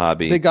guy in the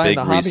hobby. Big guy in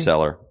the hobby.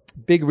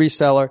 Big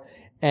reseller.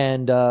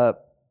 And, so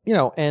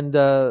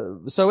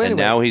anyway. And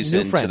now he's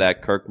into friend.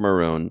 that Kirk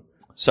Maroon,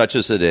 such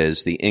as it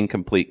is, the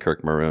incomplete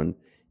Kirk Maroon.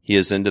 He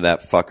is into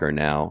that fucker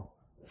now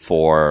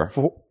for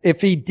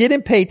if he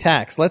didn't pay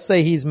tax, let's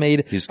say he's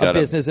made got a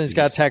business and he's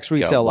got a tax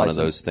resale one license.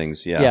 One of those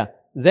things, yeah. Yeah.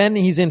 Then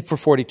he's in for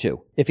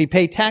 42. If he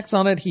paid tax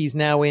on it, he's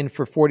now in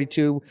for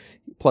 42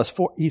 plus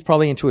 4. He's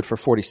probably into it for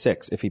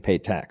 46 if he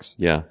paid tax.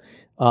 Yeah.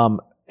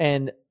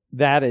 And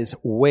that is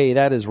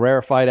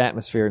rarefied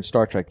atmosphere in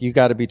Star Trek. You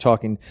got to be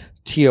talking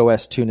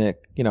TOS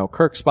tunic,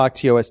 Kirk Spock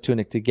TOS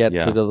tunic to get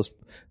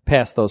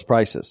past those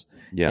prices.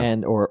 Yeah.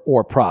 And,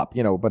 or prop,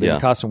 but in the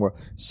costume world.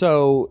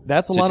 So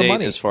that's a lot of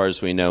money. As far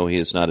as we know, he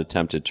has not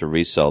attempted to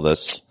resell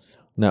this.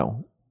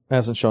 No.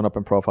 Hasn't shown up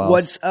in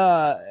profiles.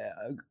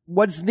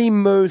 What's the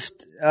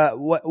most,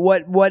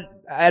 what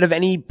out of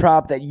any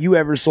prop that you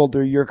ever sold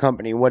through your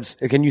company,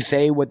 can you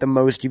say what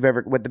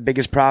the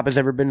biggest prop has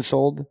ever been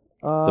sold?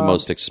 The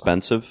most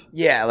expensive?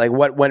 Yeah, like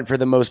what went for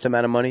the most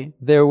amount of money?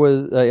 There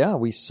was,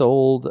 we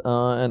sold,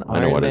 an Iron Man. I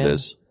know what it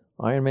is.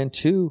 Iron Man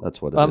 2.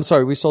 That's what it is. I'm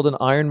sorry, we sold an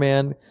Iron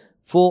Man,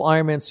 full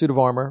Iron Man suit of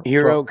armor.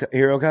 Hero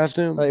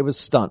costume? It was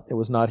stunt. It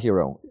was not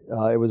hero.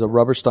 It was a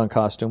rubber stunt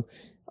costume.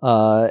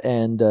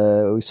 And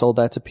we sold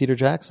that to Peter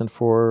Jackson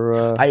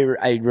for,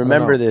 I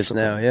remember this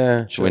now,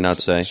 yeah. Should we not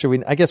say?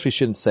 I guess we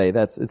shouldn't say.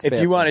 It's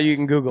if you want to, you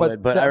can Google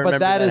it, but I remember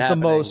that is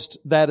happening.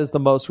 that is the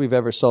most we've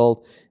ever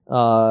sold.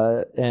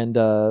 I'm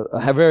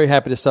very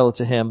happy to sell it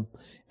to him.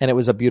 And it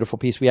was a beautiful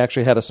piece. We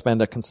actually had to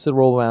spend a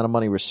considerable amount of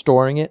money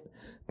restoring it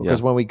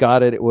because when we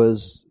got it,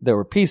 there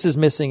were pieces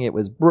missing. It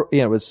was,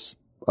 it was,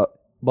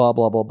 blah,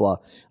 blah, blah, blah.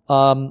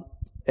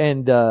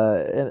 And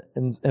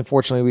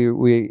unfortunately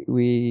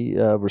we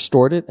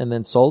restored it and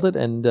then sold it,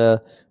 and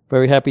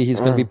very happy he's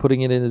going to be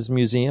putting it in his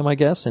museum, I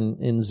guess, in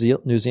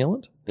New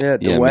Zealand. Yeah,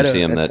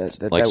 museum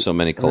that so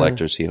many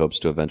collectors he hopes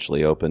to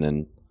eventually open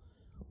in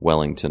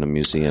Wellington, a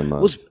museum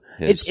of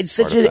his it's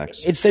such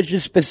artifacts. it's such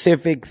a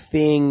specific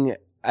thing.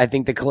 I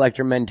think the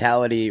collector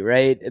mentality,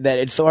 right? That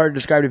it's so hard to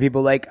describe to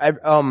people. Like, have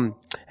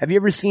you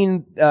ever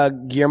seen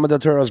Guillermo del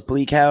Toro's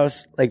Bleak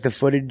House? Like the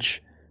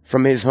footage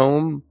from his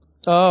home.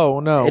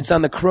 Oh no! It's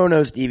on the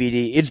Chronos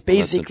DVD. It's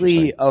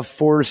basically interesting. a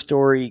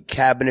 4-story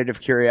cabinet of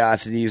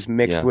curiosities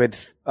mixed with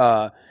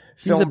film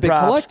He's a big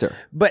props. collector.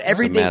 But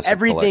massive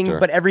collector.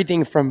 but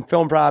everything from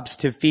film props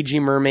to Fiji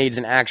mermaids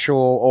and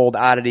actual old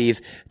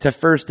oddities to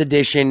first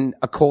edition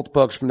occult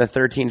books from the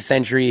 13th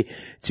century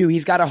to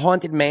he's got a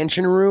haunted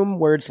mansion room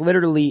where it's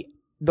literally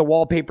the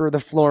wallpaper, the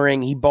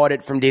flooring. He bought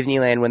it from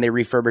Disneyland when they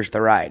refurbished the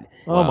ride.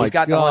 Oh my He's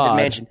got the haunted God.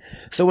 mansion.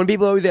 So when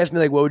people always ask me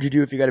like, what would you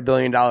do if you got $1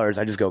 billion?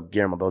 I just go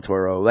Guillermo del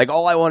Toro. Like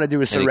all I want to do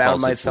is And he surround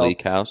calls it myself.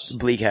 Bleak House.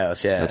 Bleak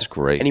House, yeah. That's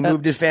great. And he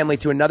moved his family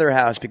to another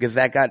house because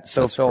that got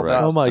so That's filled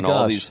correct. up. Oh my and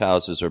all gosh. these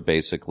houses are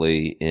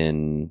basically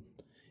in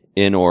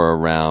or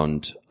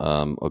around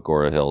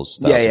Agora Hills.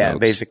 Thousand Yeah, Oaks,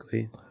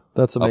 basically.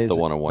 That's up amazing. the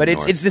 101 But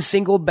north. it's the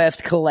single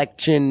best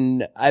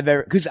collection I've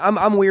ever, cause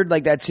I'm weird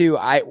like that too.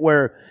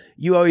 Where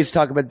you always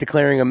talk about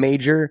declaring a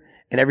major,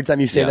 and every time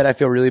you say Yeah. that I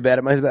feel really bad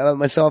about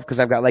myself cause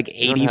I've got like 80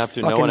 You don't have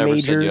to. fucking No one ever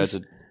majors. said you had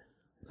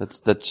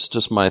to. That's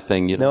just my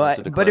thing. You don't No, have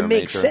to declare but it a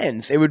makes major.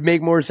 sense. It would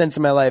make more sense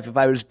in my life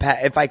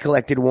if I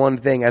collected one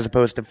thing as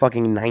opposed to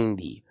fucking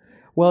 90.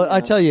 Well,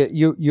 I tell you,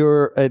 you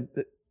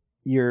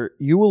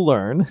will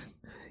learn.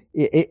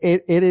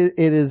 It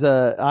is.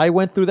 I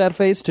went through that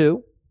phase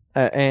too,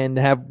 and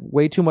have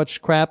way too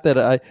much crap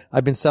that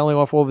I've been selling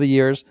off over the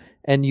years.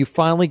 And you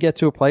finally get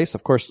to a place.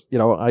 Of course, you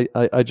know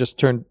I just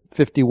turned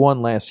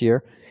 51 last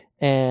year,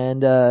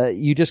 and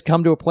you just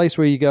come to a place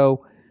where you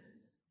go,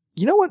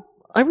 you know what?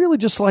 I really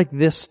just like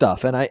this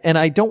stuff, and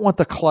I don't want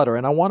the clutter,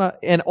 and I want to.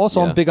 And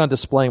also, Yeah. I'm big on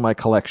displaying my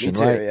collection, Me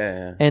too, right?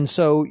 yeah. And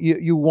so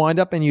you wind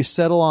up and you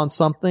settle on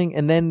something,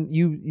 and then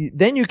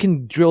you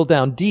can drill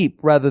down deep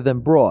rather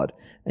than broad.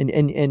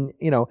 And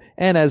you know,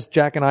 and as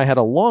Jack and I had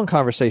a long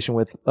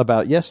conversation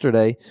about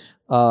yesterday,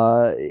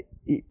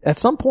 at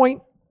some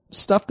point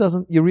stuff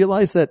you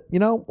realize that, you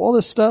know, all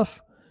this stuff,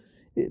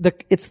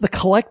 it's the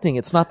collecting,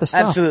 it's not the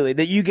stuff. Absolutely.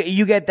 That you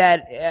get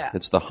that,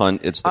 It's the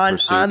hunt. It's the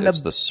pursuit.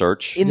 It's the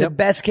search. in the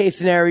best case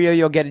scenario,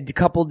 you'll get a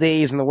couple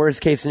days. In the worst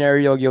case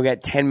scenario, you'll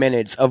get 10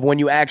 minutes of when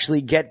you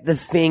actually get the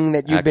thing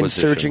that you've been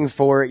Acquisition. searching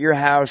for at your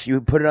house.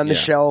 You put it on the Yeah.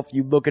 shelf,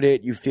 you look at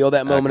it, you feel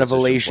that moment of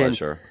Acquisition elation.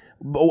 pleasure.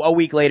 A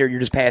week later, you're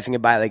just passing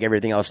it by like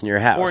everything else in your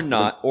house. Or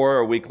not. Or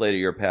a week later,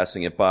 you're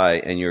passing it by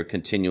and you're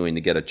continuing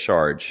to get a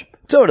charge.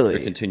 You're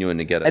Totally. continuing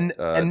to get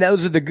a. And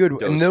those are the good,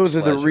 dose and those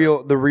of are the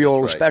pleasure.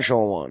 real That's right.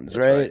 special ones,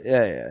 right?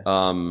 Yeah.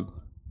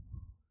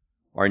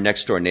 Our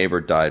next door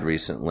neighbor died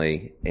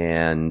recently,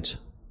 and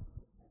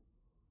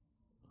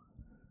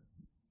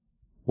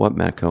what,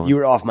 Matt Cohen? You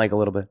were off mic a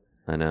little bit.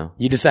 I know.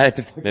 You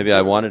decided to Maybe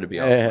I wanted to be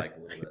off mic a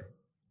little bit.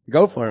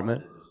 go for it,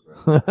 man.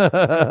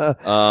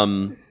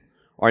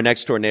 Our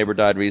next door neighbor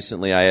died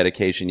recently. I had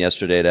occasion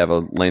yesterday to have a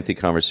lengthy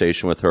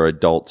conversation with her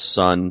adult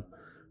son,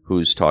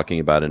 who's talking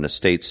about an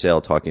estate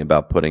sale, talking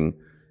about putting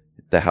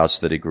the house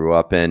that he grew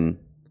up in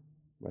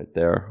right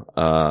there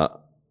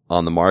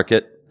on the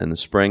market in the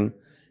spring.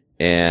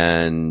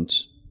 And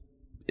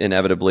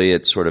inevitably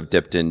it sort of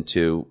dipped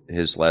into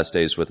his last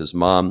days with his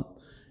mom.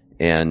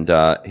 And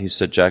he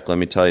said, Jack, let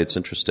me tell you, it's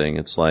interesting.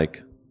 It's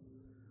like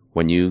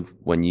when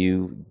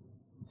you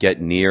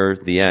get near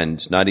the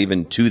end, not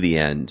even to the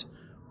end,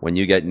 when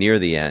you get near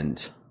the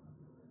end,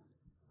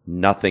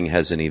 nothing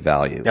has any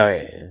value. Oh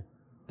yeah.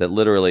 That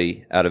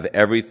literally, out of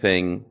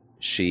everything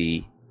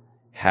she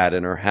had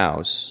in her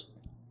house,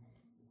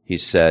 he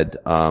said,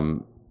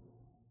 the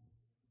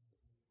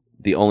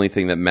only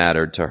thing that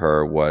mattered to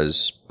her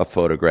was a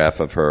photograph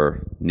of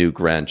her new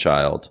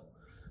grandchild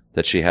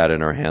that she had in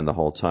her hand the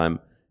whole time.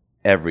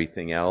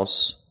 Everything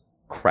else,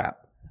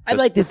 crap. I'd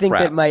like to think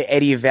crap. that my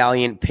Eddie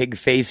Valiant pig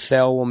face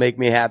cell will make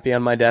me happy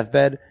on my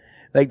deathbed.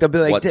 Like they'll be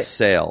like, What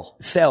sale?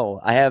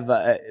 Cell. I have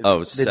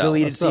the Cell.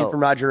 deleted scene Cell.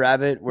 from Roger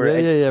Rabbit. Where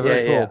Yeah,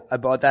 very cool. I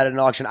bought that at an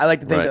auction. I like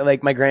to think Right. that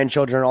like my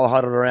grandchildren are all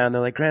huddled around.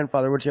 They're like,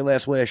 grandfather, what's your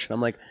last wish? And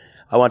I'm like,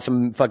 I want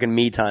some fucking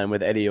me time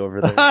with Eddie over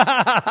there.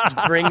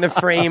 Just bring the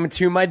frame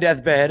to my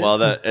deathbed. Well,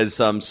 that, as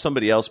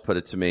somebody else put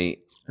it to me,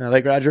 I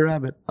like Roger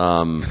Rabbit.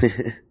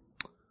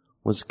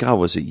 was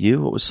it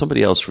you? It was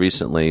somebody else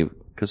recently,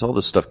 because all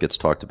this stuff gets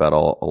talked about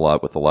a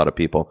lot with a lot of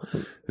people,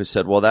 who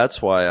said, well, that's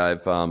why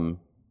I've,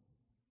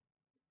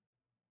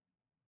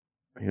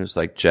 he was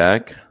like,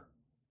 Jack,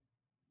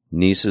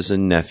 nieces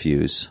and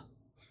nephews.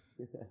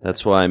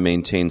 That's why I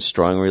maintain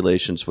strong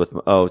relations with,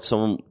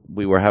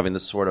 we were having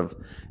this sort of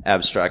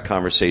abstract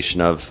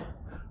conversation of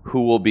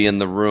who will be in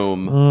the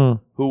room,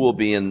 who will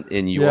be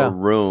in your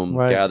room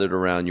right. gathered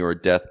around your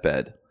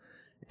deathbed.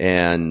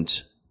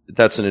 And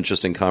that's an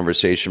interesting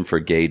conversation for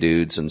gay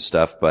dudes and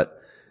stuff, but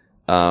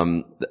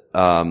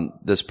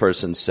this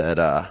person said,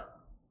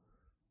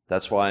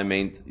 that's why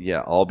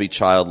I'll be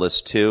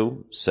childless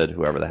too, said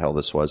whoever the hell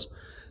this was.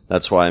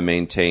 That's why I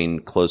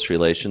maintain close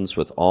relations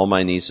with all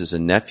my nieces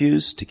and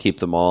nephews to keep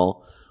them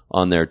all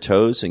on their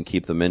toes and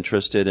keep them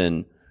interested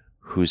in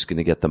who's going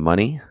to get the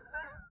money.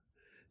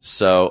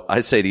 So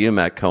I say to you,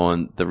 Matt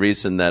Cohen, the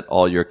reason that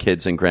all your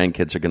kids and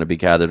grandkids are going to be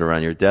gathered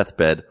around your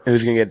deathbed.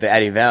 Who's going to get the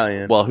Eddie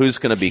Valiant? Well, who's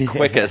going to be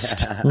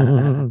quickest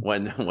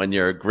when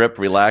your grip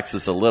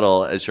relaxes a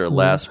like as your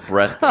last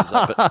breath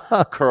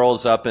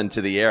curls up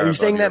into the air? Are you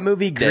saying that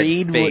movie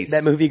Greed?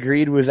 That movie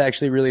Greed was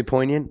actually really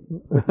poignant,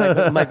 with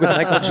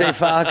Michael J.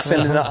 Fox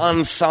and an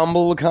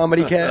ensemble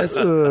comedy cast.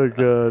 Oh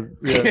god.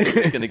 Yeah.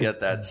 Who's going to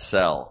get that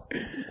cell,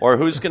 or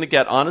who's going to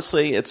get?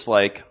 Honestly, it's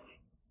like.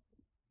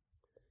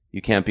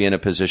 You can't be in a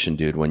position,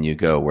 dude, when you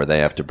go where they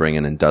have to bring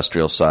an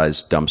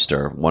industrial-sized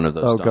dumpster, one of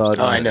those dumpsters God.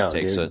 I know,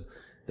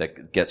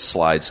 that gets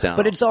slides down.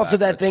 But it's also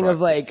that thing of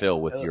like,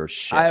 fill with your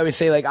shit. I always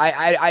say like,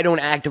 I don't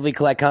actively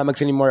collect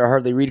comics anymore. I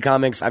hardly read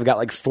comics. I've got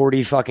like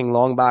 40 fucking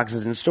long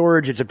boxes in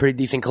storage. It's a pretty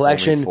decent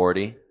collection. Only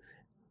 40?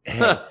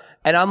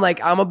 And I'm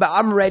like,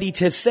 I'm ready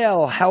to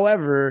sell.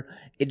 However,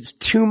 it's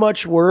too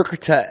much work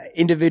to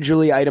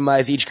individually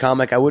itemize each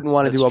comic. I wouldn't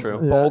want to do a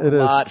bulk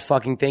lot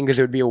fucking thing because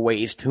it would be a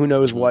waste. Who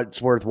knows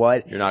what's worth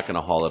what? You're not going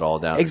to haul it all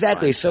down.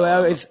 Exactly. So I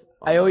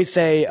always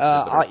say,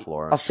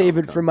 I'll save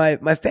it for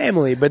my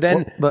family. But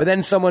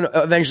then someone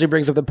eventually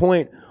brings up the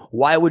point.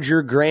 Why would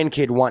your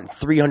grandkid want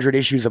 300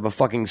 issues of a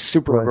fucking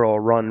Supergirl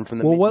run from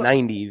the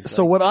mid-90s?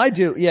 So what I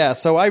do,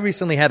 so I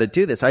recently had to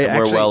do this.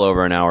 We're well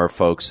over an hour,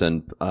 folks,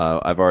 and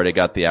I've already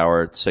got the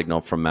hour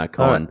signal from Matt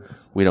Cohen.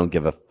 We don't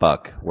give a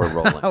fuck. We're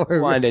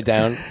rolling. Wind it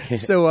down.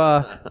 So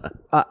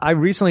I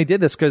recently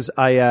did this because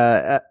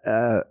I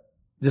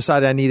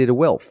decided I needed a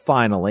will,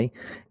 finally.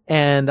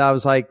 And I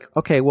was like,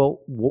 okay,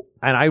 well,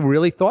 and I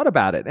really thought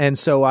about it. And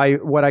so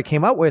what I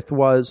came up with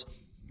was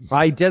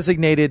I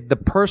designated the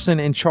person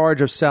in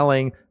charge of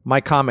selling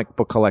my comic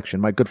book collection,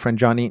 my good friend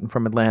John Eaton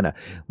from Atlanta.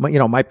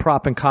 My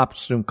prop and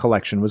costume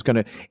collection was going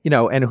to,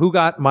 and who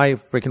got my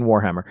freaking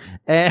Warhammer.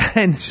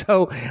 And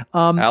so,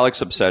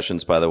 Alec's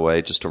obsessions, by the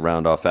way, just to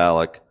round off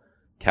Alec,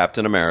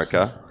 Captain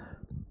America,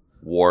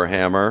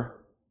 Warhammer,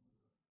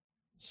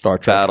 Star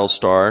Trek,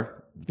 Battlestar,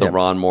 the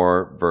Ron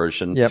Moore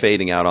version,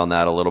 fading out on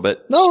that a little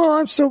bit. No,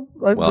 I'm still,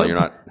 well, you're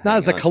not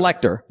as a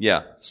collector.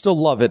 Yeah.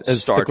 Still love it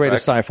as the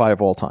greatest sci-fi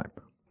of all time.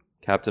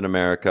 Captain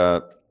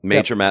America,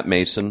 Major Matt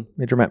Mason.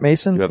 Major Matt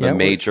Mason. You have a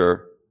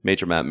major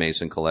Matt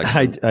Mason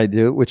collection. I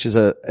do, which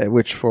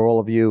for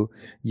all of you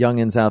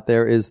youngins out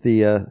there is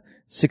the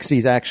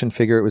 60s action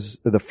figure. It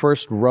was the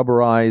first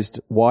rubberized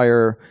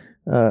wire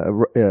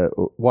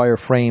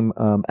frame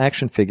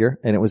action figure,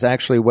 and it was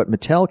actually what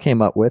Mattel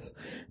came up with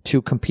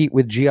to compete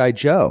with G.I.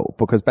 Joe,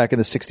 because back in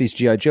the 60s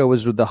G.I. Joe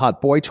was the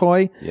hot boy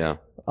toy. Yeah.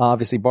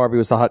 Obviously Barbie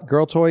was the hot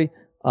girl toy.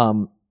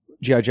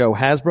 G.I. Joe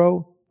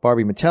Hasbro,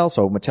 Barbie Mattel,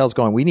 so Mattel's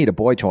going, we need a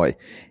boy toy.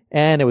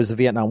 And it was the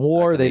Vietnam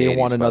War. They didn't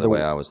want another. By the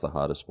way, I was the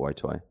hottest boy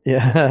toy.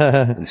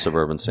 Yeah. In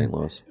suburban St.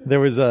 Louis.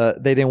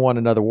 They didn't want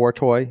another war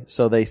toy,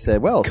 so they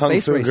said, well,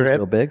 Space Race is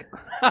real big.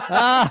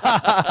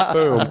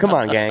 Boom. Come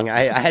on, gang.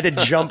 I had to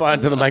jump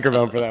onto the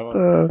microphone for that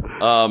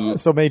one.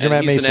 So Major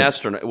Matt Mason. He's an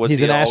astronaut.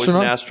 He's an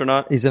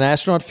astronaut? He's an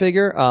astronaut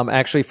figure.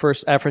 Actually,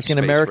 first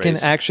African-American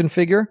action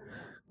figure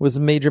was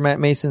Major Matt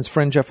Mason's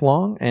friend Jeff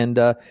Long. And,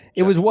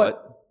 it was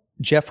what?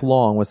 Jeff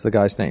Long was the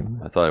guy's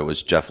name. I thought it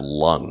was Jeff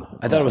Lung.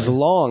 I thought it was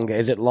Long.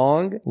 Is it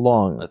Long?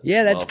 Long.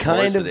 Yeah, that's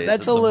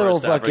that's a little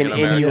fucking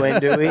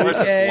innuendo-y.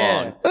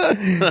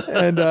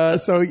 Yeah.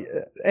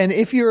 And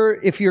if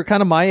you're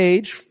kind of my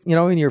age,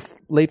 in your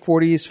late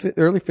 40s,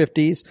 early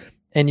 50s,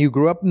 and you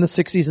grew up in the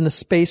 60s in the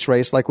space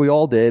race like we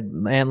all did,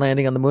 man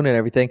landing on the moon and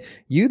everything,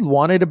 you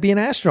wanted to be an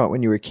astronaut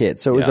when you were a kid.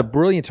 So it was a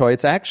brilliant toy.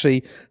 It's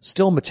actually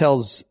still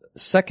Mattel's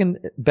second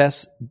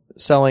best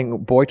selling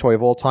boy toy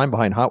of all time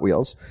behind Hot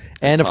Wheels.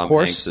 And Tom of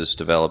course, Hanks is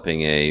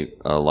developing a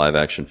live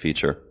action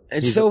feature.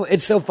 It's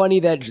so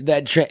funny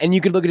that trend, and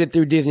you could look at it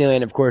through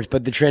Disneyland, of course,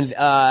 but the trends,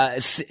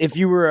 if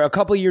you were a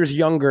couple years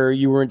younger,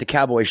 you were into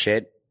cowboy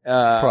shit.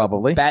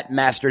 Probably. Bat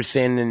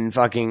Masterson and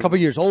fucking. A couple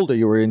years older,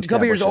 you were into. A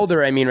couple years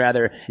older, I mean,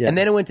 rather. Yeah. And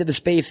then it went to the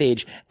space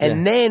age.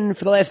 And then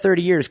for the last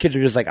 30 years, kids are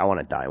just like, I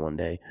want to die one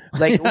day.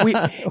 Like,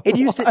 it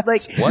used to,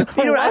 like,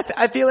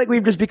 I feel like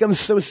we've just become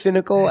so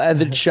cynical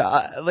as a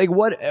child. Like,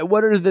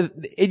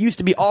 it used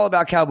to be all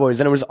about cowboys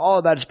and it was all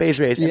about space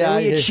race. And then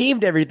we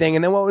achieved everything.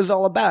 And then what was it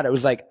all about? It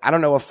was like, I don't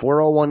know, a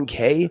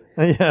 401k?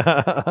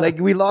 Yeah. Like,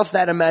 we lost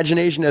that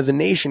imagination as a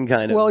nation,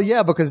 kind of. Well,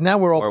 yeah, because now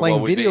we're all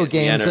playing video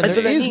games and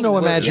there is no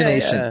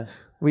imagination. Yeah.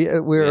 We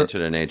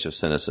entered an age of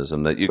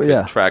cynicism that you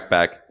could track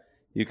back.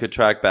 You could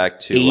track back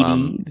to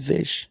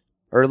 80s-ish,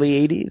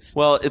 early 80s.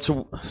 Well, it's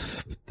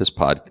this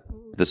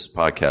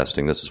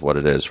podcasting. This is what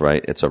it is,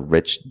 right? It's a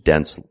rich,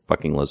 dense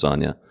fucking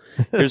lasagna.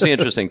 Here's the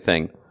interesting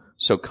thing.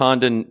 So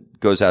Condon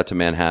goes out to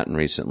Manhattan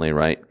recently,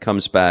 right?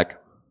 Comes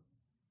back,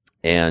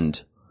 and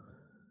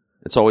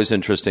it's always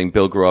interesting.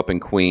 Bill grew up in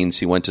Queens.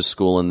 He went to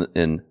school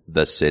in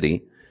the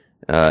city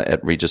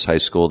at Regis High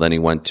School. Then he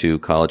went to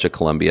college at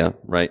Columbia,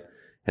 right?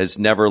 Has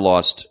never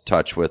lost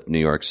touch with New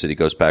York City.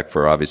 Goes back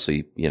for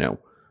obviously,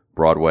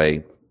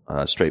 Broadway,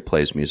 straight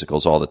plays,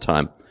 musicals all the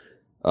time.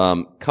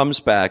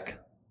 Comes back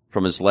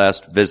from his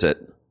last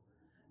visit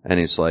and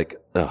he's like,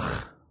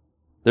 ugh.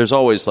 There's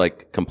always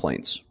like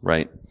complaints,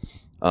 right?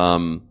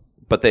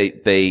 But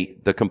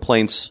the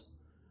complaints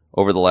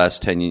over the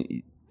last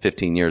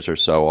 15 years or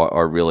so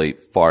are really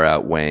far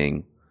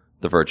outweighing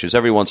the virtues.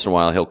 Every once in a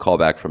while he'll call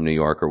back from New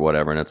York or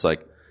whatever, and it's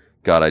like,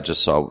 God, I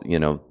just saw,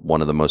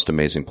 one of the most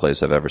amazing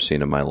plays I've ever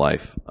seen in my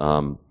life.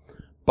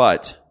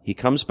 But he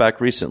comes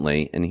back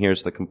recently, and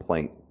here's the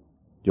complaint.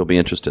 You'll be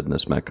interested in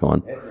this, Matt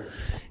Cohen.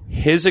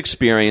 His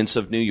experience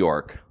of New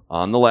York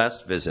on the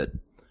last visit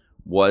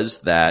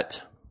was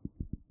that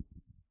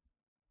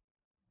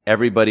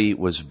everybody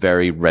was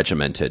very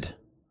regimented.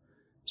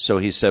 So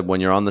he said when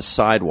you're on the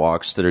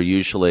sidewalks that are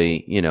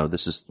usually,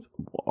 this is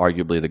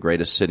arguably the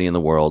greatest city in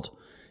the world,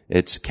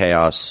 it's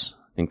chaos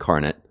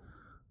incarnate.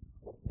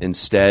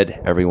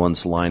 Instead,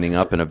 everyone's lining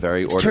up in a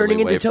very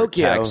orderly way for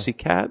taxi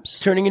cabs.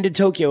 Turning into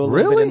Tokyo a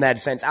little bit in that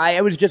sense.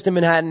 I was just in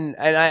Manhattan,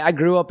 and I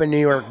grew up in New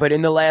York, but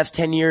in the last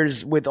 10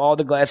 years, with all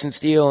the glass and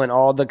steel and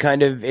all the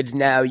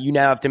you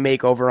now have to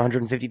make over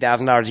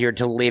 $150,000 a year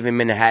to live in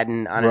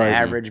Manhattan on an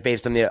average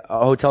based on the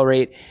hotel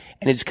rate,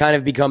 and it's kind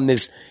of become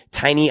this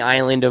tiny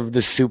island of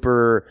the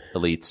super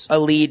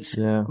elites.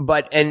 Yeah.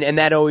 But, and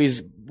that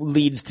always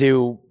leads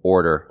to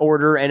order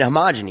and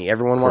homogeny.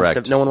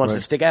 No one wants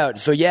to stick out.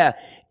 So yeah.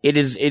 It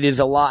is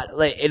a lot.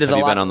 Have you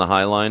been on the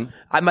High Line?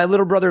 My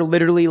little brother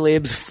literally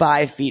lives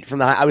 5 feet from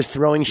the High. I was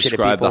throwing shit at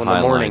people in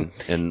the morning.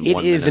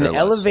 It is an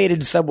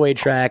elevated subway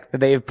track that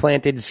they have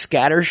planted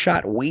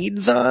scattershot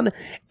weeds on,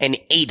 and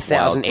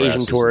 8,000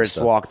 Asian tourists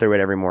walk through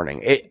it every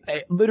morning. It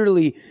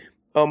literally,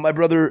 my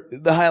brother,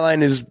 the High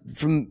Line is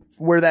from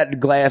where that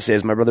glass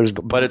is. My brother's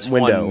But it's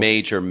window.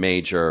 One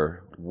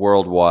major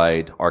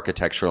worldwide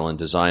architectural and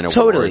design awards.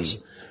 Totally.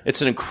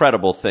 It's an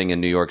incredible thing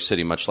in New York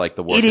City, much like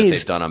the work that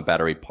they've done on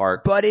Battery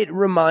Park. But it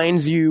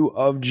reminds you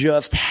of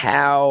just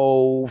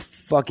how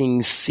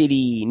fucking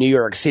New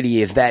York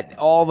City is, that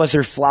all of us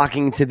are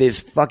flocking to this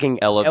fucking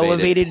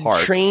elevated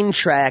train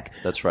track.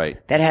 That's right.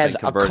 That has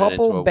a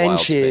couple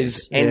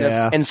benches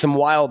and some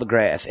wild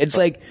grass. It's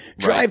like,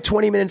 drive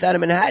 20 minutes out of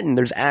Manhattan,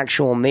 there's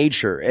actual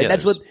nature. And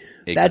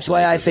that's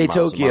why I say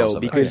Tokyo,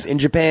 because in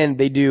Japan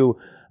they do,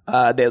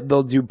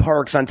 they'll do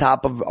parks on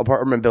top of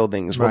apartment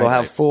buildings where they'll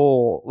have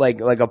full, like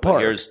a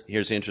park.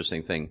 Here's the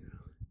interesting thing.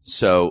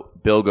 So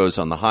Bill goes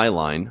on the High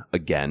Line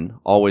again,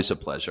 always a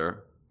pleasure.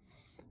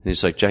 And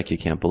he's like, Jack, you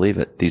can't believe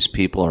it. These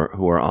people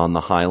who are on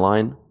the High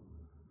Line,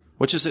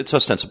 it's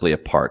ostensibly a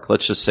park.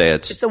 Let's just say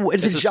it's a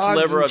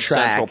sliver of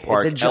track. Central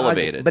Park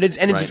elevated. But it's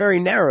very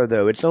narrow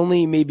though. It's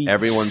only maybe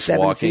everyone's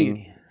 7 walking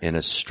feet. In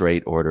a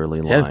straight,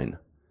 orderly line.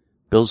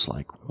 Bill's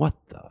like, what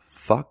the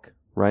fuck?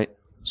 Right?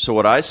 So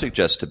what I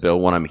suggest to Bill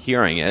when I'm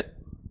hearing it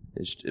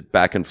is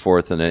back and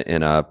forth in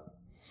a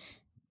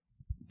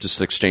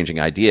just exchanging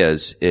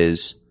ideas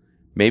is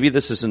maybe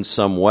this is in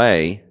some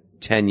way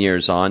 10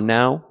 years on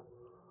now.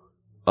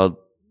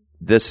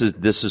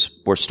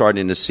 We're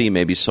starting to see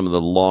maybe some of the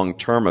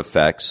long-term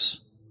effects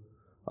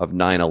of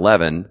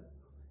 9/11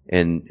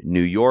 and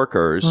New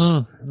Yorkers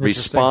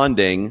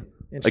responding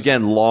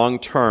again,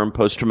 long-term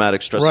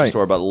post-traumatic stress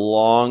disorder, but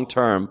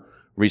long-term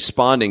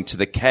responding to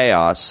the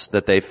chaos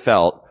that they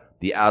felt.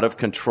 The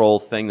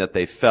out-of-control thing that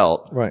they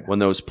felt when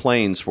those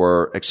planes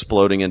were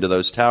exploding into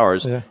those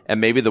towers. Yeah.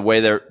 And maybe the way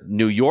they're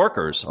New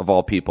Yorkers, of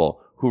all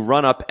people, who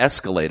run up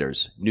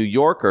escalators. New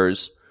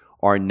Yorkers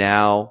are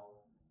now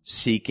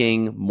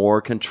seeking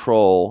more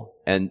control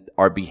and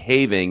are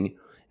behaving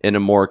in a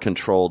more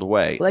controlled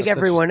way. Like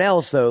everyone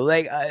else, though.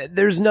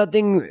 There's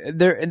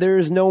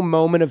no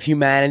moment of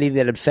humanity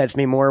that upsets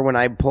me more when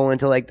I pull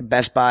into, the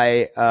Best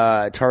Buy,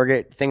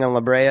 Target thing on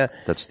La Brea.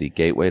 That's the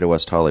gateway to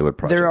West Hollywood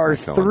project. There are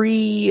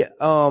 3,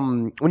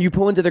 when you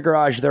pull into the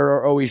garage, there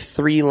are always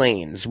 3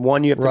 lanes.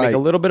 One, you have to make a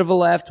little bit of a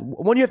left.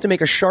 One, you have to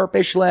make a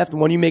sharpish left.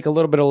 One, you make a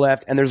little bit of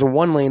left. And there's a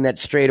 1 lane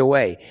that's straight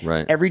away.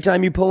 Right. Every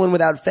time you pull in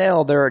without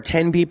fail, there are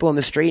 10 people in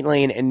the straight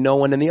lane and no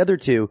one in the other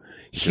 2.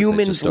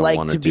 Humans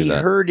like to be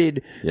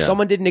herded. Yeah.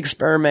 Someone did an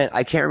experiment.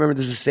 I can't remember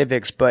the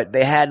specifics, but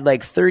they had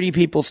 30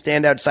 people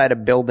stand outside a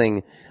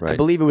building. Right. I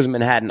believe it was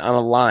Manhattan on a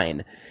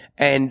line.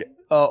 And,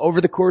 over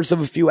the course of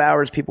a few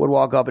hours, people would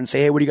walk up and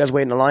say, hey, what are you guys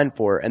waiting in line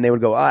for? And they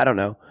would go, I don't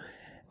know.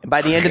 And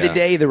by the end of the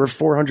day, there were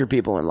 400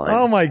 people in line.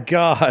 Oh my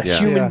gosh. Yeah.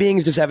 Human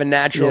beings just have a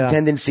natural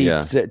tendency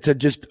to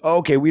just,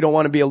 we don't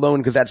want to be alone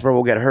because that's where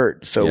we'll get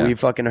hurt. So we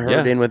fucking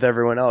herd in with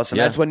everyone else. And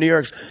that's what New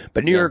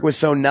York was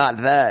so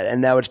not that.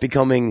 And now it's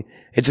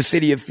a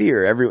city of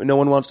fear. No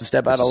one wants to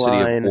step out of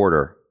line. A city of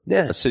order.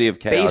 Yeah. A city of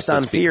chaos. Based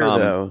on fear,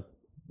 though.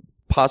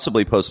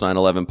 Possibly post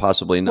 9/11,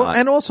 possibly not. Well,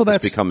 and also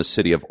that's become a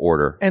city of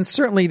order. And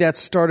certainly that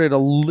started a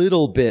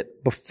little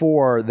bit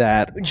before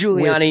that.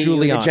 Giuliani.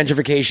 The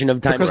gentrification of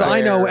Times Square. Because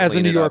I know as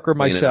a New Yorker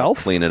myself.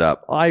 Clean it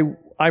up. I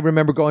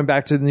remember going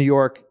back to New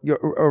York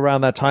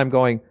around that time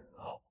going,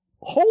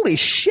 holy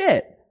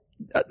shit.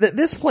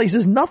 This place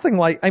is nothing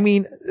like,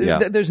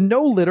 there's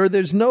no litter,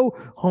 there's no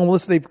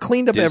homeless, they've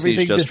cleaned up Disney's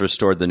everything. Just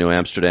restored the New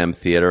Amsterdam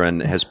Theater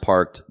and has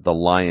parked the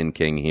Lion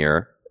King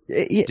here.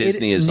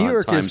 Disney is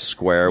on Times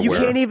Square. You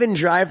can't even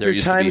drive through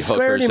Times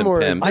Square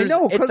anymore. I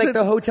know. It's like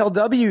the Hotel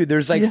W.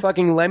 There's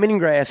fucking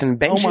lemongrass and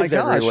benches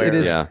everywhere. It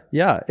is. Yeah.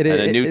 Yeah. And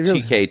a new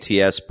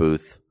TKTS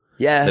booth.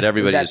 Yeah. that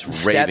everybody That is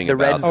step- raving the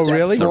red about. Oh,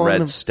 really? The one.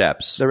 red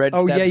steps. The red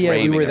Oh, steps. yeah, yeah, we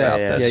raving were there.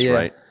 about this, Yeah.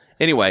 right?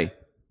 Anyway,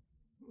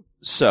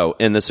 so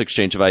in this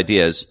exchange of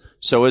ideas,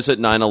 so is it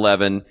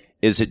 9/11?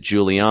 Is it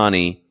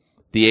Giuliani?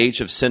 The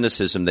age of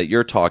cynicism that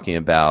you're talking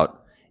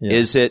about,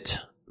 is it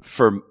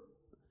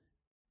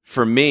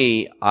for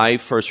me, I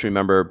first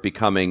remember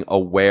becoming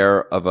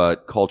aware of a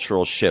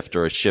cultural shift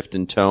or a shift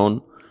in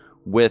tone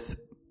with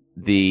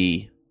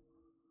the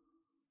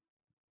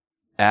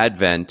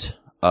advent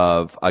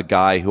of a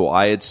guy who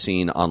I had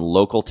seen on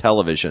local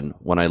television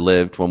when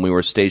we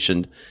were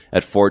stationed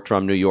at Fort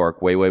Drum, New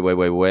York,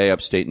 way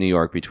upstate New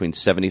York, between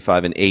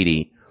 75 and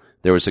 80.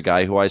 There was a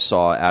guy who I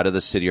saw out of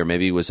the city, or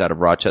maybe he was out of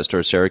Rochester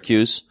or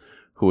Syracuse,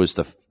 who was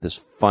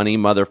this funny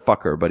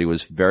motherfucker, but he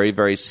was very,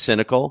 very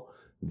cynical,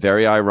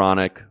 very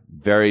ironic,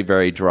 very,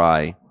 very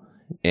dry.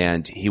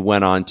 And he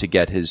went on to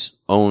get his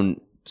own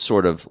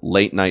sort of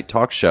late night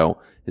talk show.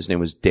 His name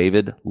was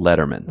David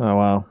Letterman. Oh,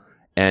 wow.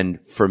 And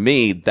for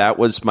me, that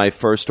was my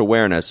first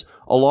awareness,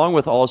 along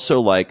with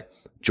also like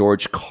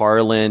George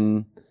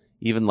Carlin,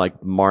 even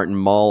like Martin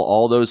Mull,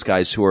 all those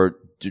guys who are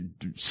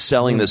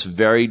selling this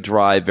very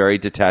dry, very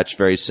detached,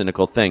 very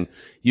cynical thing.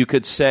 You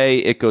could say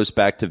it goes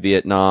back to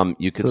Vietnam.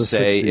 You could To the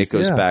say 60s, it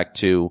goes yeah. back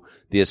to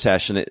the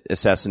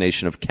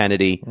assassination of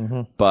Kennedy,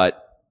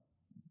 but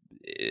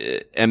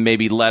and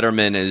maybe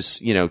Letterman is,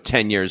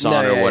 10 years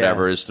on or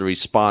whatever is the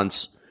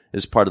response,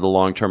 is part of the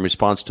long-term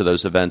response to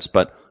those events.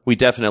 But we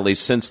definitely,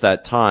 since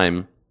that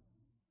time,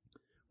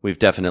 we've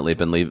definitely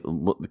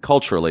been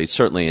culturally,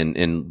 certainly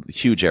in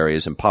huge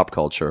areas in pop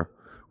culture,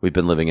 we've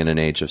been living in an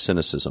age of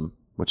cynicism,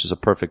 which is a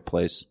perfect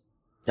place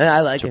Yeah, I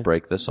like to it.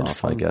 break this off,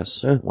 fun. I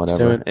guess. Yeah, let's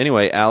do Whatever. it.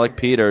 Anyway, Alec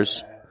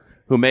Peters,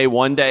 who may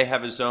one day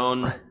have his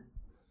own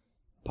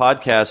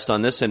podcast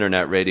on this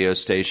internet radio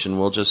station.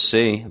 We'll just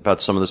see about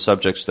some of the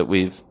subjects that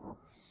we've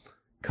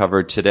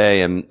covered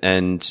today.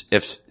 And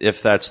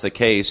if that's the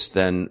case,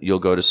 then you'll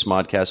go to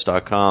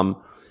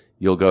smodcast.com.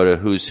 You'll go to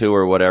Who's Who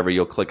or whatever.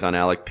 You'll click on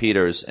Alec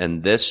Peters,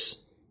 and this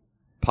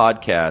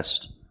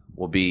podcast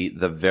will be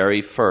the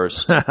very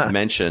first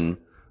mention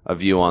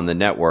of you on the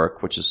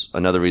network, which is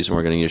another reason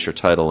we're going to use your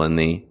title in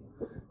the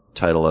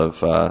title of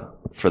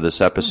for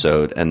this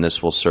episode. And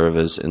this will serve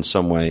as, in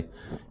some way,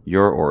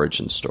 your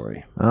origin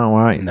story. Oh, all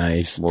right.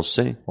 Nice. We'll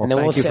see. Well, And then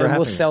thank you for having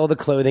we'll me. sell the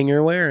clothing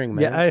you're wearing,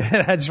 man.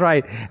 Yeah, that's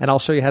right. And I'll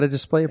show you how to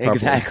display it properly.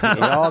 Exactly.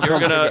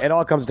 It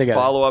all comes together.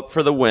 Follow up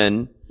for the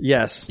win.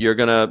 Yes. You're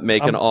going to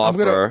make an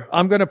offer.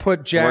 I'm gonna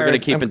put Jared. We're gonna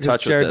keep in because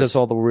touch with Jared this. does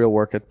all the real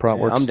work at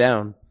Protworks. I'm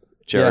down.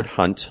 Jared Yeah.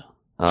 Hunt.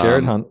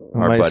 Jared Hunt,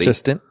 our my buddy,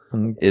 assistant.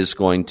 is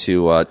going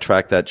to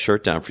track that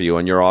shirt down for you.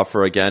 And your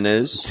offer again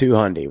is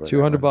 $200.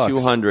 $200.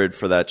 $200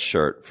 for that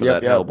shirt, for Yep,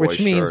 that yep. Hellboy Which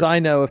means shirt. I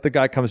know if the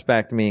guy comes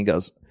back to me and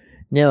goes,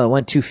 "No, I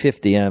want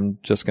 $250," I'm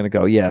just going to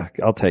go, "Yeah,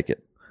 I'll take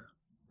it,"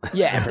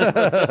 Yeah.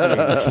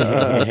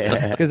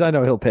 because I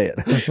know he'll pay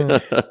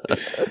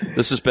it.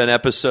 This has been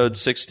episode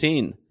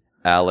 16.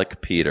 Alec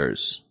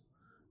Peters.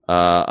 We're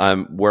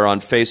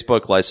on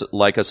Facebook.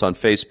 Like us on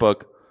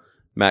Facebook.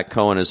 Matt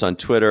Cohen is on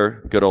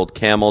Twitter. Good old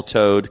Camel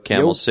Toad.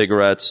 Camel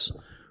Cigarettes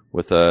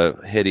with a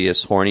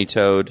hideous horny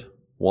toad.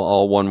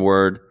 All one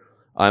word.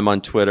 I'm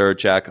on Twitter.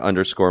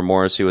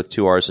 Jack_Morrissey with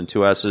 2 R's and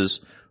 2 S's.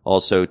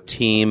 Also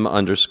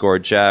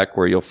team_Jack,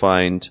 where you'll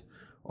find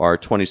our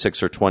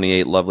 26 or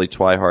 28 lovely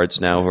twihards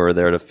now who are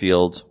there to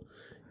field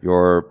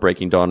your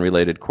Breaking Dawn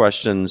related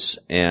questions.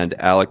 And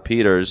Alec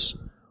Peters,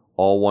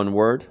 all one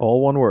word.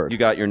 All one word. You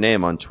got your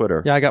name on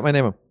Twitter. Yeah, I got my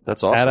name.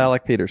 That's awesome. At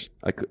Alec Peters.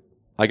 I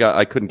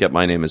couldn't get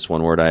my name as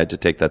one word. I had to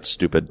take that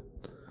stupid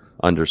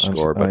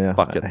underscore, but yeah.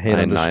 fuck it. I I hate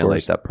annihilate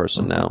underscores. that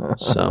person now.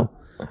 So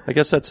I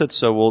guess that's it.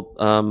 So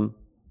we'll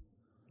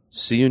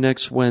see you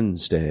next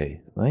Wednesday.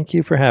 Thank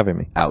you for having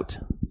me. Out.